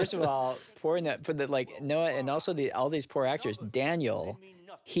 first of all, poor Noah, and also all these poor actors. Daniel,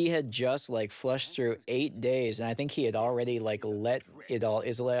 he had just like flushed through 8 days, and I think he had already like let it all.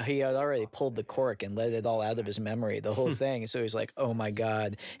 He had already pulled the cork and let it all out of his memory, the whole thing. So he's like, "Oh my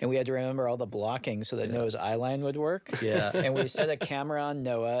god!" And we had to remember all the blocking so that Noah's eye line would work. Yeah. And we set a camera on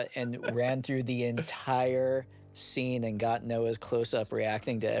Noah and ran through the entire scene and got Noah's close-up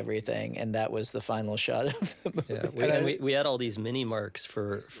reacting to everything, and that was the final shot of the movie. Yeah, we had all these mini marks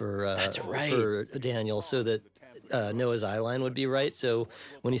for That's right. for Daniel, so that Noah's eye line would be right. So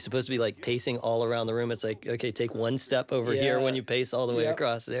when he's supposed to be like pacing all around the room, it's like, okay, take one step over here when you pace all the way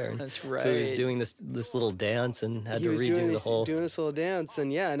across there. That's right. So he was doing this little dance and had to redo the whole. Doing this little dance,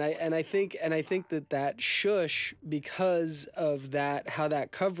 and I think that shush, because of that, how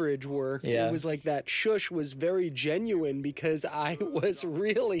that coverage worked, it was like that shush was very genuine because I was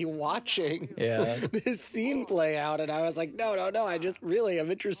really watching this scene play out, and I was like, no, I just really am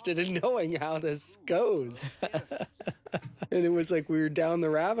interested in knowing how this goes. And it was like we were down the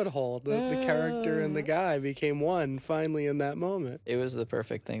rabbit hole. The character and the guy became one finally in that moment. It was the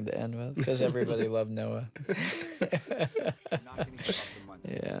perfect thing to end with because everybody loved Noah.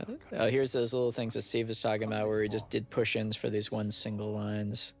 Yeah. Oh, here's those little things that Steve was talking about where we just did push-ins for these one single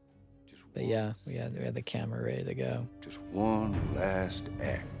lines. But yeah, we had the camera ready to go. Just one last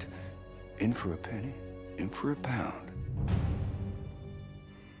act. In for a penny, in for a pound.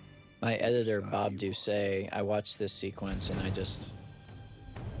 My editor, Bob Doucet, I watched this sequence and I just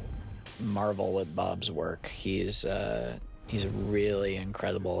marvel at Bob's work. He's really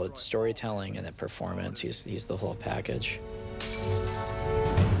incredible at storytelling and at performance. He's the whole package.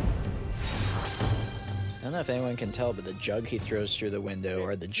 I don't know if anyone can tell, but the jug he throws through the window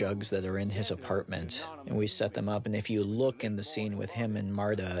are the jugs that are in his apartment. And we set them up, and if you look in the scene with him and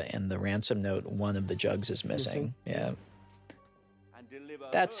Marta and the ransom note, one of the jugs is missing. Yeah.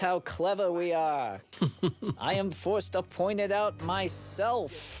 That's how clever we are. I am forced to point it out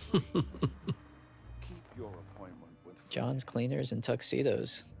myself. John's Cleaners and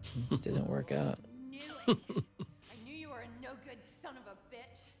Tuxedos. Didn't work out. I knew you were a no-good son of a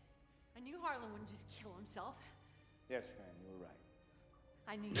bitch. I knew Harlan wouldn't just kill himself. Yes, Fran, you were right.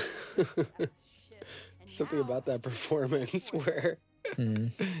 I knew you were as shit. Something about that performance where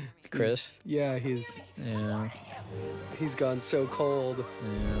Chris? He's gone so cold.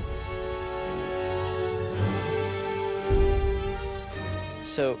 Yeah.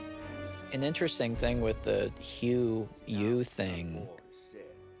 So, an interesting thing with the Hugh you thing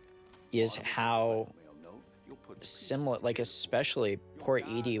is how similar, like especially poor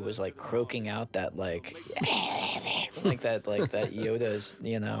Edie was like croaking out that like that Yoda's,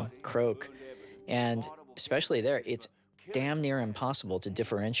 croak. And especially there, it's damn near impossible to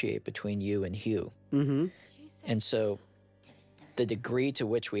differentiate between you and Hugh. Mm-hmm. And so the degree to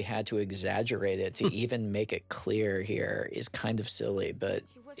which we had to exaggerate it to even make it clear here is kind of silly, but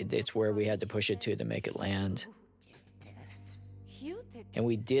it's where we had to push it to make it land. And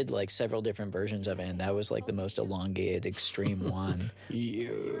we did like several different versions of it, and that was like the most elongated, extreme one.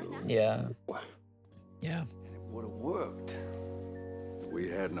 Yeah. And it would have worked. We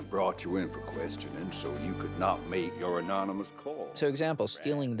hadn't have brought you in for questioning, so you could not make your anonymous call. So example,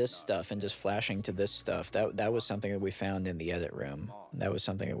 stealing this stuff and just flashing to this stuff, that was something that we found in the edit room. That was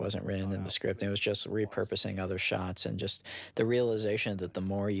something that wasn't written in the script. It was just repurposing other shots and just the realization that the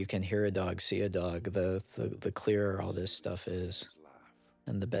more you can hear a dog, see a dog, the clearer all this stuff is.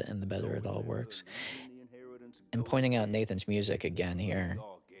 And the better it all works. And pointing out Nathan's music again here.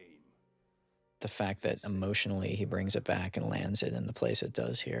 The fact that emotionally he brings it back and lands it in the place it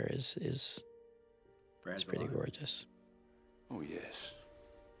does here is pretty gorgeous. Oh, yes.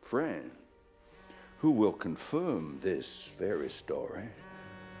 Friend, who will confirm this very story,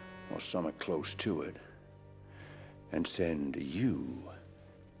 or somewhat close to it, and send you,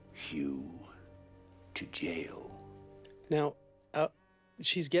 Hugh, to jail. Now,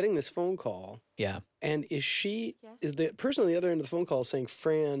 she's getting this phone call. Yeah. And is the person on the other end of the phone call saying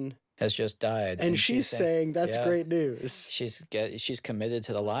Fran has just died, and she's saying that's great news. She's committed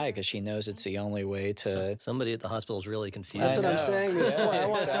to the lie because she knows it's the only way to. Somebody at the hospital is really confused. That's what I'm saying. I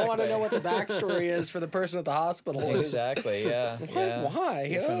want to know what the backstory is for the person at the hospital. Exactly. Yeah.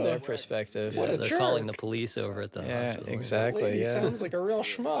 Why? From their perspective, they're calling the police over at the hospital. Exactly. Lady sounds like a real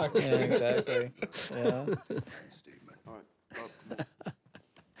schmuck. Yeah. Exactly. Yeah.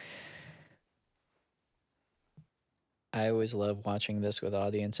 I always love watching this with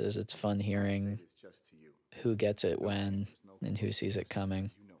audiences. It's fun hearing who gets it when and who sees it coming.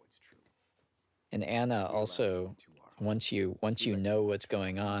 And Anna also, once you know what's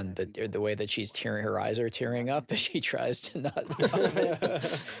going on, the way that she's tearing, her eyes are tearing up as she tries to not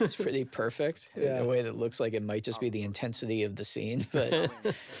vomit. It's pretty perfect. In a way that looks like it might just be the intensity of the scene, but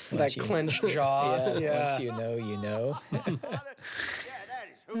that clenched jaw. Once you know, you know.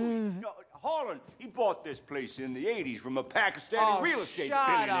 Harlan, he bought this place in the 80s from a Pakistani real estate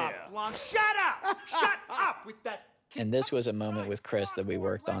billionaire. Shut up, Blanc. Shut up! Shut up with that. And this was a moment with Chris that we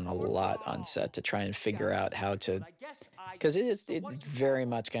worked on a lot on set to try and figure out how to, because it's very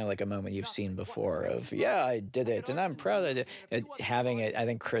much kind of like a moment you've seen before of, yeah, I did it and I'm proud I did it. Having it, I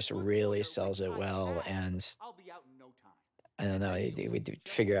think Chris really sells it well, and I don't know, we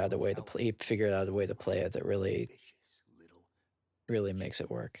figure out a way to play. He figured out a way to play it that really makes it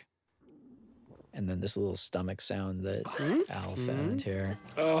work. And then this little stomach sound that Al found here.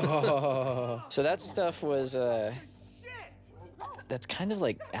 Oh. So that stuff was, that's kind of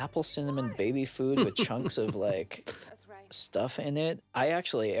like apple cinnamon baby food with chunks of like stuff in it.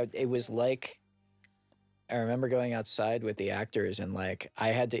 It was like, I remember going outside with the actors and like,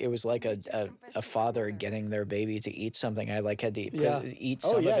 it was like a father getting their baby to eat something. I like had to eat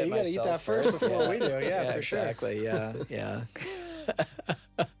some of it myself. You gotta eat that first before we do. Yeah, for sure. Exactly. Yeah.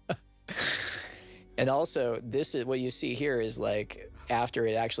 And also, this is what you see here is like after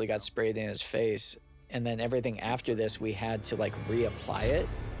it actually got sprayed in his face, and then everything after this, we had to like reapply it.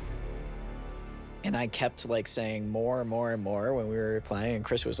 And I kept like saying more and more and more when we were applying, and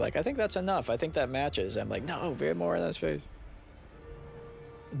Chris was like, I think that's enough. I think that matches. I'm like, no, we have more in his face.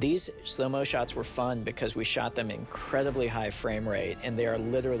 These slow-mo shots were fun because we shot them incredibly high frame rate, and they are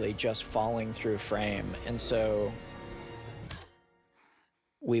literally just falling through frame. And so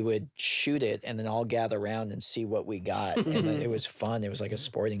we would shoot it and then all gather around and see what we got. And it was fun. It was like a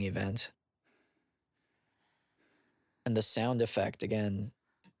sporting event. And the sound effect, again,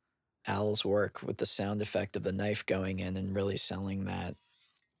 Al's work with the sound effect of the knife going in and really selling that.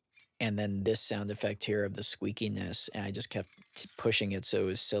 And then this sound effect here of the squeakiness. And I just kept pushing it so it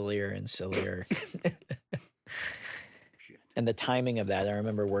was sillier and sillier. And the timing of that, I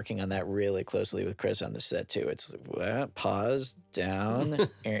remember working on that really closely with Chris on the set too. It's pause, down,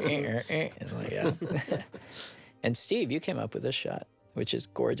 and like, yeah. And Steve, you came up with this shot, which is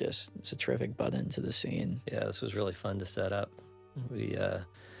gorgeous. It's a terrific butt into the scene. Yeah, this was really fun to set up. We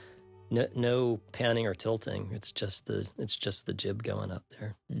no panning or tilting. It's just the jib going up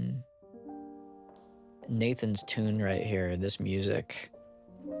there. Nathan's tune right here, this music.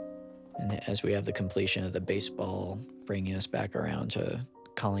 And as we have the completion of the baseball bringing us back around to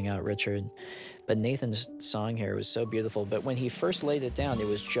calling out Richard. But Nathan's song here was so beautiful. But when he first laid it down, it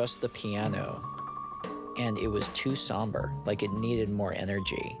was just the piano. And it was too somber. Like it needed more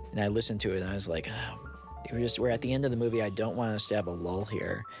energy. And I listened to it and I was like, we're at the end of the movie. I don't want us to have a lull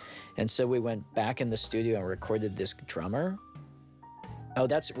here. And so we went back in the studio and recorded this drummer. Oh,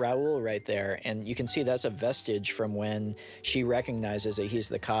 that's Raul right there. And you can see that's a vestige from when she recognizes that he's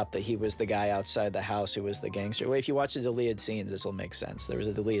the cop, that he was the guy outside the house who was the gangster. Well, if you watch the deleted scenes, this will make sense. There was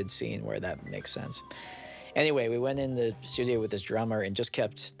a deleted scene where that makes sense. Anyway, we went in the studio with this drummer and just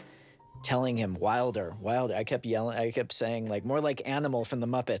kept telling him, Wilder, Wilder. I kept yelling, I kept saying, like, more like Animal from the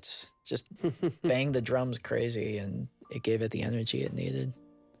Muppets. Just bang the drums crazy, and it gave it the energy it needed.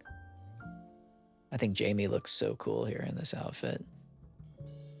 I think Jamie looks so cool here in this outfit.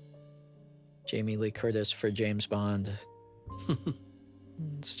 Jamie Lee Curtis for James Bond.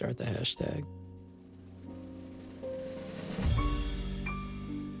 Start the hashtag.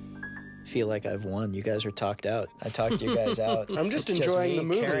 Feel like I've won. You guys are talked out. I talked you guys out. I'm just enjoying the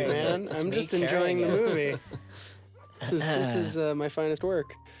movie, man. I'm just enjoying the movie. This is my finest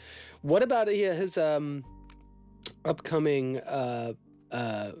work. What about his upcoming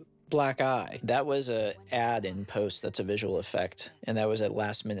black eye? That was a ad in post. That's a visual effect, and that was a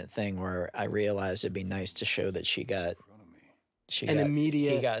last minute thing where I realized it'd be nice to show that he got his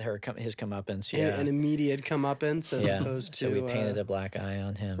comeuppance. Yeah, an immediate comeuppance as opposed to. So we painted a black eye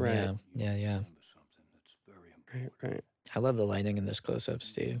on him. Right. Yeah. Right. I love the lighting in this close-up,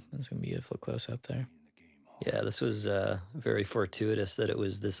 Steve. It's a beautiful close-up there. Yeah, this was very fortuitous that it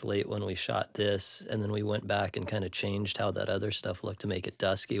was this late when we shot this, and then we went back and kind of changed how that other stuff looked to make it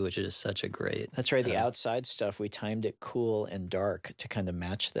dusky, which is such a great... That's right. The outside stuff, we timed it cool and dark to kind of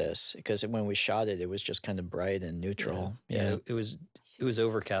match this, because when we shot it, it was just kind of bright and neutral. Yeah. It was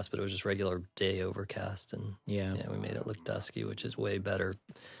overcast, but it was just regular day overcast, and yeah, we made it look dusky, which is way better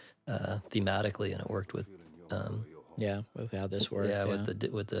thematically, and it worked with... with how this worked. Yeah,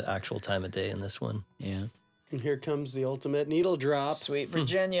 with the actual time of day in this one. Yeah. And here comes the ultimate needle drop. Sweet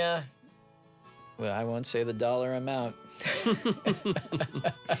Virginia. Well, I won't say the dollar amount.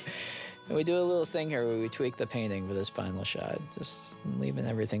 We do a little thing here where we tweak the painting for this final shot, just leaving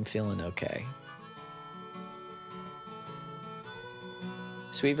everything feeling okay.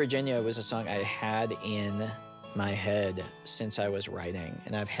 Sweet Virginia was a song I had in my head since I was writing,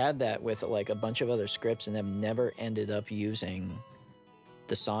 and I've had that with like a bunch of other scripts and have never ended up using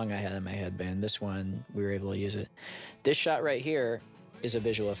the song I had in my head, but in this one we were able to use it. This shot right here is a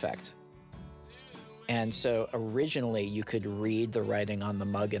visual effect, and so originally you could read the writing on the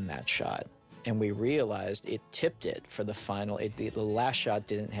mug in that shot, and we realized it tipped it for the final. The last shot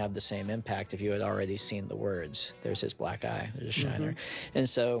didn't have the same impact if you had already seen the words. There's his black eye, there's a shiner. And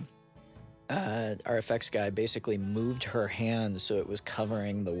so our effects guy basically moved her hand so it was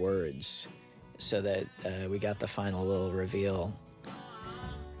covering the words so that we got the final little reveal.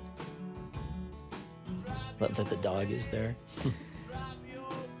 Love that the dog is there.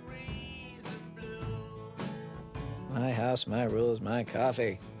 My house, my rules, my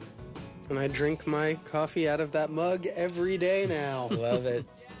coffee. And I drink my coffee out of that mug every day now. Love it.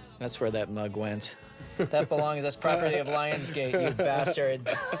 That's where that mug went. That belongs, that's property of Lionsgate, you bastard.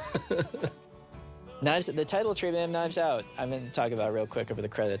 The title treatment of Knives Out, I'm going to talk about real quick over the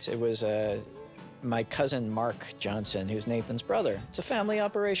credits. It was my cousin Mark Johnson, who's Nathan's brother. It's a family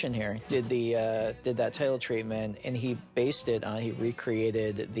operation here. Did that title treatment, and he based it on, he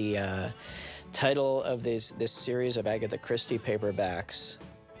recreated the title of this series of Agatha Christie paperbacks.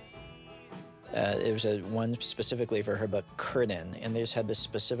 It was one specifically for her book, Curtain, and they just had this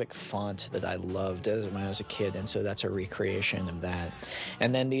specific font that I loved when I was a kid, and so that's a recreation of that.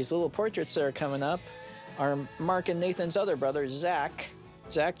 And then these little portraits that are coming up are Mark and Nathan's other brother, Zach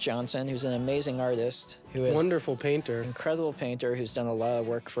Johnson, who's an amazing artist. Who is wonderful painter. Incredible painter who's done a lot of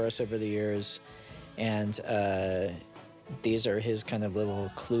work for us over the years. And these are his kind of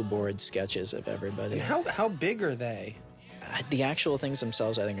little clue board sketches of everybody. And how big are they? The actual things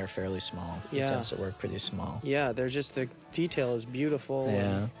themselves, I think, are fairly small. Yeah. It tends to work pretty small. Yeah, they're just, the detail is beautiful.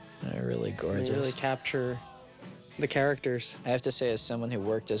 Yeah, they're really gorgeous. They really capture the characters. I have to say, as someone who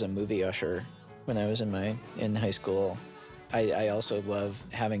worked as a movie usher when I was in high school, I also love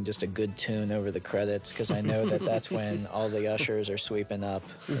having just a good tune over the credits, because I know that's when all the ushers are sweeping up,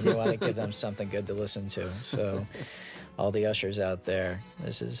 and you want to give them something good to listen to. So, all the ushers out there,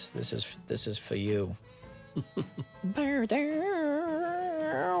 this is for you. Should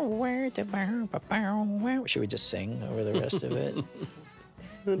we just sing over the rest of it?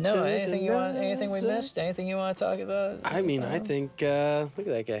 No, anything we missed? Anything you want to talk about? I mean, I think, look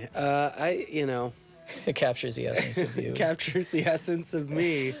at that guy. It captures the essence of you. Captures the essence of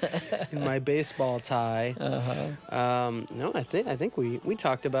me in my baseball tie. No, I think we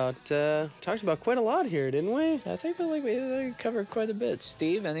talked about quite a lot here, didn't we? I think we covered quite a bit.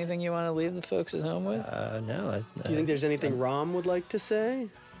 Steve, anything you want to leave the folks at home with? No. Do you think there's anything Rom would like to say?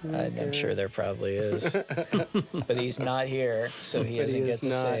 I'm sure there probably is, but he's not here, so he doesn't get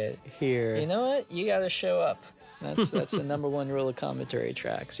to say it here. You know what? You got to show up. That's the number one rule of commentary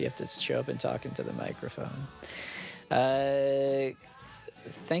tracks. You have to show up and talk into the microphone.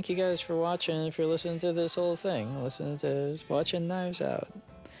 Thank you guys for watching, for listening to this whole thing, watching Knives Out.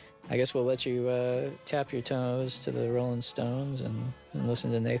 I guess we'll let you tap your toes to the Rolling Stones and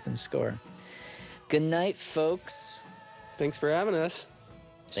listen to Nathan's score. Good night, folks. Thanks for having us.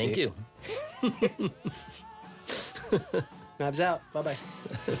 Thank you. Knives Out. Bye-bye.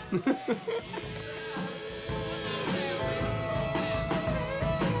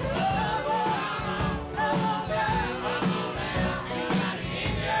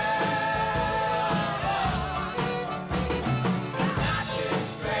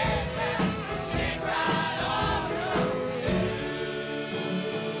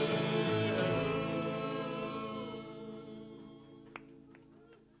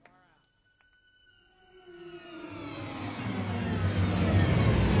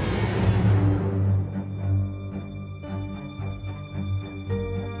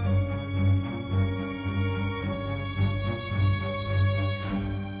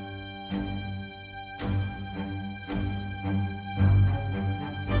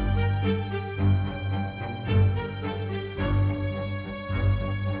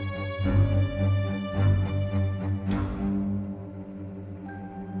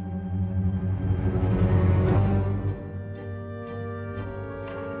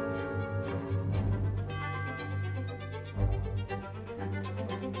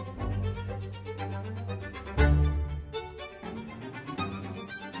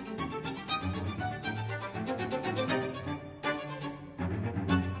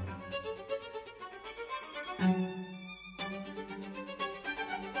 Bye.